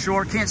 I'm not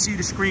sure. Can't see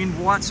the screen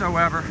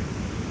whatsoever.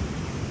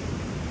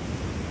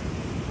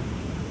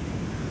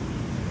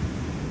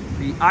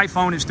 The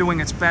iPhone is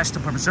doing its best to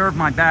preserve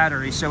my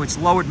battery, so it's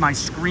lowered my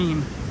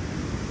screen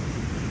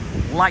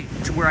light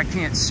to where I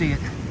can't see it.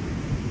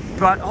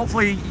 But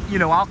hopefully, you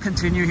know, I'll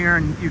continue here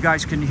and you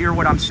guys can hear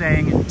what I'm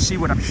saying and see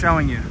what I'm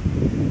showing you.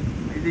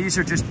 These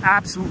are just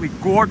absolutely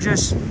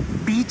gorgeous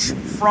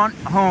beachfront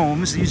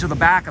homes. These are the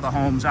back of the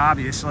homes,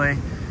 obviously.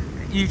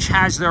 Each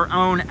has their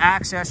own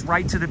access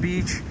right to the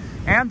beach,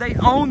 and they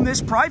own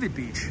this private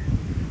beach.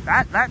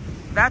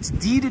 That's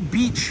deeded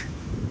beach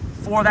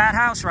for that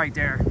house right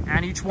there,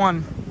 and each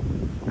one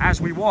as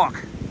we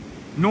walk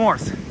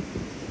north.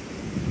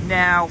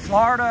 Now,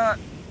 Florida,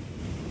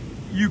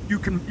 you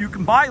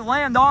can buy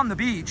land on the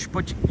beach,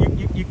 but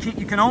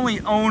you can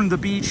only own the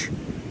beach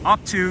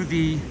up to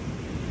the,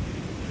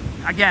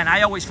 again,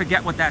 I always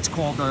forget what that's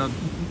called, the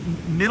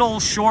middle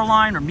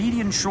shoreline or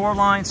median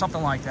shoreline,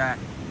 something like that.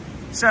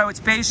 So it's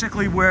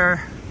basically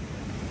where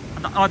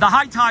the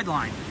high tide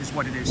line is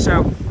what it is.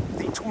 So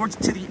towards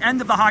to the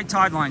end of the high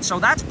tide line. So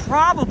that's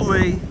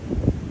probably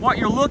what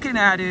you're looking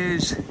at,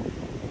 is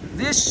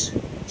this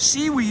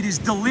seaweed is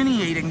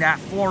delineating that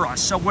for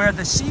us. So where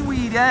the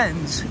seaweed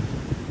ends,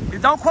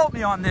 don't quote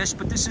me on this,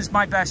 but this is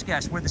my best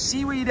guess, where the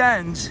seaweed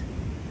ends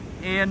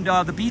and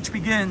the beach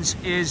begins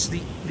is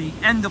the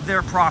end of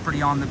their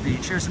property on the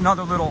beach. Here's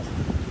another little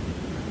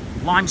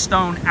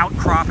limestone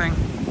outcropping.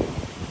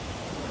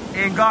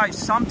 And guys,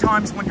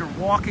 sometimes when you're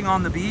walking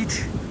on the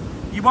beach,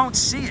 you won't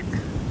see it.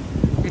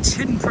 It's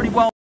hidden pretty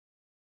well.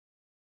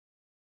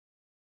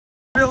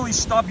 Really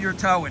stub your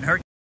toe and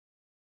hurt.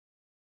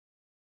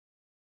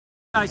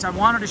 Guys, I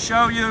wanted to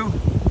show you,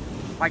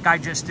 like I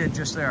just did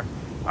just there,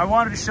 I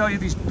wanted to show you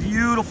these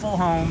beautiful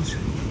homes,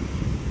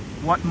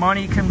 what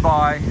money can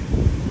buy.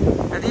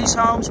 And these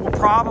homes will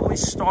probably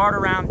start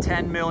around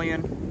 10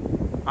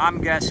 million,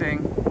 I'm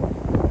guessing.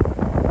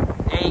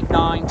 8,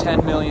 9,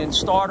 10 million,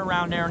 start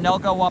around there, and they'll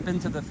go up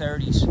into the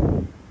 30s,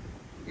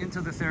 into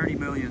the 30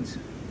 millions.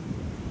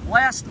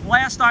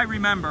 Last I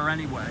remember,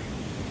 anyway.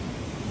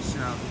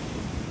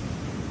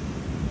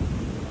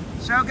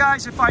 So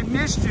guys, if I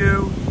missed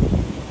you,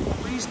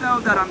 please know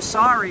that I'm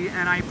sorry,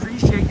 and I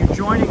appreciate you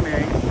joining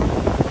me.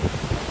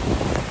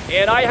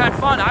 And I had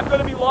fun. I'm going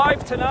to be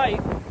live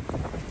tonight.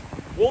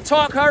 We'll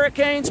talk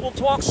hurricanes, we'll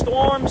talk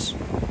storms.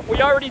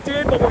 We already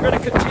did, but we're going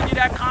to continue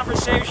that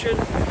conversation.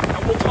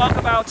 And we'll talk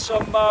about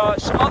some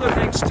other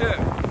things too.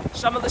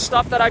 Some of the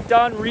stuff that I've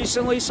done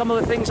recently, some of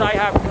the things I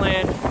have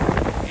planned,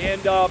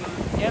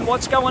 and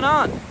what's going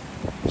on.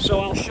 So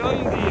I'll show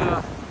you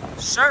the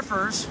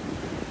surfers.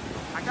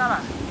 I got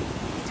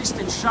a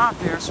distant shot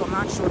there, so I'm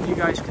not sure if you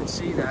guys can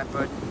see that,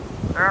 but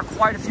there are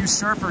quite a few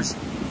surfers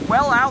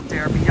well out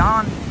there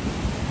beyond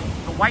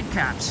the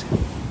whitecaps.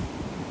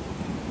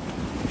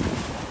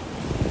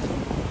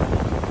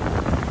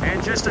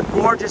 and just a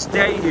gorgeous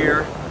day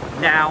here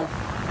now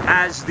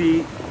as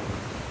the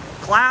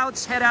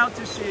clouds head out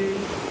to sea,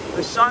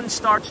 the sun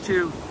starts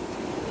to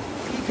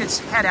peek its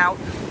head out,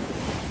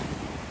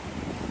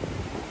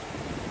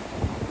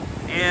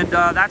 and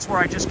that's where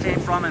I just came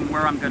from and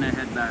where I'm going to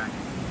head back.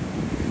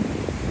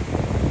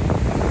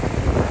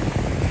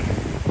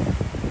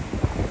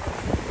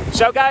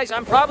 So guys,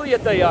 I'm probably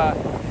at the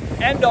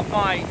end of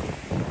my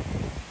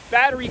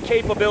battery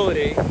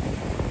capability,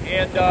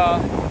 and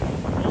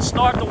we'll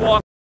start the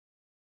walk.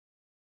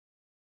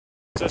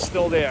 It's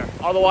still there.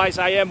 Otherwise,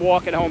 I am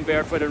walking home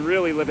barefoot and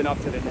really living up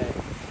to the name.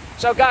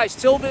 So guys,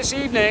 till this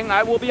evening,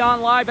 I will be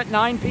on live at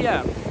 9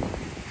 p.m.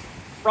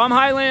 from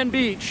Highland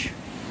Beach,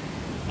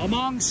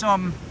 among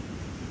some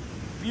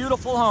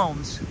beautiful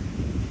homes.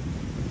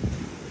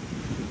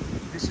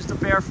 This is the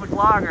Barefoot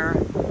Vlogger.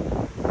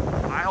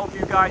 I hope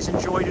you guys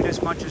enjoyed it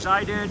as much as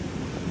I did,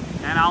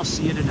 and I'll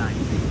see you tonight.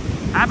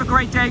 Have a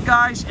great day,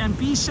 guys, and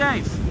be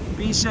safe.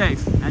 Be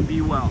safe and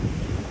be well.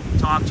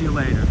 Talk to you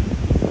later.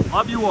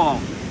 Love you all.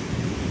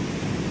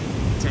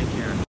 Take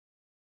care.